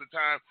saying? It was a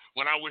time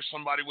when I wish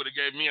somebody would have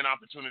gave me an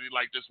opportunity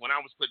like this when I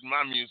was putting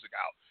my music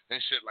out and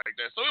shit like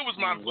that. So it was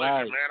my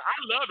pleasure, man. I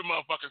love the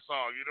motherfucking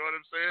song. You know what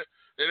I'm saying?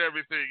 And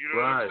everything. You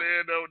know what I'm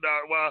saying? No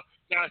doubt. Well,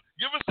 now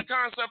give us the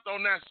concept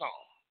on that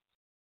song.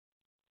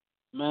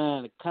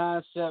 Man, the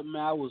concept,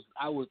 man. I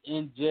was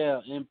in jail,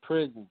 in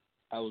prison.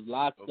 I was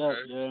locked up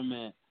there,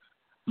 man.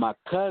 My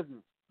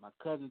cousin,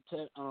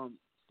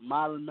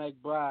 Myron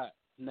McBride,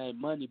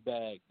 named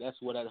Moneybag. That's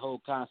what that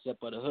whole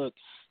concept of the hook.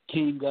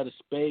 King of the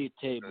spade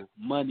table,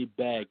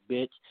 Moneybag,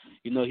 bitch.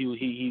 You know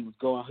he was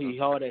going. He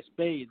hard at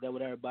spades. That's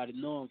what everybody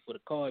know him for,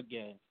 the card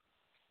game.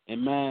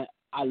 And man,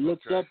 I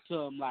looked up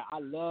to him like I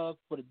love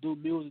for to do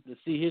music to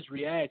see his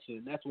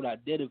reaction. That's what I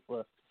did it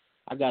for.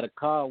 I got a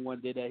call one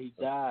day that he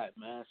died,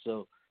 man.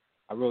 So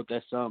I wrote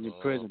that song in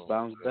prison,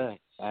 Bounce Back.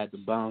 I had to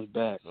bounce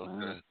back,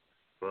 man.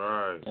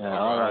 Right.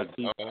 Yeah,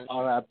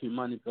 R.I.P.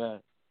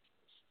 Moneybag.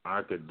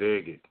 I could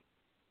dig it.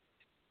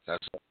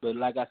 But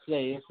like I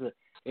say,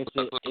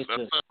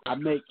 I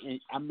make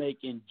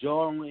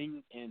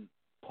enjoying and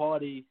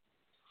party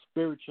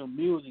spiritual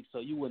music, so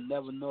you would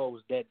never know it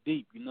was that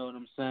deep. You know what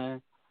I'm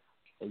saying?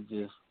 It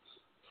just,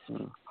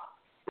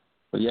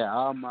 but yeah,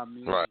 all my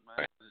music, man,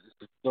 it's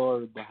the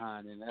story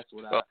behind it. And that's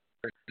what I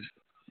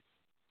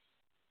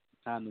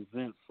kind of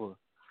vent for.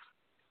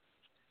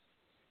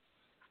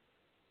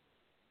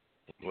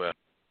 Well,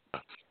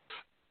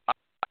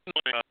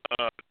 what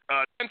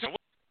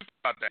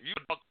about that? You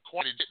talk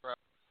quite a bit, right?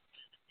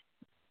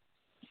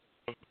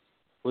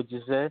 What'd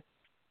you say?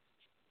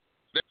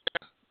 See,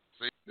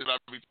 this is what I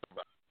be talking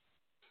about.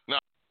 Now,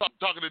 I'm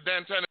talking to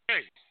Dantana.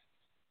 Hey,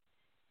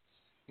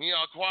 he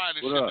all quiet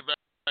and shit in the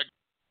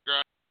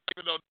background.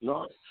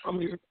 No,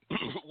 I'm here.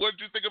 What did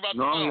you think about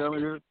the song? song? I'm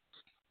here.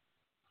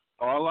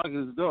 All I like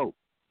is dope.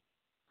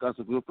 Got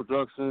some good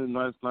production,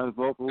 nice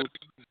vocals.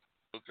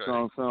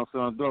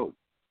 Sound dope.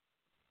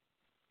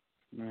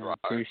 Man, I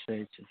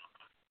appreciate you.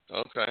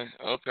 Okay.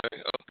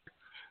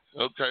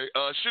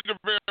 Sugar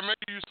Bear,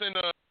 maybe you send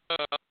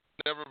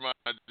never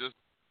mind, just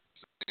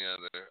there.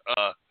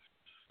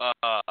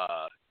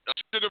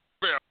 Sugar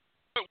Bear,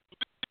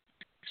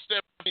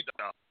 step me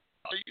down.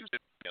 You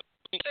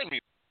send me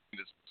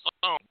this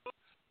song.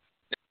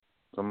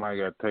 Somebody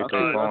got to take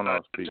their phone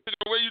off speaker.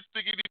 Where you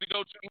think you need to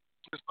go to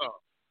this song?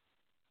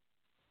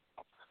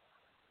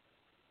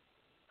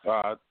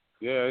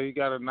 Yeah, he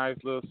got a nice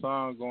little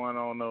song going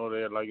on over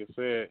there. Like I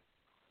said,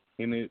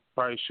 he need to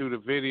probably shoot a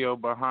video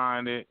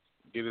behind it,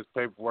 get his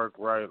paperwork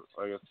right.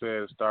 Like I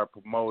said, start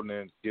promoting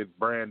it, get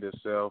brand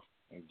itself,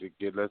 and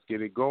let's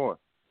get it going.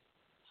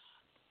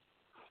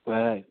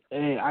 Right.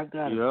 Hey, I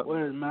got a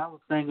word, man. I was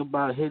thinking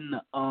about hitting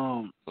the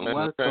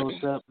West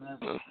Coast up,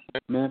 man.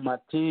 Man, my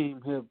team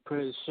here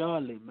pretty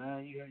shortly,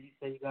 man. You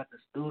say you got the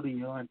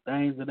studio and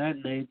things of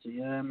that nature.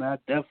 Yeah, man. I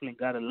definitely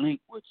got a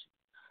link with you.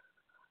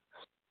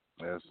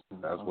 That's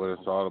what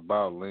it's all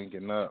about,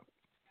 linking up.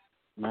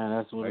 Man,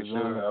 that's what Make it's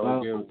sure all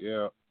about.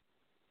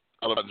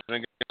 All about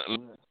linking up. You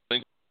know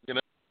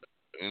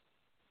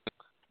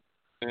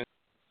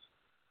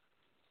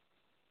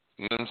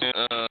what I'm saying?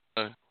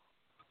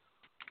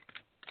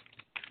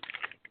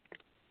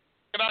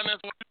 Get on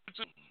this one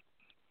too.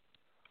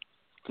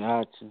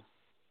 Gotcha.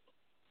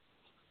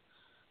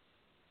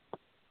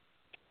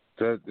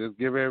 Just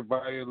give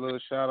everybody a little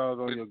shout out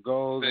on your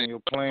goals and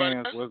your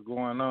plans. What's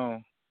going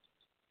on?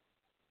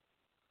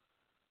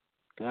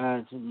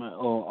 Gotcha, man.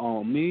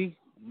 On me,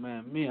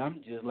 man.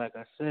 I'm just like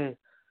I said.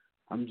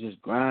 I'm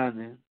just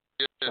grinding,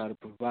 try to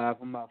provide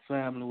for my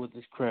family with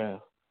this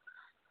craft.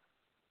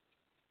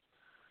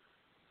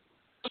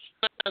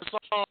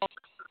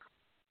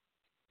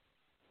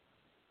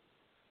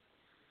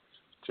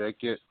 Check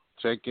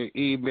Check your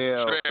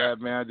email, Sure.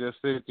 Fat Man. I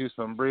just sent you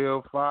some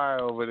real fire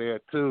over there,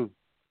 too.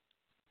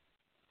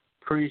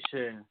 Appreciate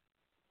it.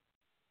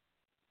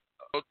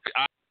 Okay.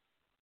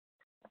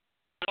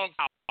 What's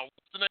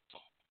the next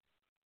song?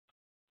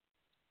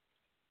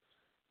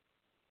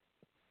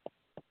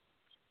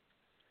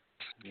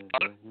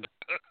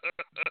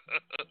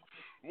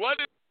 What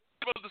is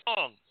the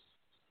song?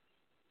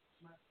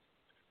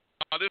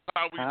 This is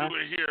how we do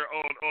it here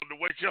on the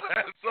Wake Your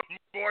Ass Up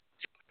Morning.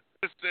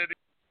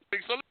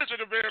 So listen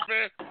to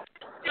man. You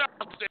got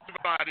to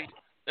everybody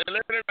and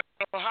let everybody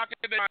know how can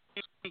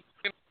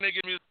they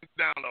get music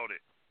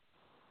downloaded.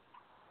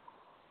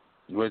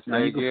 Which now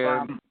they you can get.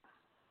 find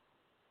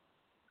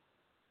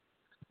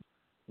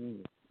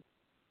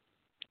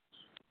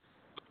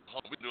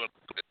We do it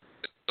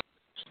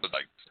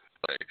like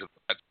because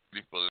that's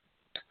people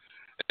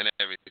and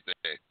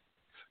everything.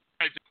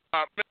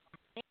 How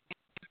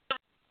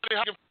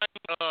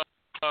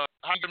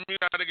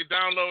they can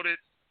download it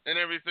and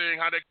everything,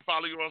 how they can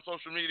follow you on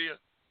social media?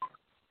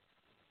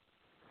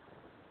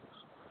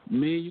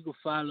 Me, you can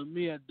follow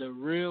me at The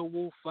Real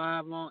Woo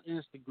 5 on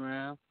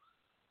Instagram.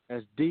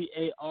 That's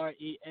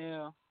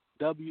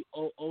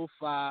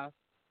DARELWOO5.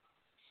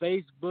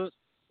 Facebook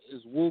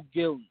is Woo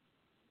Gilton.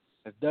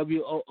 That's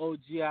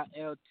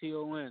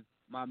WOOGILTON.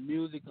 My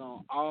music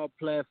on all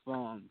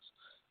platforms.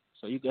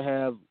 So you can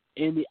have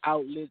any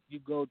outlet you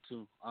go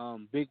to.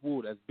 Big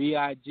Woo, that's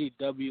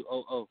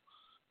BIGWOO.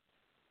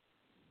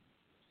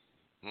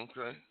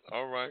 Okay.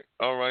 All right.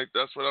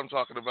 That's what I'm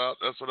talking about.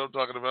 And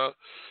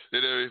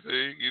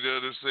everything. You know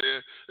what I'm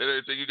saying? And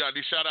everything. You got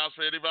any shout outs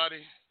for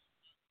anybody?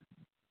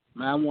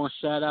 Man, I want to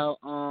shout out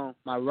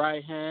my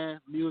right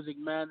hand music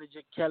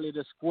manager, Kelly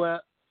the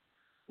Square.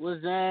 What's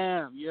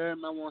up? You heard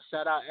me? I want to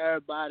shout out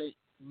everybody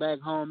back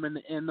home in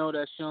the NO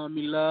that's showing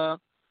me love.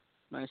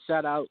 Man,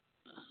 shout out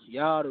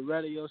y'all, the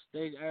radio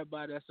station,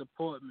 everybody that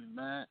support me,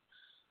 man.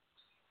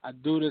 I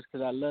do this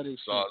because I love this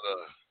shit. All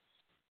love.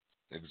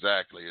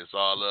 Exactly. It's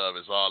all love,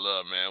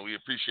 man. We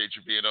appreciate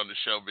you being on the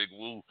show, Big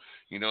Woo.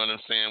 You know what I'm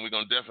saying? We're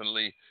going to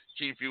definitely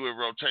keep you in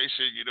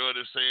rotation, you know what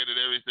I'm saying, and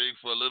everything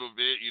for a little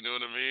bit, you know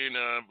what I mean?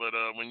 But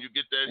when you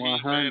get that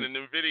heat, man, and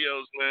them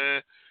videos,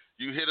 man,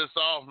 you hit us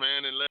off,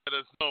 man, and let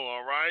us know,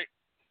 all right?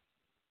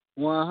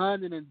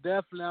 100, and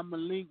definitely I'm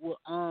going to link with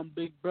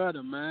Big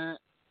Brother, man.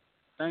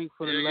 Thanks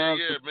for the love,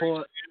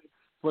 support,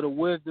 for the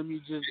wisdom you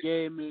just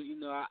gave me. You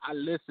know, I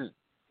listen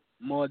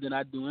more than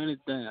I do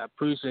anything. I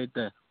appreciate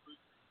that.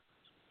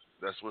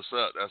 That's what's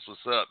up.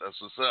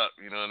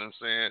 You know what I'm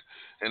saying?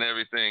 And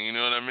everything. You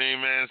know what I mean,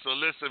 man? So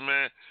listen,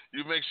 man,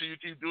 you make sure you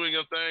keep doing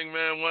your thing,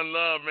 man. One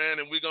love, man,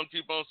 and we're going to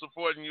keep on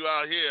supporting you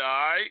out here,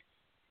 all right?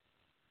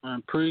 I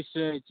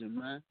appreciate you,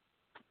 man.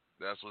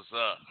 That's what's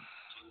up.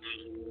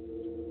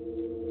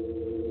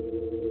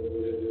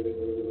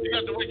 You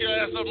got the Wake Your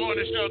Ass Up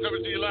Morning Show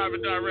coming to you live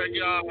and direct,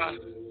 y'all.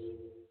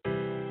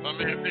 My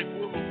man, Big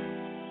Woo.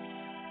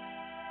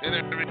 And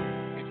everything.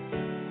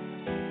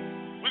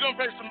 We're going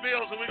to pay some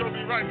bills and we're going to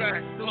be right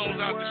back. Close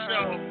out the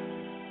show.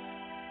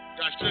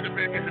 Got Sugar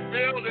Big in the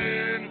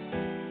building.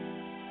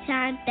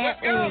 Time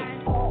that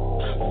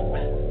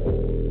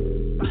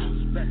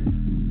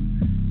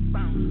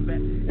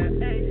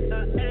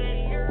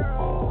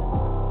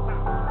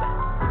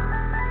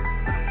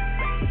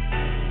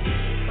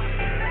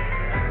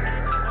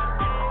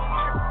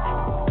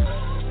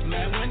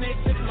Man, when they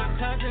took my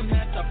cousin,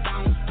 had to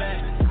bounce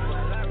back.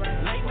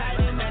 Late night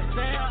in that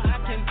cell, I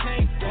can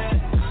take that.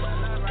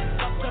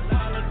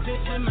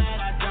 Man,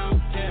 I don't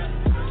care.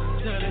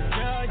 To the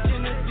judge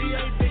and the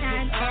DA,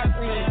 bitches out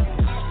there.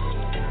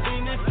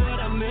 Seen it for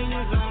the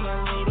millions on the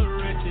road to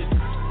riches.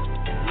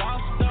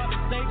 Lost up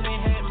state, they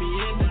had me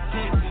in the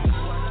tent.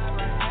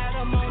 Had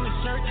them on the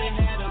shirt, they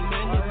had them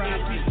in the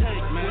bitches.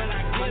 Man, I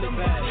get them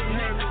by the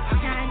neck.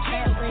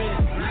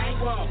 Night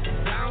walk,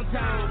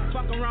 downtown,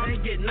 fuck around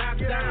and get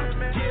knocked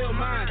down. Kill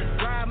mine,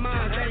 ride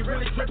mine, they ain't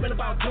really tripping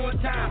about doing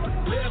time.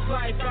 Live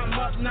life, I'm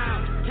up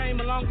now. Came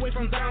a long way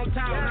from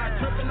downtown, not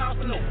tripping off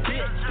of no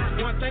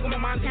bitch. One thing on my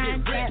mind to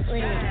get rich.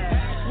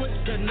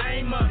 Switch the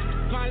name up,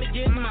 finally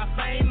getting my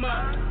fame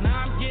up.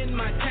 Now I'm getting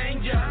my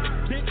change up.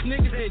 Bitch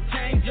niggas that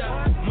change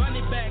up. Money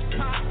back,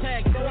 pop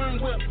tag,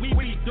 foreign whip,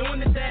 we doing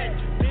the that.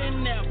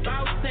 Been there,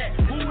 bout that,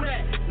 who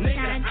that?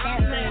 Nigga, I'm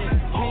that.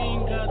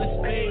 King of the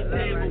spade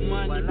table,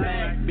 money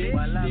back, bitch.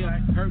 Still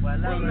hurt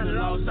from the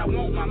loss, I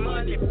want my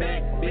money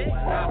back, bitch.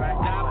 I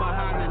die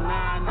behind the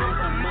 9 on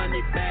some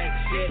money back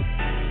shit.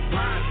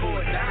 Grind for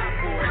it, die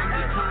for it, I'm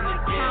just trying to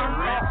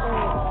get rich.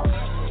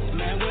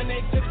 Man, when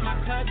they took my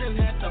cousin,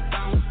 had to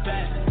bounce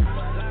back.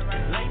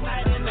 Late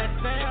night in that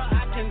cell,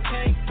 I can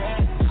take that.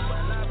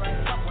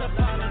 Fuck the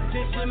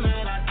politician,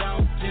 man, I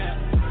don't care.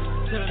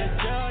 To the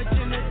judge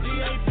and the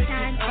DA,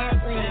 bitches out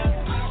there.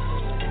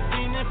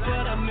 Seen it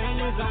for the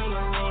millions on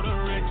the road to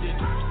riches.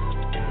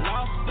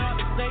 Lost up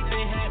state,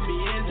 they had me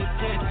in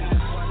detention.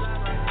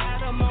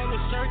 Had them on the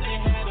shirt, they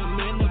had them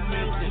in the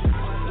mention.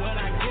 When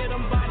I get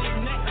them by the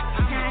neck,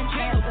 I'm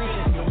kill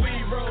the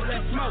weed roll,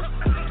 let's smoke.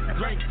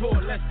 Drink pour,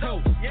 let's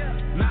toast.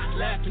 Not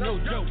laughing, no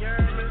joke.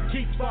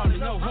 Keep falling,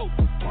 no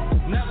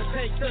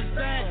to the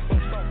sand.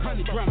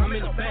 100 drum, I'm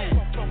in the band.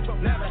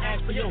 Never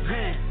ask for your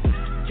hand.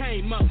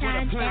 Came up with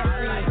a plan.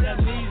 I like that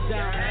knees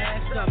down,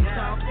 ass up,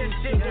 talking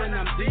shit when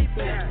I'm deep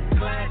in.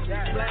 Flashy,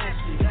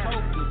 flashy,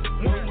 focus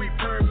when we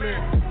permit.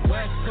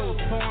 West Coast,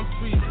 Palm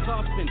Street,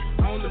 puffin'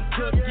 on them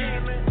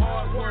cookies.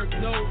 Hard work,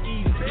 no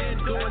ease. Been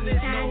doing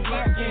this, no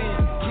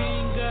weekend.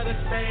 King of the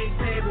spade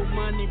table,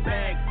 money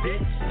back,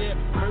 bitch. Step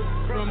hurt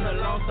from the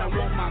loss, I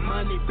want my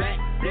money back,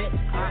 bitch.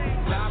 I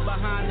die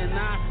behind the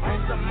nine on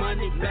some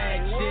money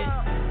back shit.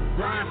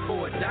 Grind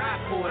for it, die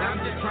for it. I'm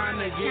just trying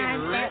to get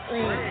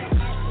rich.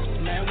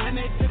 Man, when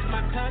they took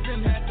my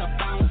cousin, had to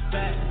bounce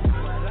back.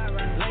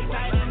 Late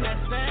night in that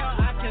cell,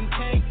 I can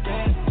take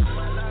that.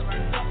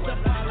 Fuck the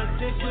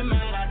politician,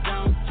 man, I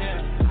don't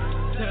care.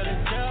 Tell the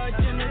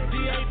judge and the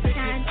DA, pick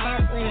it up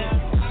there.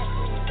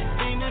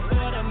 Fiending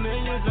for the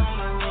millions on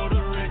the road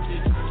to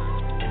riches.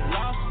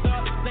 Lost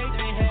up state,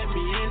 they had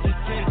me in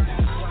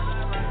detention.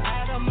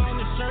 Had them on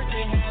the shirt,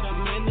 they had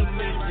them in the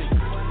mission.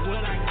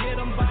 When I get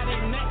them by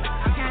their neck,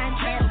 I can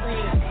tell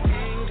this.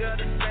 King of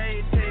the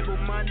spade table,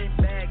 money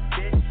back,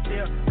 bitch.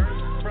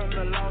 From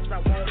the loss, I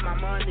want my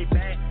money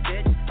back,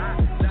 bitch. I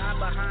die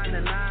behind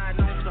the nine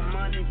on some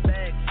money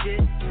back shit.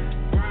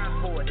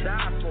 Grind for it,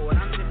 die for it.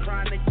 I'm just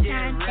trying to get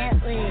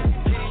rich.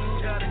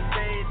 King of the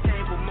stage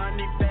table,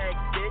 money back,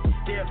 bitch.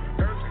 Still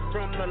hurt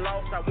from the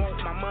loss, I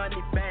want my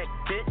money back,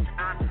 bitch. I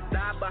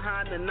die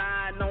behind the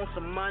nine on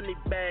some money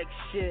back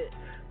shit.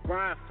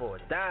 Grind for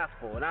it, die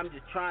for it. I'm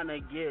just trying to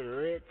get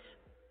rich.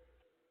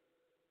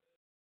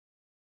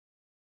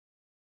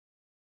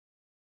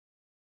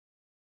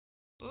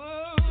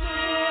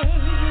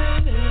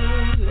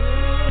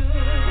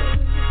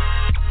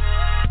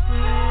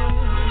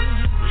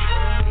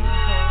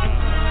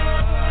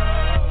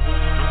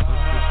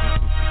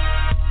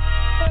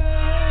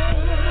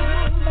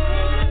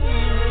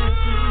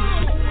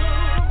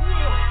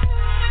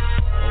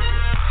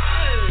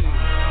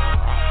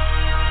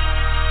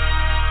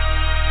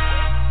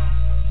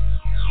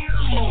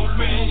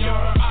 Open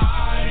your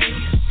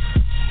eyes.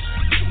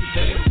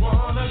 They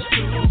want us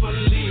to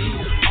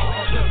believe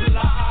all the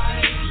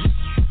lies.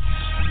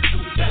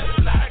 That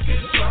black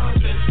is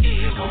something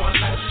evil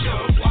unless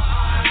you're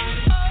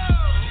wise.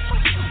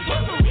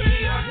 But we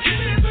are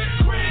kings and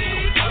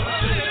queens of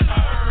this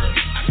earth.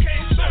 I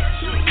can't search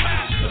you,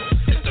 master.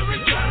 It's the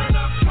return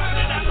of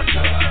planet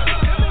Africa.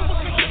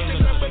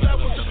 But I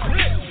was a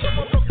grip.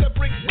 Someone broke that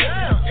brick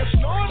down and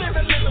snorted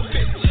a little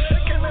bit.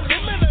 They can't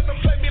eliminate them,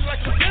 play me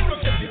like a hero.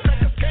 Cause these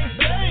crackers can't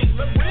bang.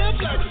 The real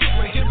black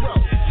superhero.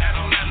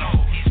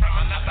 He's from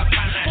another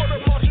planet. For the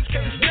Martians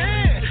can't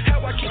stand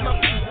how I keep my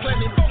feet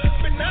planted. Folks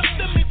been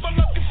after me for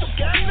looking for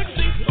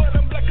galaxies, but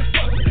I'm black as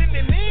fuck,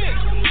 sending in.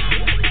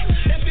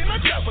 And then I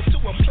travel to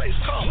a place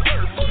called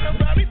Earth. On the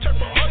rowdy turf,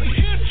 all you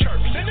hear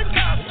chirps in the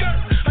top skirt.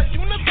 A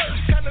universe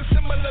kinda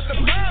similar to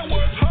mine.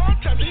 Works hard,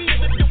 time to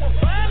even doing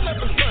fine,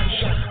 love and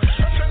sunshine.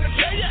 I'm trying to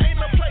tell you, ain't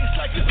no place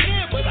like this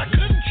here, but I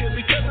couldn't chill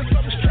because it's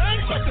something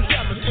strange about this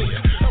atmosphere.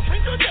 A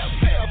wrinkled up,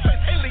 pale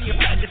face, alien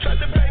package, tried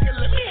to bang and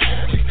let me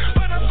have it.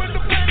 But I'm from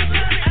the planet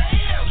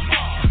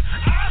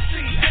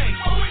AMR-ICA.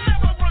 Oh, we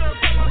never run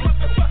from a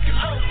motherfucking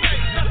old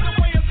face. That's the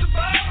way of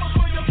survival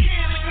for your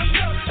kid and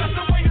yourself. That's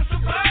the way of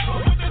survival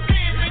with the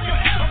things in your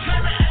head. I'm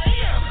planet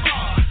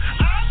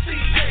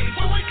AMR-ICA.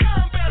 When we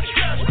combat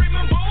stress,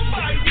 screaming boom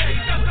by day.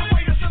 That's the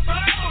way of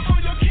survival for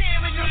your kid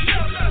and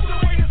yourself. That's the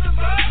way of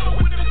survival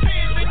with the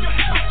things in your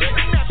head.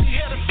 Been nappy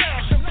head of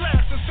sass and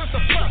blasting since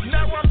a pup.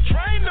 Now I'm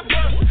trained to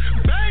bust,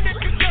 bang and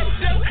conduct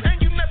death,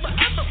 and you never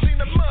ever seen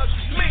a mug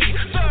me.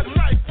 Thug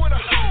life with a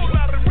whole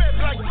lot of red,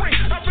 black, green.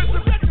 I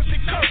resurrect to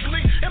see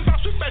Kirkley and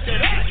bounce with back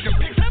that action.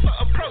 Pigs never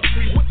approach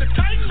me with the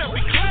titan that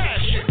we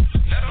clashing.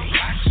 Let them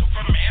black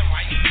Superman,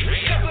 why you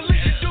dream? Cause the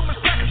Legion Doom is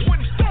back, it's when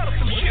he started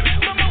some shit.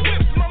 Mama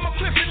whips, mama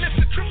clips, and it's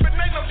a trip, and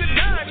ain't no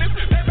denying this.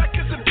 Payback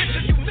is a bitch,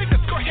 and you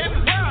niggas go ahead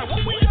and ride.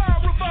 When we all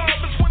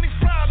revolve, it's when these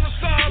problems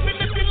solve. And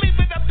if you leave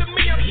it up to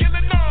me, I'm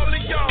killing all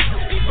of y'all.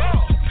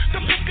 Evolve, the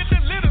book of the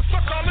litter,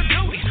 fuck all the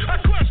duty. I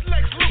crush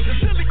Lex Luthor,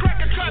 silly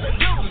cracker try to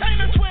do.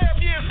 Ain't a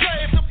 12-year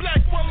slave, the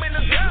black woman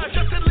is down.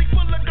 Just a league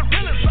full of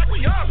gorillas, like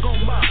we all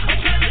gon' mob. I'm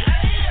trying to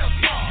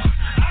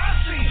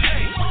AMR-ICA.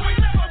 Well, we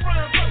never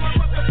run from a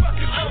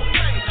motherfucking old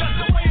face. That's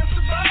the way of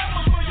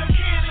survival for your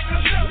kid and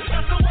yourself.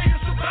 That's the way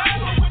of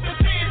survival with the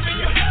things in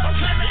your head. I'm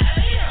trying to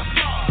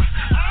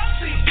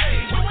AMR-ICA.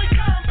 When we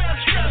combat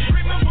stress,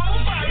 screaming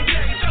boom by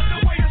day. That's the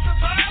way of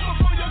survival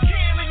for your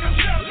kid and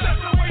yourself.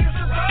 That's the way of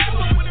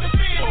survival with the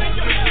things in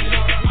your head.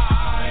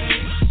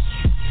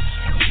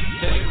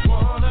 They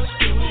want us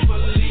to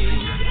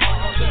believe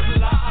all the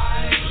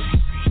lies.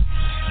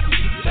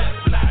 That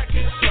black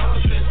is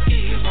something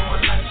evil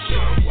unless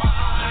you're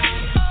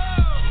wise.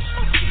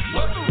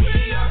 But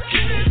we are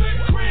kings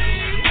and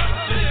queens of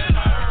this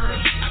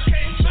earth. I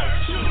can't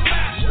search you,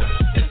 master.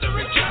 It's the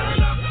return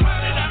of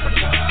planet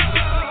Africa.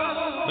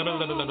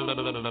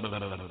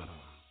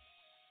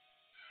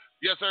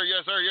 Yes, sir.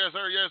 Yes, sir. Yes,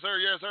 sir. Yes, sir.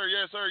 Yes, sir.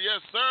 Yes, sir.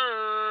 Yes,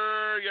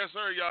 sir. Yes,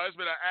 sir, y'all. It's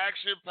been an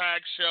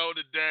action-packed show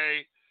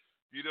today.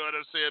 You know what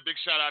I'm saying? Big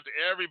shout out to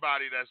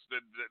everybody that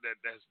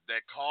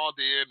called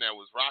in, that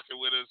was rocking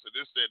with us, and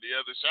this, that, and the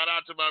other. Shout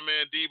out to my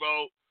man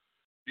DEBO.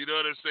 You know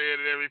what I'm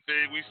saying, and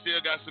everything. We still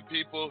got some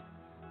people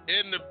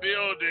in the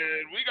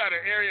building. We got an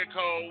area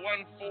code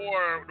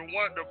 14, we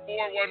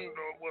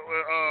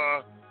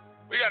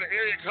got an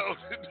area code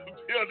in the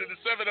building, the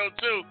 702,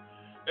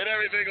 and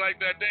everything like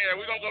that. Damn,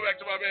 we're gonna go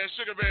back to my man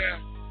Sugar Bear.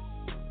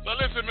 So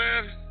listen,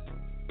 man.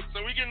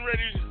 So we getting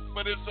ready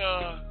for this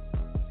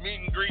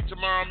meet and greet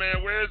tomorrow,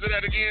 man. Where is it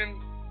at again?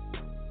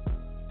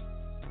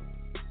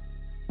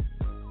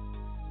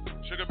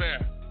 Sugar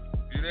Bear,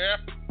 you there?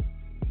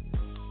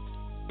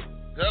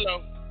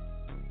 Hello.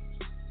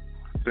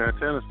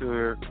 Dantana's still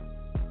here.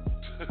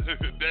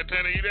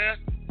 Dantana, you there?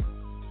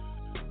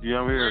 Yeah,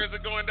 I'm here. Where is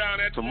it going down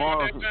at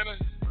tomorrow, Dantana?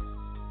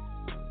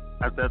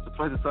 At the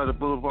place inside the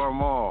Boulevard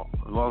Mall,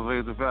 Las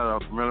Vegas, Nevada,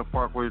 off Maryland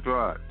Parkway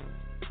Drive.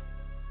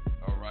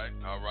 All right.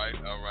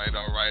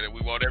 And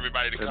we want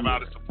everybody to come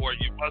out and support.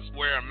 You must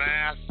wear a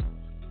mask.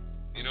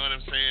 You know what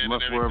I'm saying?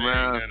 Must wear a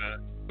mask.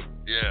 And,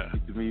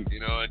 you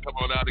know, and come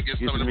on out and get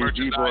some of the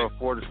merchandise. DEBO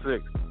 4 to 6.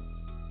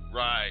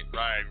 Right,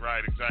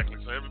 exactly.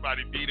 So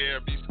everybody be there,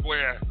 be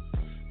square.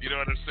 You know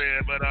what I'm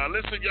saying? But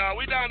listen, y'all,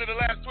 we down to the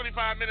last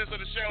 25 minutes of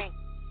the show.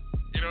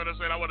 You know what I'm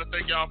saying? I want to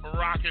thank y'all for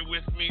rocking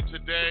with me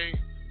today.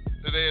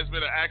 Today has been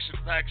an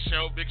action-packed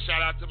show. Big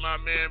shout out to my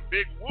man,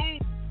 Big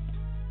Woo.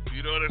 You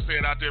know what I'm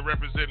saying? Out there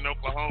representing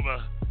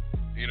Oklahoma.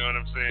 You know what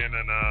I'm saying?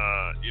 And,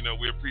 you know,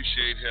 we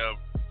appreciate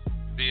him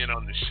being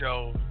on the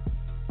show.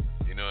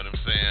 You know what I'm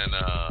saying?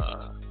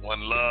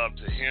 One love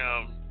to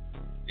him.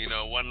 You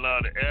know, one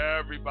love to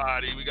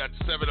everybody. We got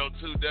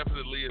 702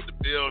 definitely in the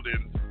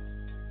building.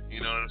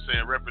 You know what I'm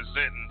saying?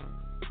 Representing.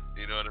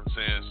 You know what I'm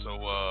saying? So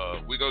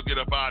we gonna get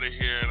up out of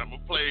here, and I'm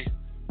gonna play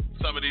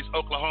some of these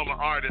Oklahoma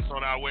artists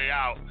on our way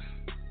out.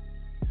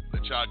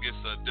 Let y'all get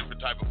some different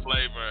type of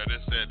flavor and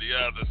this and the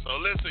other. So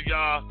listen,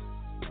 y'all.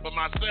 For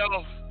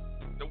myself,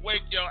 the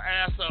Wake Your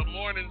Ass Up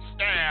morning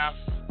staff,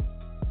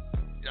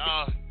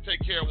 y'all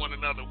take care of one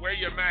another. Wear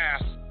your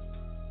mask.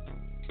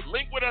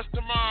 Link with us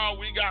tomorrow.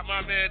 We got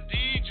my man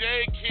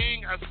DJ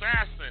King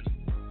Assassin.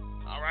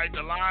 All right,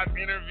 the live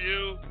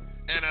interview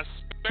and a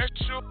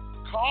special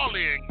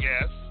call-in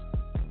guest.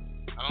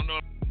 I don't know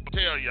if I'll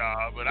tell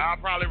y'all, but I'll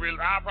probably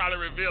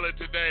reveal it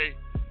today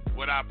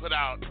when I put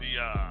out the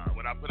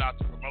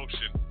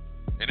promotion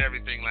and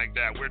everything like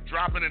that. We're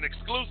dropping an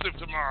exclusive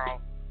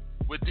tomorrow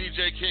with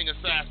DJ King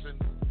Assassin.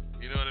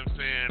 You know what I'm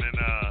saying? And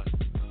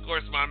of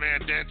course, my man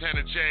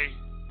Dantana J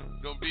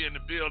gonna be in the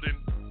building.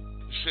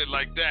 Shit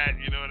like that,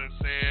 you know what I'm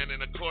saying?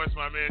 And of course,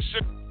 my man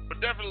Sugar will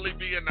definitely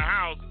be in the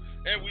house.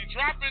 And we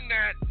dropping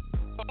that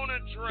Bona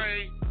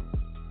Dre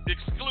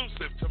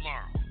exclusive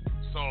tomorrow.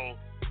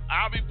 So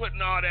I'll be putting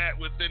all that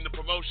within the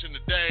promotion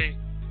today.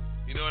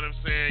 You know what I'm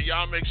saying?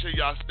 Y'all make sure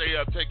y'all stay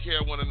up, take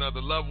care of one another,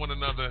 love one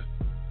another,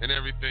 and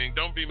everything.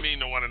 Don't be mean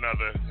to one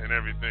another and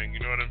everything. You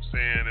know what I'm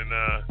saying? And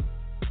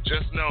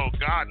just know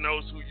God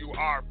knows who you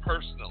are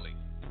personally.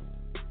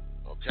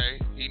 Okay?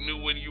 He knew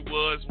when you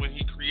was when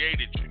he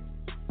created you.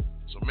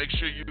 So make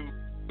sure you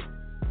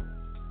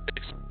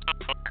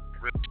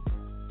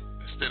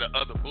instead of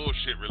other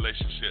bullshit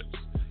relationships.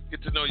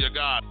 Get to know your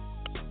God.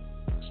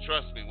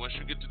 Trust me, once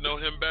you get to know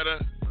him better,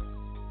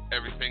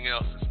 everything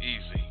else is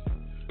easy.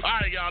 All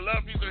right, y'all.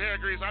 Love, peace, and hair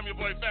grease. I'm your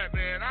boy Fat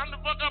Man. I'm the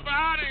fuck up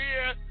out of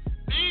here.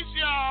 Peace,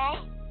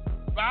 y'all.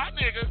 Bye,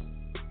 niggas.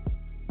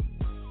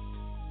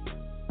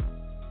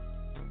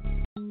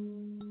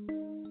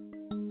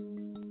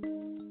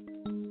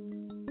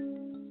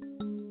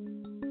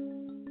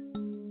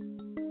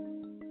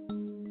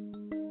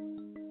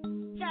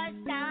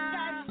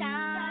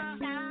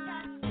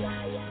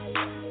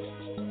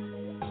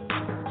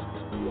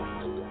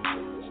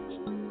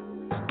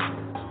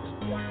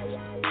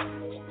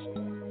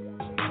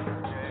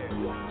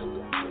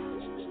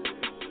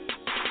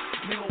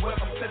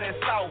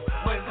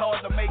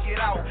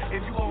 If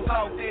you gon'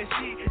 talk that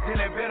shit,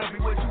 then that better be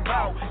what you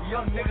bout.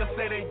 Young niggas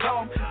say they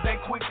dumb, they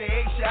quick to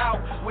X you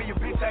out. When your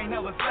bitch ain't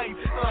never safe,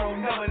 so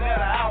don't never let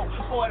her out.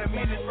 40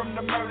 minutes from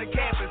the murder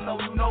campus, so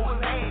you know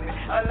what's happening.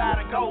 A lot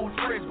of gold,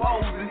 fresh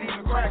bowls, and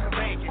even crackers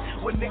acting.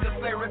 When niggas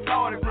say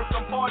retarded, grip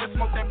some party,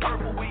 smoke that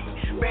purple weed.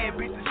 Bad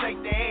bitches shake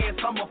their ass,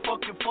 I'ma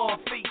fucking for a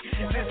feet.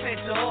 Let's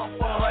set you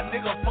up for a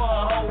nigga for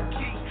a whole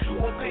key.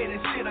 What petty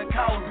shit I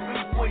cause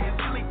beef where you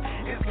sleep.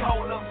 It's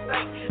cold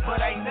upstate, but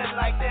ain't nothing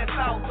like that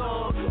south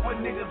of.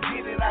 When niggas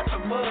get it out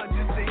the mud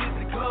just to hit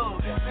the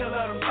club. Still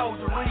love them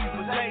soldieries,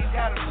 but they ain't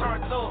got it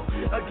turned up.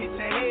 Or get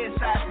your head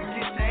shot and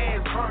get your ass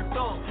burnt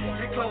up.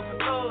 Get close to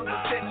thugs and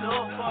set you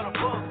up for the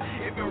buck.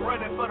 If you're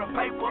running for the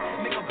paper,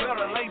 nigga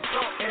better lace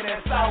up. And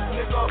that south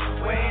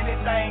nigga, where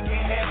anything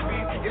can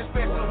happen.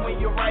 Especially when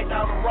you're right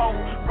down the road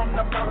from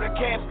from the murder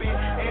camping.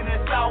 In the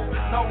South,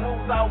 no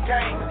rules, all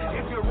games.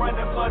 If you're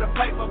running for the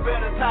paper,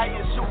 better tie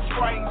your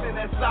shoestrings. In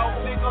the South,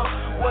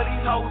 nigga, where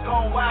these hoes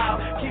gone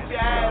wild. Keep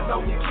your eyes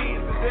on your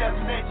kids, cause they'll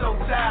snatch your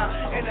child.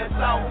 In the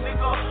South,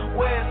 nigga,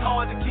 where it's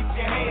hard to keep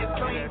your hands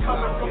clean,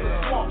 coming from the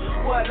swamp,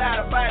 where a lot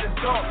of bodies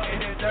dark. In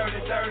that dirty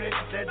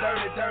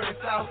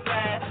South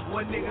side,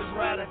 where niggas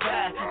ride or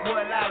die,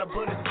 where a lot of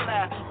bullets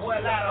fly, where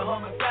a lot of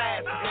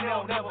homicides, and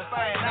they'll never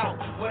find out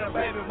where the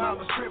baby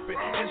mama's tripping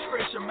and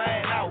stretch your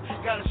mind out.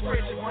 Gotta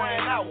stretch your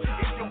grind out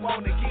if you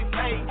wanna get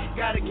paid.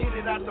 Gotta get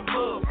it out the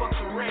mud, fuck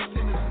the rats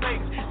and the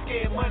snakes.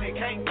 Scared money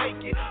can't make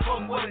it,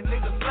 fuck what a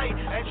nigga say.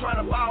 Ain't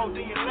tryna ball,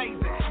 then you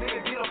lazy. Nigga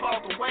get up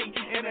off the way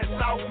in that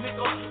South,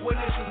 nigga. When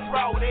it's a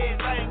fraud,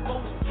 everything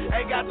moves.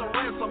 Ain't got the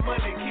ransom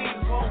money,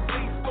 kids won't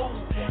be school.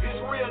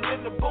 It's real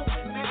in the booth,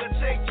 nigga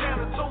check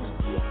channel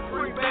 2.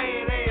 Free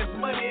bad ass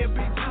money and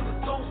be to the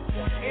tooth.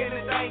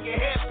 Anything can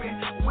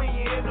happen when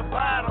you're in the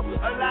bottom.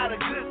 A lot of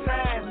good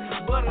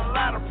times, but a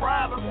lot of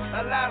problems.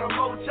 A lot of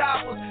more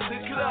choppers to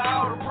clear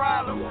all the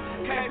problems.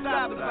 Can't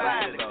stop the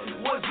violence.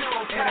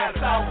 1-0 kind of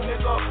South,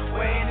 nigga,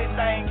 where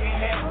anything can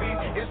happen.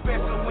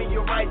 Especially when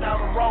you're right down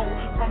the road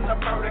from the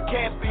murder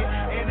camping.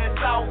 In the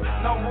South,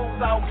 no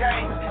rules, all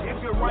games.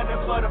 If you're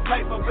running for the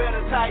paper,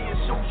 better tie your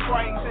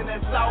shoestrings. In the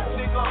South,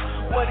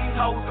 nigga, where these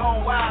hoes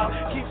gone wild.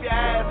 Keep your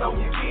eyes on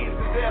your kids,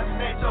 cause they'll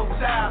snatch your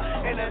child.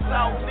 In the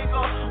South,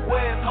 nigga,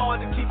 where it's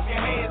hard to keep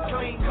your hands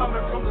clean,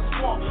 coming from the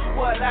swamp,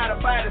 where a lot of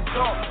bodies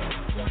dark.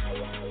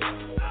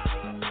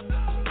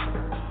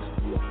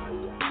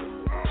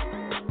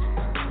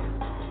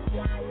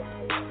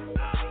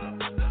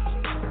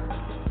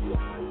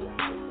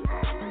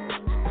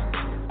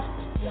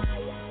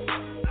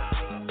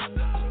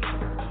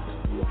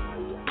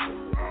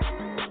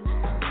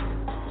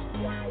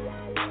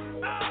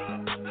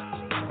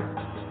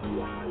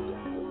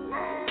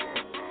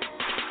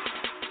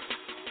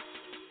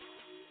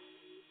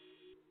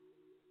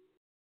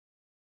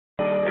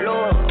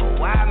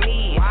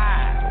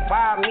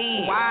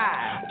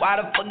 Why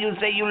the fuck you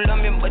say you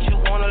love me but you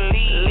wanna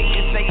leave?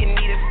 You say you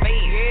need a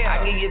space,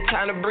 I give you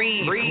time to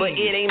breathe. But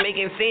it ain't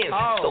making sense,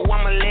 so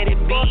I'ma let it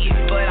be.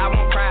 But I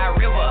won't cry a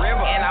river,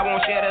 and I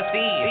won't shed a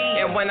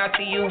seed. And when I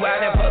see you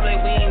out in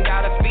public, we ain't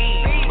gotta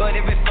speed. But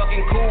if it's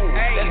fucking cool,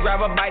 let's grab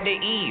a bite to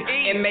eat.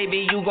 And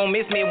maybe you gon'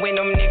 miss me when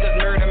them niggas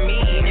murder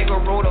me. Nigga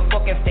wrote a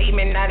fucking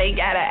statement, now they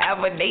got an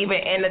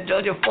affidavit. And the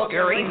judge of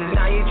fucking racist,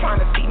 now you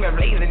tryna see me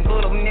blazing.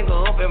 Put them nigga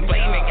up in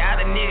flaming.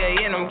 Got a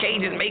nigga in them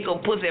cages, make a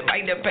pussy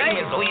bite the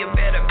payment. So you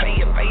better pay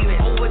your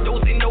payment.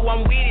 Overdosing, know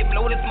I'm with it.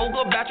 Blow the smoke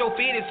about your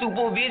fitted.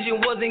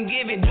 Supervision wasn't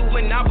given.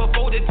 Juvenile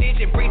before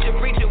detention. Preacher,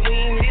 we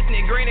ain't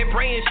listening. Granted,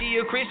 praying she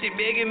a Christian.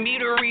 Begging me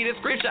to read a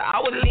scripture.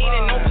 I was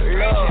leaning on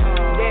prescription.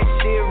 That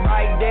shit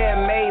right there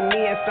made me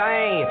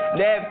insane.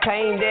 That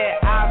pain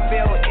that I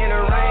felt in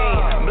the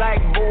rain. Black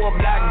boy,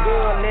 black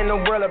girl in the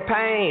world of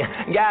pain.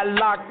 Got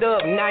locked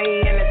up, now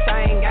he in the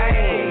same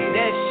game.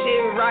 That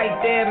shit right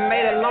there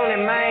made a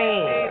lonely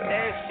man.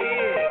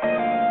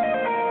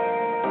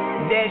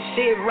 That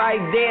shit right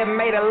there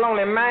made a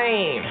lonely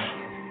man.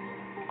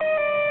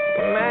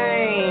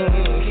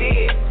 Man,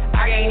 shit,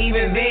 I can't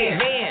even vent.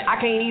 I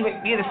can't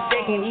even get a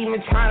second,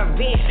 even trying to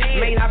vent.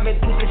 Man, I've been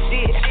through some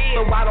shit,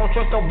 so I don't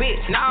trust no bitch.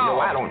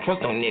 No, I don't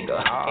trust no nigga,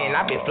 and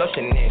I been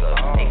flushing niggas.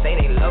 They say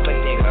they love a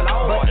nigga,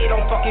 but it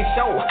don't fucking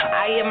show.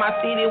 I in my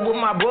city with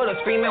my brother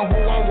screaming who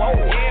on woe.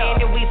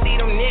 And if we see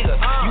them niggas,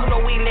 you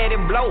know we let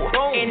it blow.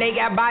 And they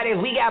got bodies,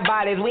 we got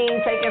bodies, we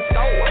ain't taking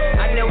soul.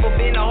 I never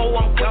been a hoe,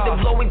 I'm quick to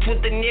blow it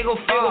with the nigga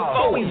figure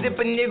four. We zip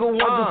a nigga 1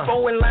 to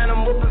 4 and line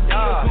them up and see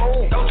them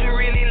smoke. Don't you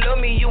really love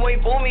me? You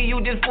ain't for me,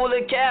 you just full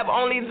of cap.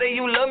 Only say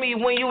you love me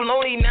when you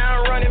lonely,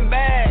 now I'm running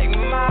back.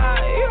 My